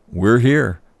 hey, We're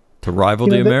here to rival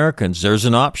the Americans. There's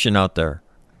an option out there.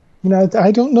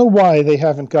 I don't know why they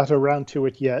haven't got around to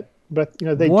it yet, but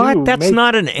they do. What? That's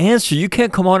not an answer. You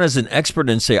can't come on as an expert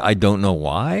and say, I don't know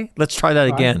why. Let's try that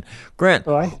again. Grant,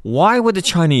 why would the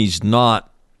Chinese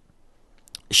not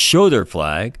show their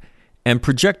flag and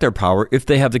project their power if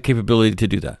they have the capability to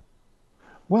do that?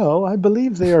 Well, I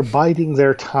believe they are biding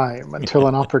their time until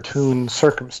an opportune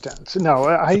circumstance. No,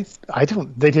 I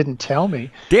don't. They didn't tell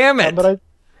me. Damn it! But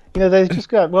they just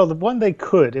got the one they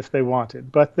could if they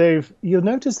wanted. But you'll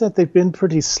notice that they've been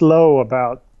pretty slow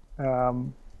about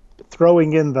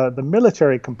throwing in the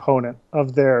military component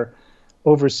of their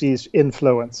overseas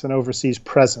influence and overseas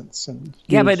presence.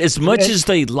 But as much as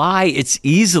they lie, it's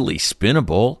easily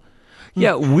spinnable.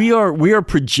 Yeah, we are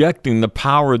projecting the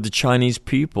power of the Chinese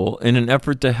people in an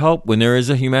effort to help when there is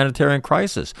a humanitarian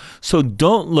crisis. So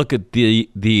don't look at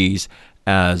these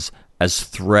as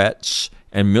threats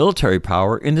and military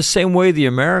power in the same way the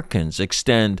Americans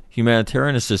extend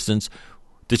humanitarian assistance.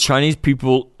 The Chinese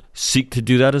people seek to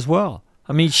do that as well.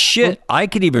 I mean, I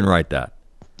could even write that.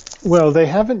 Well, they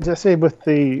haven't, just say with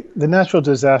the natural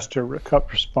disaster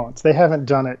response, they haven't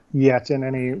done it yet in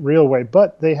any real way,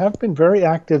 but they have been very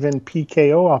active in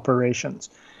PKO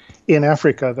operations in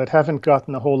Africa that haven't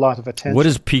gotten a whole lot of attention. What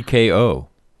is PKO?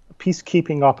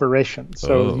 Peacekeeping operations.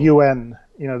 So UN,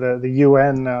 the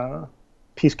UN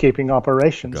peacekeeping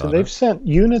operations. So they've sent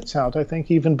units out, I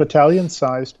think even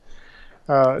battalion-sized.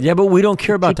 But we don't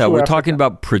care about that. We're talking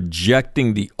about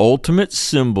projecting the ultimate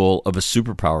symbol of a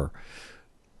superpower.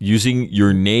 Using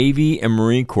your Navy and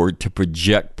Marine Corps to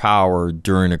project power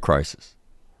during a crisis.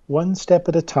 One step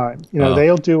at a time.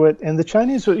 They'll do it. And the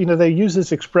Chinese, they use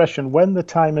this expression, when the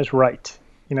time is right.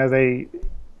 And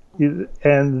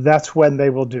that's when they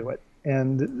will do it.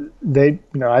 And they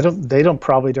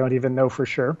probably don't even know for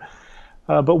sure.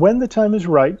 But when the time is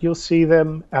right, you'll see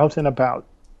them out and about.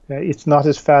 It's not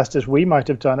as fast as we might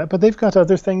have done it, but they've got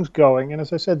other things going. And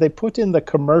as I said, they put in the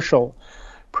commercial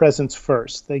presence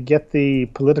first. They get the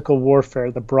political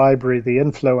warfare, the bribery, the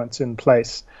influence in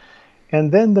place.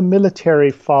 And then the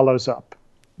military follows up.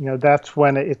 That's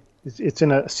when it's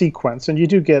in a sequence. And you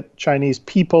do get Chinese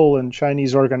people and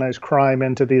Chinese organized crime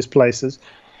into these places.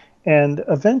 And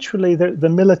eventually the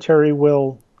military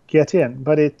will get in.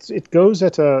 But it goes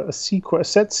at a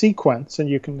set sequence, and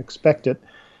you can expect it.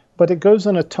 But it goes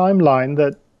on a timeline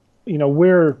that,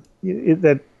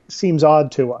 that seems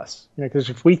odd to us, because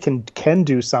if we can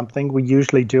do something, we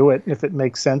usually do it if it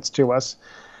makes sense to us.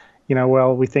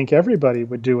 We think everybody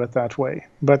would do it that way.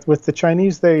 But with the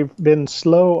Chinese, they've been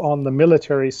slow on the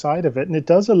military side of it, and it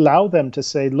does allow them to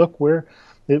say, look, we're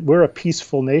a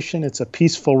peaceful nation. It's a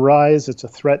peaceful rise. It's a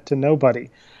threat to nobody.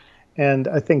 And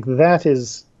I think that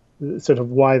is sort of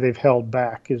why they've held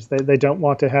back, is they don't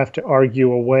want to have to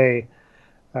argue away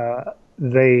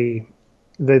the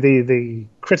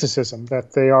criticism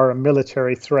that they are a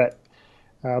military threat.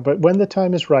 But when the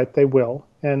time is right, they will.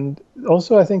 And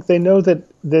also, I think they know that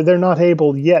they're not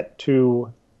able yet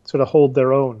to sort of hold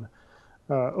their own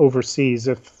overseas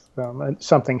if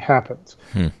something happens.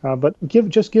 But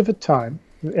just give it time,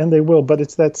 and they will. But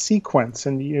it's that sequence.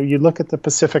 And you look at the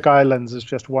Pacific Islands as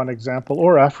just one example,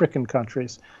 or African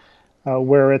countries,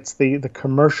 where it's the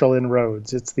commercial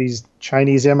inroads. It's these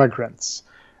Chinese immigrants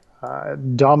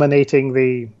dominating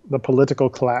the political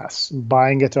class,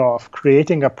 buying it off,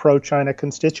 creating a pro-China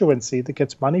constituency that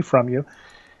gets money from you,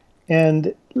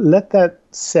 and let that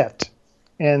set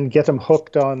and get them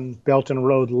hooked on Belt and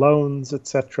Road loans, et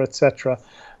cetera, et cetera.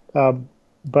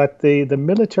 But the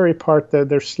military part,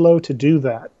 they're slow to do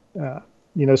that,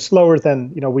 slower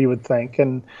than we would think.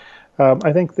 And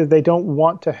I think that they don't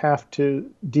want to have to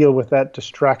deal with that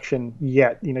distraction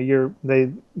yet.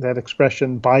 That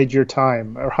expression, bide your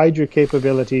time, or hide your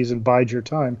capabilities and bide your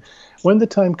time. When the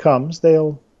time comes,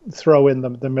 they'll throw in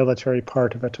the military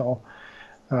part of it all.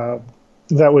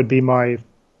 That would be my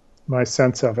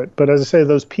sense of it. But as I say,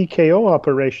 those PKO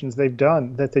operations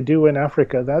that they do in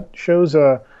Africa, that shows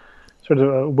a sort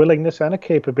of a willingness and a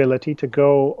capability to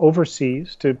go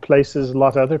overseas to places a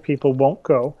lot of other people won't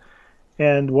go.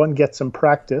 And one gets some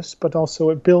practice, but also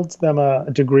it builds them a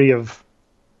degree of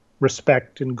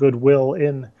respect and goodwill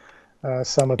in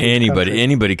some of these countries.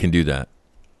 Anybody can do that.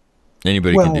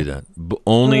 Anybody can do that. But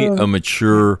only a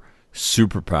mature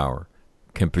superpower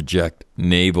can project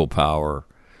naval power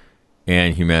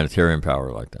and humanitarian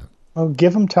power like that. Well,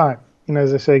 give them time.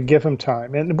 As I say, give them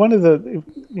time. And one of the,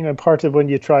 part of when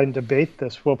you try and debate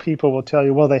this, people will tell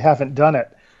you, well, they haven't done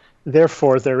it,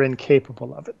 therefore they're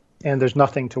incapable of it, and there's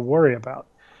nothing to worry about.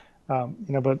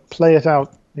 But play it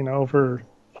out, over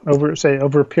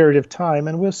a period of time,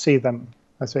 and we'll see them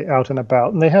I say out and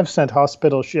about. And they have sent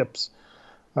hospital ships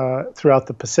throughout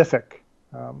the Pacific.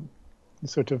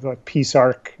 Sort of like Peace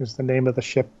Ark is the name of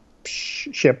the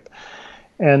ship.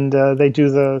 And they do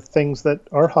the things that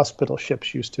our hospital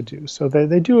ships used to do. So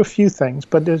they do a few things,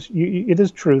 but it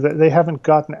is true that they haven't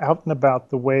gotten out and about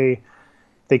the way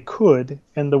they could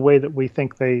and the way that we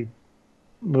think they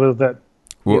will.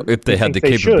 Well, if they had the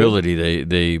capability,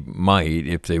 they might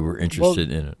if they were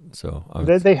interested in it. So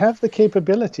they have the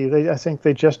capability. I think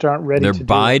they just aren't ready to do it. They're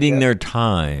biding their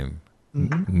time.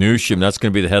 Mm-hmm. Newsham, that's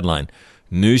going to be the headline.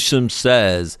 Newsham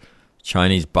says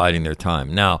Chinese biding their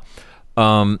time. Now,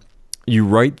 you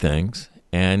write things,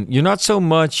 and you're not so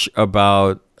much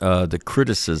about the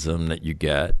criticism that you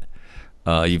get.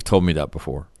 You've told me that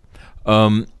before.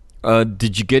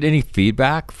 Did you get any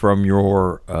feedback from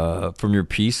your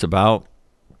piece about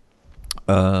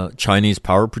Chinese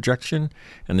power projection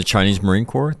and the Chinese Marine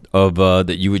Corps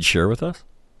that you would share with us?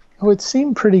 Oh, it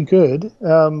seemed pretty good.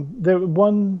 There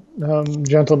one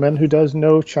gentleman who does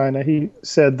know China, he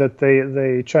said that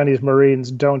the Chinese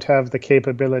Marines don't have the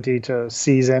capability to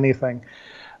seize anything.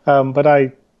 But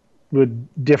I would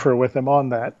differ with him on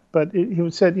that. But he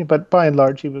said, but by and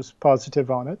large, he was positive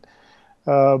on it.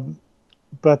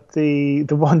 But the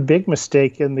one big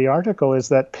mistake in the article is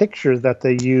that picture that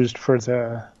they used for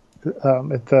at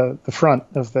the front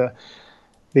of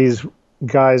these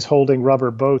guys holding rubber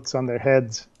boats on their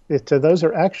heads. Those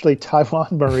are actually Taiwan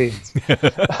Marines.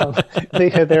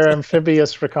 They're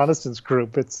amphibious reconnaissance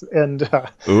group.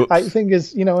 I think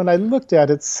when I looked at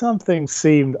it, something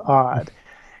seemed odd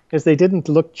because they didn't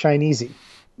look Chinesey.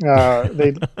 And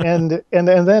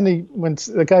then when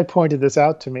the guy pointed this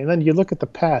out to me, and then you look at the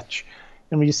patch,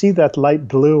 and when you see that light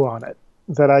blue on it,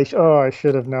 I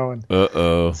should have known.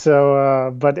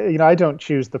 So, but I don't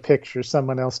choose the picture.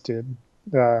 Someone else did.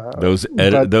 Those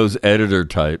editor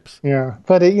types. Yeah,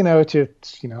 but it's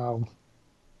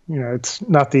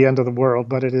not the end of the world,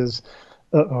 but it is.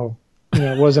 It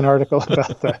was an article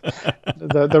about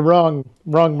the wrong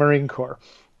Marine Corps.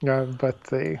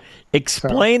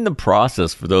 Explain the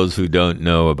process for those who don't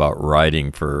know about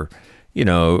writing for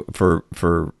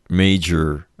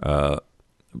major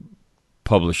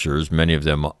publishers, many of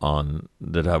them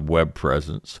that have web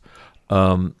presence.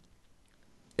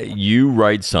 You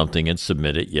write something and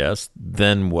submit it, yes.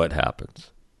 Then what happens?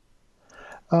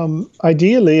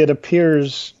 Ideally, it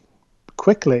appears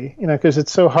quickly, because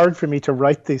it's so hard for me to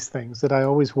write these things that I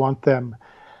always want them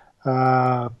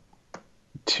to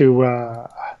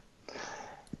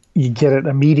you get it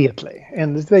immediately.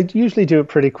 And they usually do it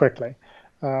pretty quickly.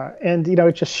 And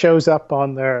it just shows up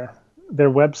on their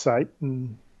website.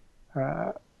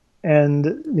 And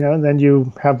then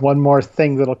you have one more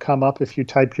thing that'll come up if you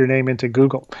type your name into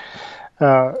Google.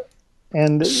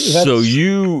 And that's so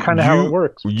kind of how it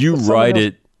works. You write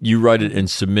it and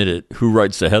submit it. Who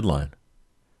writes the headline?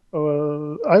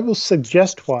 I will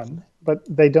suggest one, but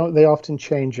they don't. They often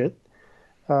change it.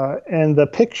 And the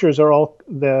pictures are all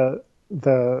the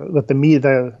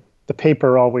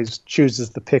paper always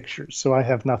chooses the pictures, so I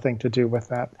have nothing to do with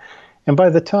that. And by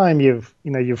the time you've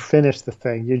finished the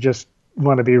thing, you just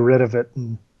want to be rid of it,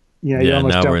 and you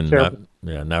almost don't care.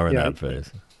 Now we're in that phase.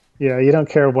 Yeah, you don't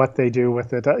care what they do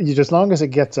with it. As long as it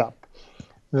gets up,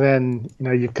 then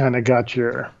you've kind of got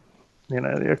your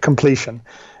completion.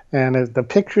 And the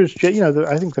pictures,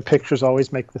 I think the pictures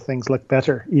always make the things look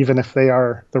better, even if they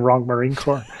are the wrong Marine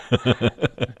Corps.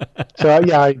 So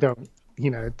I don't.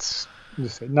 It's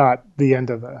just not the end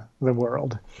of the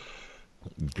world.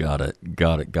 Got it.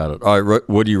 All right,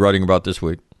 what are you writing about this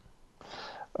week?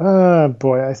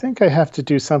 Boy, I think I have to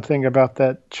do something about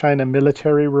that China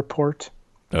military report.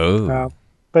 Oh.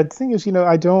 But the thing is,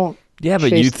 I don't. Yeah,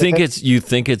 but you think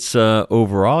it's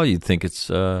overall. You think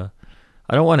it's.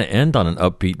 I don't want to end on an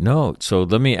upbeat note. So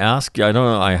let me ask you. I don't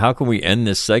know. How can we end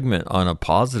this segment on a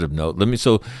positive note?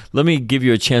 Let me give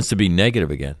you a chance to be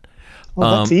negative again.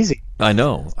 Well, that's easy. I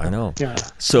know. Yeah.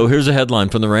 So here's a headline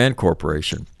from the Rand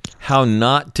Corporation. How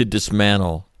not to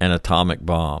dismantle an atomic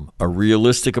bomb, a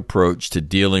realistic approach to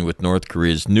dealing with North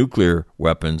Korea's nuclear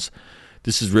weapons.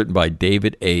 This is written by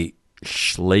David A.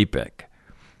 Schlapek.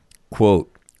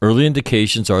 Quote, early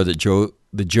indications are that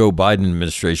the Joe Biden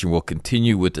administration will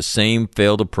continue with the same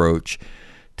failed approach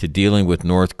to dealing with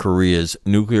North Korea's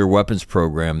nuclear weapons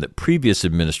program that previous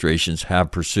administrations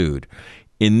have pursued.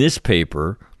 In this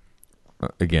paper,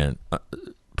 again,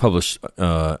 published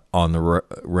on the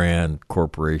Rand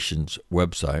Corporation's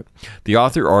website, the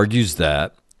author argues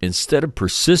that instead of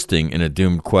persisting in a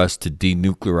doomed quest to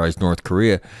denuclearize North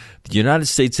Korea, the United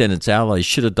States and its allies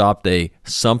should adopt a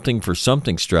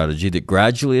something-for-something strategy that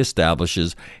gradually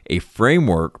establishes a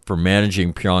framework for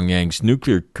managing Pyongyang's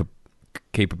nuclear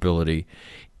capability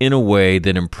in a way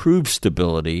that improves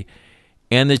stability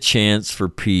and the chance for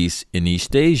peace in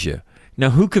East Asia. Now,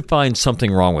 who could find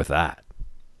something wrong with that?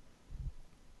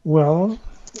 Well,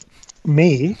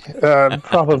 me,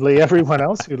 probably everyone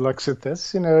else who looks at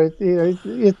this.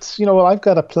 It's well, I've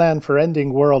got a plan for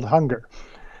ending world hunger.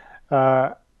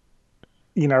 We're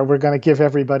going to give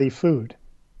everybody food.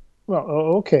 Well,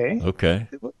 okay. Okay.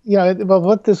 Well,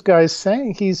 what this guy's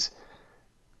saying,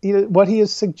 what he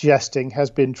is suggesting has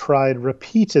been tried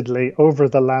repeatedly over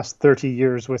the last 30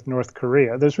 years with North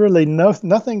Korea. There's really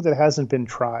nothing that hasn't been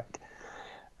tried.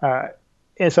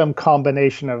 In some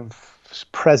combination of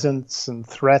presence and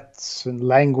threats and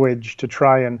language to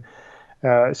try and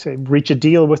reach a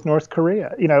deal with North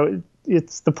Korea.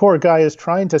 It's the poor guy is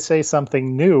trying to say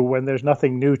something new when there's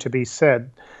nothing new to be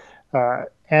said.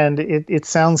 And it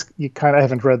sounds, you kind of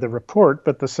haven't read the report,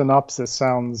 but the synopsis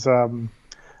sounds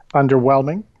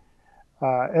underwhelming.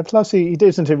 And plus, he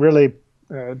doesn't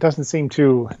seem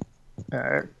to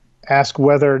ask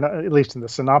whether or not, at least in the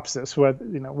synopsis,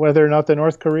 whether or not the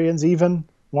North Koreans even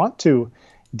want to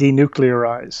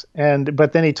denuclearize.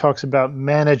 But then he talks about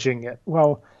managing it.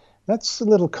 Well, that's a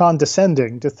little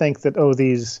condescending to think that,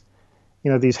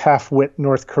 these half-wit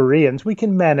North Koreans, we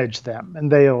can manage them,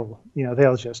 and they'll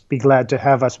just be glad to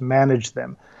have us manage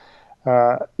them.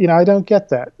 I don't get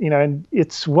that. And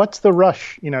it's what's the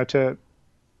rush, to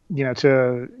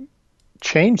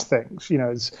change things.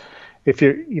 If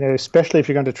you're, especially if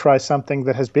you're going to try something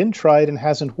that has been tried and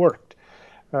hasn't worked.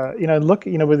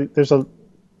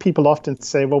 People often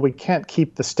say, well, we can't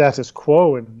keep the status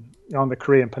quo on the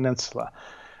Korean Peninsula,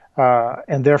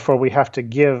 and therefore we have to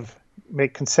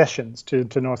make concessions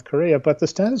to North Korea. But the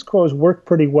status quo has worked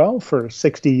pretty well for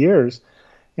 60 years.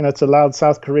 It's allowed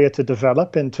South Korea to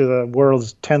develop into the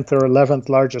world's 10th or 11th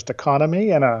largest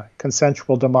economy and a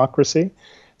consensual democracy.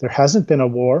 There hasn't been a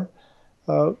war.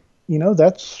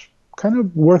 That's kind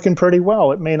of working pretty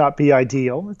well. It may not be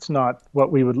ideal. It's not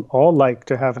what we would all like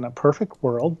to have in a perfect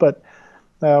world, but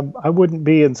I wouldn't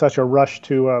be in such a rush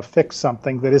to fix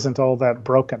something that isn't all that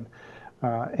broken.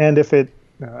 And if it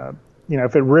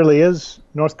really is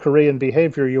North Korean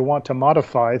behavior you want to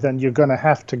modify, then you're going to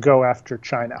have to go after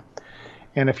China.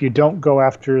 And if you don't go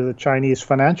after the Chinese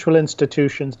financial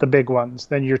institutions, the big ones,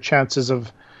 then your chances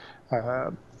of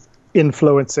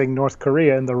influencing North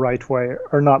Korea in the right way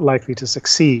are not likely to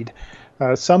succeed.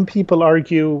 Some people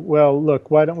argue, well, look,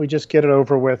 why don't we just get it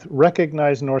over with,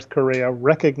 recognize North Korea,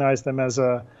 recognize them as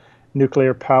a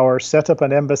nuclear power, set up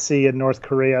an embassy in North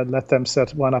Korea, let them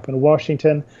set one up in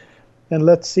Washington, and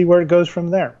let's see where it goes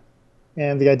from there.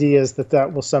 And the idea is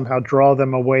that will somehow draw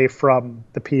them away from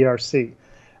the PRC.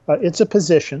 It's a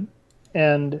position,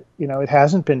 and it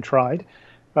hasn't been tried,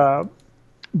 but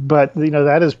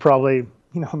that is probably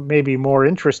maybe more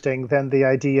interesting than the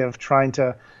idea of trying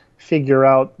to figure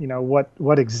out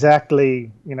what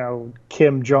exactly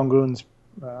Kim Jong-un's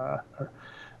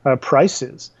price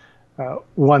is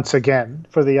once again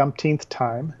for the umpteenth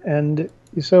time. And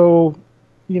so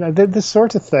this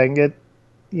sort of thing,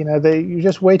 you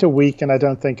just wait a week, and I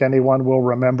don't think anyone will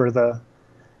remember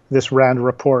this Rand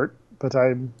report. But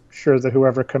I'm sure that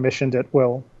whoever commissioned it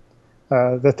will,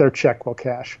 that their check will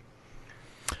cash.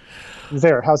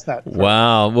 There, how's that?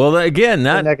 Wow. Well, again,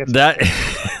 that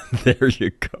there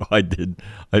you go. I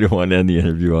don't want to end the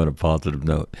interview on a positive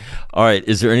note. All right.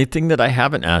 Is there anything that I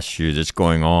haven't asked you that's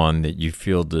going on that you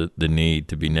feel the need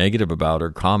to be negative about or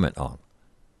comment on?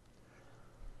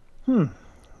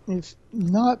 It's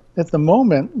not at the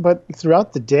moment, but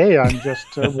throughout the day, I'm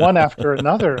just one after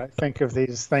another. I think of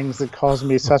these things that cause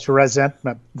me such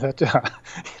resentment that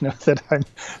that I'm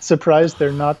surprised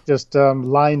they're not just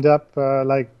lined up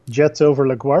like jets over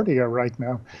LaGuardia right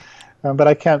now. But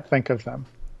I can't think of them.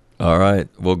 All right.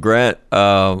 Well, Grant,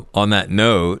 on that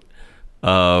note,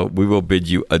 we will bid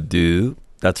you adieu.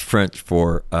 That's French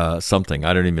for something.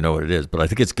 I don't even know what it is, but I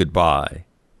think it's goodbye.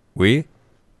 Oui?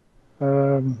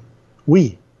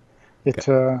 Oui. It's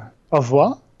au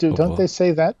revoir. Don't they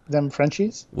say that, them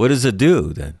Frenchies? What is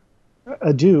adieu, then?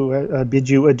 Adieu. Bid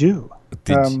you adieu.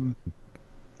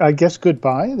 I guess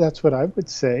goodbye. That's what I would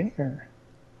say.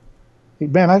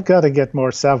 Man, I've got to get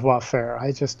more savoir-faire.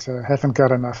 I just haven't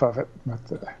got enough of it.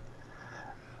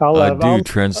 Adieu,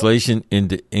 translation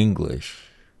into English.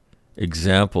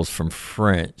 Examples from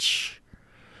French.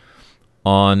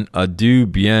 On adieu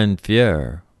bien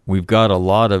faire. We've got a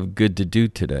lot of good to do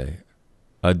today.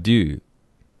 Adieu,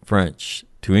 French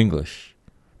to English.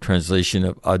 Translation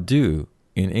of adieu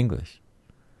in English.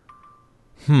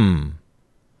 Oh,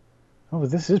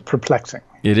 this is perplexing.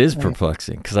 It is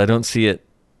perplexing because I don't see it.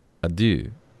 Adieu.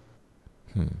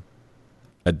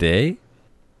 A day?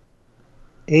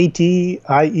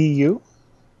 ADIEU?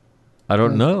 I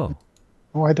don't know.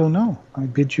 Oh, I don't know. I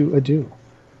bid you adieu.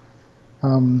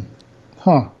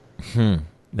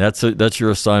 That's your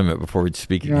assignment before we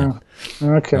speak again.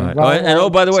 Okay. Right. Well,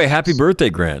 by the way, happy birthday,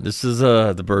 Grant. This is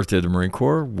the birthday of the Marine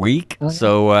Corps week.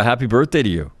 So happy birthday to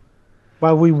you.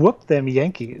 Well, we whooped them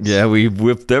Yankees. Yeah, we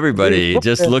whipped everybody.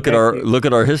 Just look at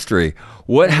our history.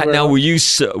 Now? Will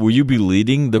you be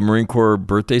leading the Marine Corps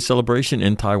birthday celebration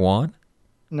in Taiwan?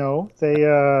 No, they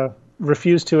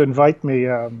refused to invite me.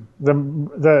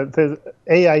 The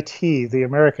AIT, the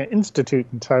American Institute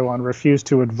in Taiwan, refused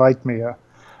to invite me a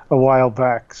while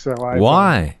back. So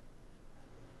why?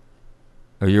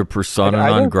 Are you a persona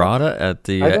non grata at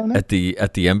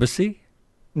the embassy?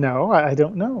 No, I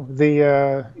don't know.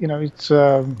 It's.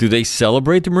 Do they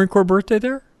celebrate the Marine Corps birthday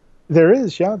there? There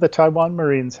is, yeah. The Taiwan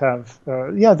Marines have,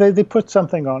 they put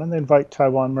something on and they invite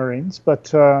Taiwan Marines, but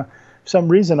for some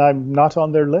reason I'm not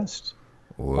on their list.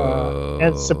 Whoa.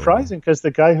 And it's surprising because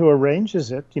the guy who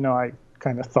arranges it, I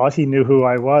kind of thought he knew who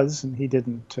I was, and he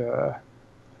didn't.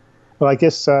 Well, I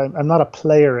guess I'm not a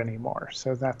player anymore,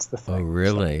 so that's the thing. Oh,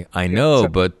 really? I know,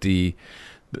 but the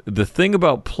thing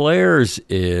about players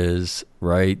is,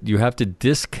 right, you have to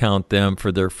discount them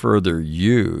for their further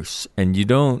use, and you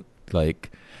don't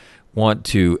want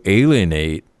to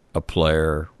alienate a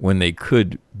player when they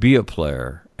could be a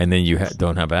player, and then you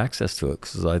don't have access to it,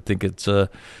 because I think it's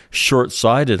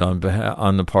short-sighted on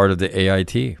the part of the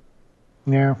AIT.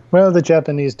 Yeah, well, the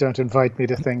Japanese don't invite me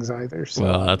to things either. So.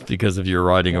 Well, that's because of your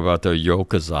writing about the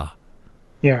Yokoza.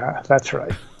 Yeah, that's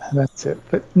right. That's it.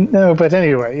 But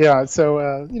anyway, yeah.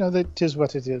 So that is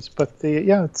what it is. But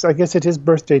I guess it is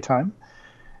birthday time,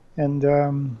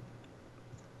 and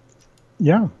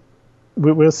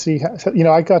we'll see.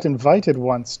 I got invited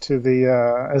once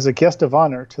to as a guest of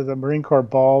honor to the Marine Corps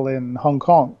Ball in Hong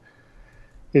Kong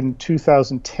in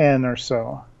 2010 or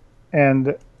so,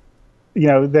 and.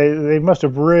 They must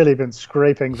have really been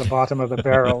scraping the bottom of the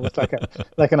barrel with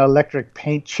like an electric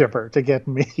paint chipper to get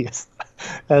me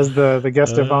as the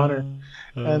guest of honor,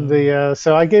 and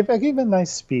so I gave a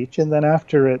nice speech, and then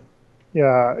after it,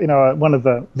 one of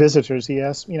the visitors, he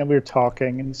asked, we were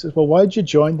talking, and he says, "Well, why'd you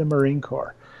join the Marine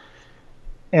Corps?"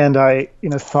 And I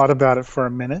thought about it for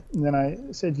a minute, and then I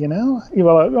said,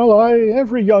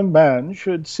 every young man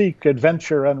should seek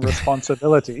adventure and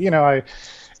responsibility.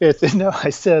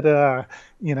 I said, I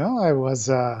was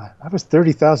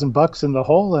 $30,000 in the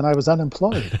hole and I was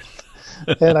unemployed,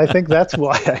 and I think that's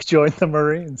why I joined the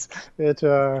Marines.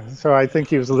 So I think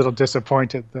he was a little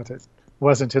disappointed that it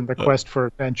wasn't in the quest for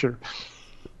adventure.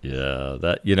 Yeah,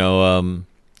 that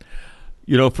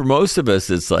for most of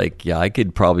us, it's like, I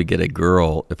could probably get a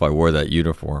girl if I wore that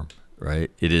uniform,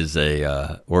 right? It is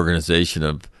a organization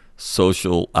of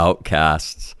social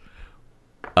outcasts.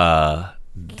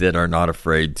 That are not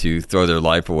afraid to throw their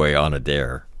life away on a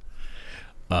dare.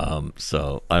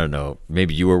 So I don't know.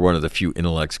 Maybe you were one of the few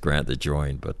intellects, Grant, that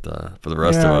joined, but for the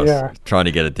rest of us, trying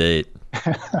to get a date.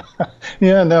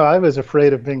 Yeah, no, I was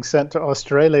afraid of being sent to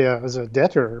Australia as a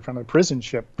debtor from a prison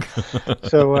ship.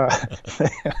 So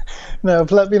no,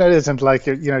 it isn't like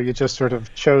you just sort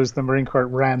of chose the Marine Corps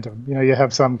at random. You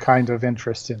have some kind of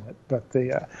interest in it, but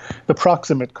the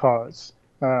proximate cause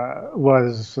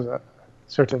was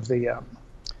sort of the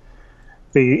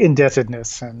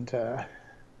indebtedness and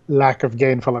lack of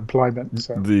gainful employment.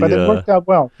 So. But it worked out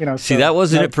well. See, that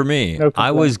wasn't it for me.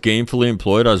 I was gainfully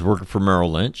employed. I was working for Merrill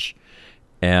Lynch.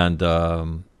 And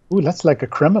ooh, that's like a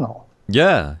criminal.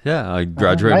 Yeah. I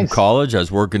graduated from college. I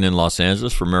was working in Los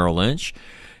Angeles for Merrill Lynch.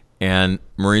 And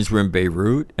Marines were in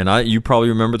Beirut, and you probably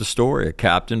remember the story. A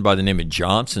captain by the name of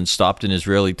Johnson stopped an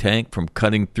Israeli tank from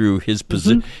cutting through his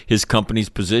company's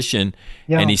position,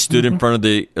 and he stood in front of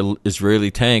the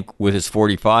Israeli tank with his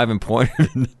 .45 and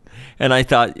pointed. And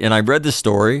I read the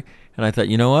story, and I thought,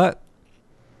 you know what?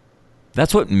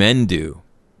 That's what men do.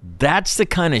 That's the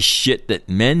kind of shit that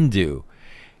men do.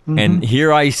 Mm-hmm. And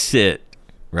here I sit,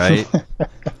 right?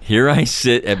 Here I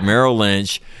sit at Merrill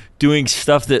Lynch, doing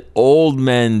stuff that old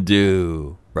men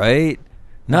do, right?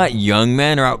 Not young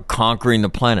men are out conquering the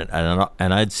planet.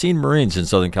 And I'd seen Marines in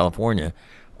Southern California,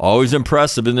 always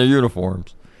impressive in their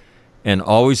uniforms, and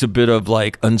always a bit of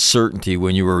uncertainty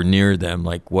when you were near them,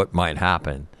 like what might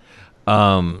happen.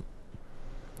 So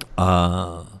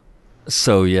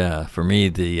yeah, for me,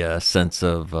 the sense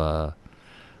of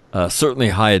certainly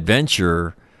high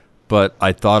adventure, but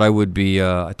I thought I would be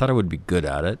good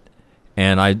at it.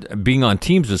 And being on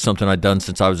teams was something I'd done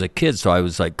since I was a kid, so I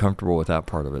was comfortable with that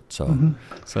part of it. So,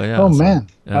 yeah. Oh man,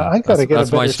 yeah, I got to get that's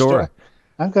a better my story.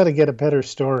 I've got to get a better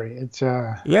story. It's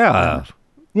yeah.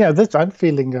 Yeah, I'm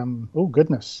feeling, oh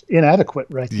goodness, inadequate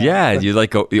right now. Yeah, you're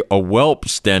like a whelp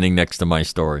standing next to my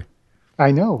story.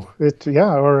 I know.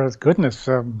 Goodness,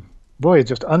 boy,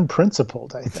 just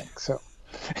unprincipled, I think. So,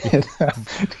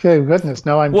 goodness,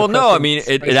 no, I'm... Well, no, I mean,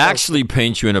 it actually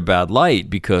paints you in a bad light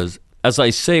because, as I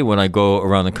say when I go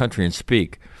around the country and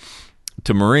speak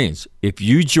to Marines, if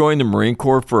you join the Marine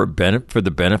Corps for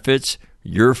the benefits,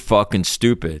 you're fucking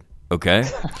stupid. Okay?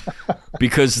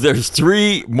 Because there's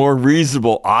 3 more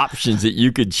reasonable options that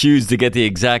you could choose to get the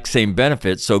exact same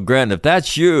benefits. So, Grant, if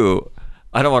that's you,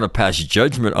 I don't want to pass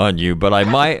judgment on you, but I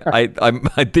might. I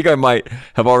think I might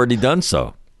have already done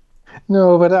so.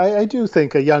 No, but I do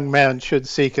think a young man should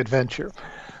seek adventure.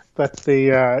 But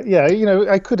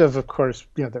I could have, of course,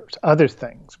 there's other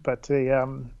things, but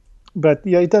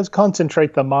it does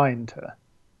concentrate the mind,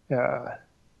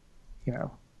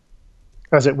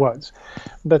 as it was.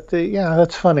 But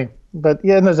that's funny. But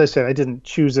and as I said, I didn't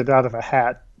choose it out of a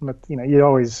hat. But you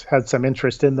always had some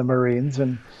interest in the Marines,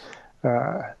 and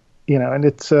and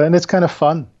it's kind of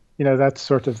fun. That's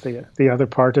sort of the other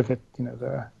part of it. With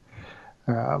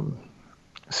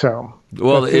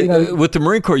the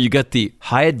Marine Corps, you get the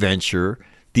high adventure,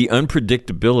 the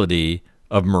unpredictability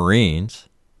of Marines,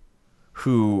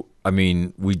 who, I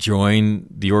mean, we join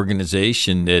the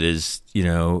organization that is,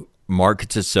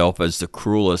 markets itself as the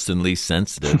cruelest and least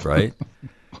sensitive, right?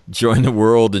 Join the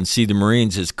world and see the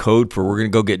Marines as code for we're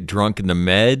going to go get drunk in the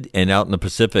Med and out in the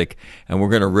Pacific, and we're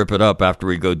going to rip it up after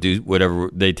we go do whatever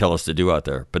they tell us to do out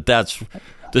there. But that's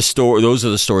the story. Those are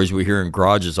the stories we hear in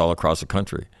garages all across the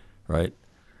country, right?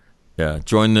 Yeah,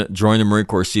 join the Marine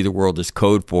Corps, see the world as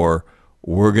code for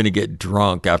we're going to get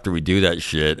drunk after we do that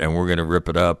shit, and we're going to rip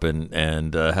it up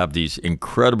and have these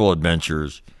incredible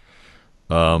adventures.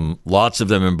 Lots of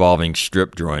them involving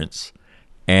strip joints,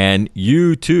 and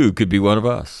you too could be one of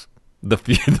us. The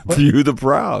few, the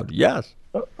proud. Yes.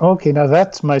 Okay, now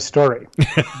that's my story.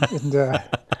 And,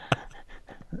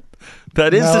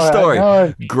 that is the story.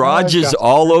 Garages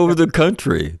all over the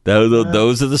country.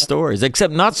 Those are the stories,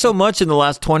 except not so much in the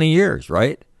last 20 years,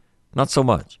 right? Not so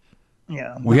much.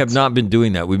 Yeah, we have not been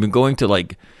doing that. We've been going to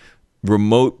like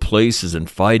remote places and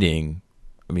fighting.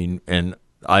 I mean, and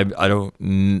I don't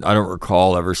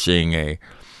recall ever seeing any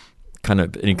kind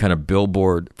of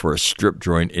billboard for a strip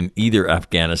joint in either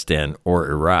Afghanistan or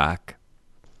Iraq,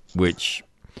 which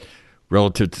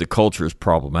relative to the culture is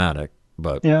problematic.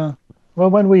 But yeah, well,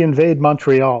 when we invade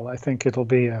Montreal, I think it'll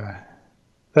be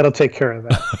that'll take care of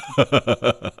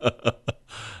that.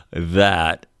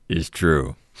 That is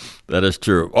true. That is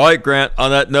true. All right, Grant, on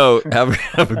that note, have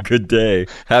a good day.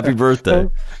 Happy birthday.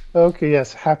 Okay,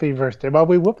 yes, happy birthday. Well,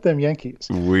 we whooped them Yankees.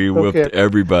 We whooped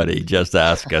everybody. Just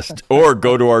ask us. Or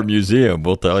go to our museum.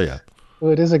 We'll tell you.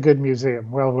 Well, it is a good museum.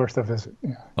 Well worth a visit.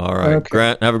 Yeah. All right. Okay.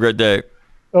 Grant, have a great day.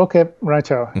 Okay,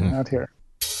 righto. Out here.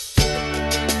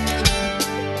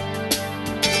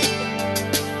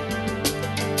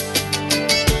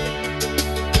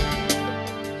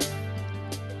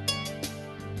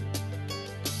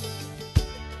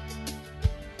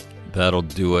 That'll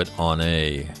do it on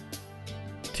a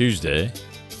Tuesday,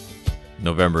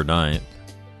 November 9th.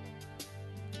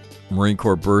 Marine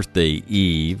Corps Birthday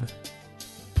Eve.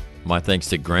 My thanks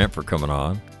to Grant for coming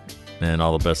on, and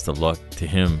all the best of luck to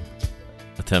him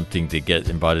attempting to get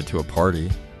invited to a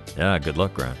party. Yeah, good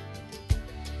luck, Grant.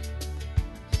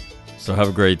 So have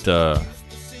a great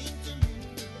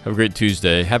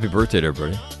Tuesday. Happy birthday to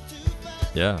everybody.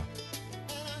 Yeah.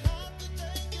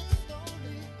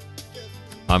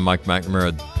 I'm Mike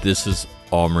McNamara. This is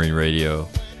All Marine Radio.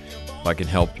 If I can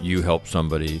help you help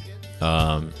somebody,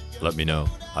 let me know.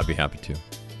 I'd be happy to.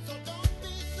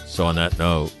 So on that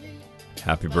note,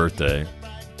 happy birthday.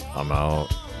 I'm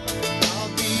out.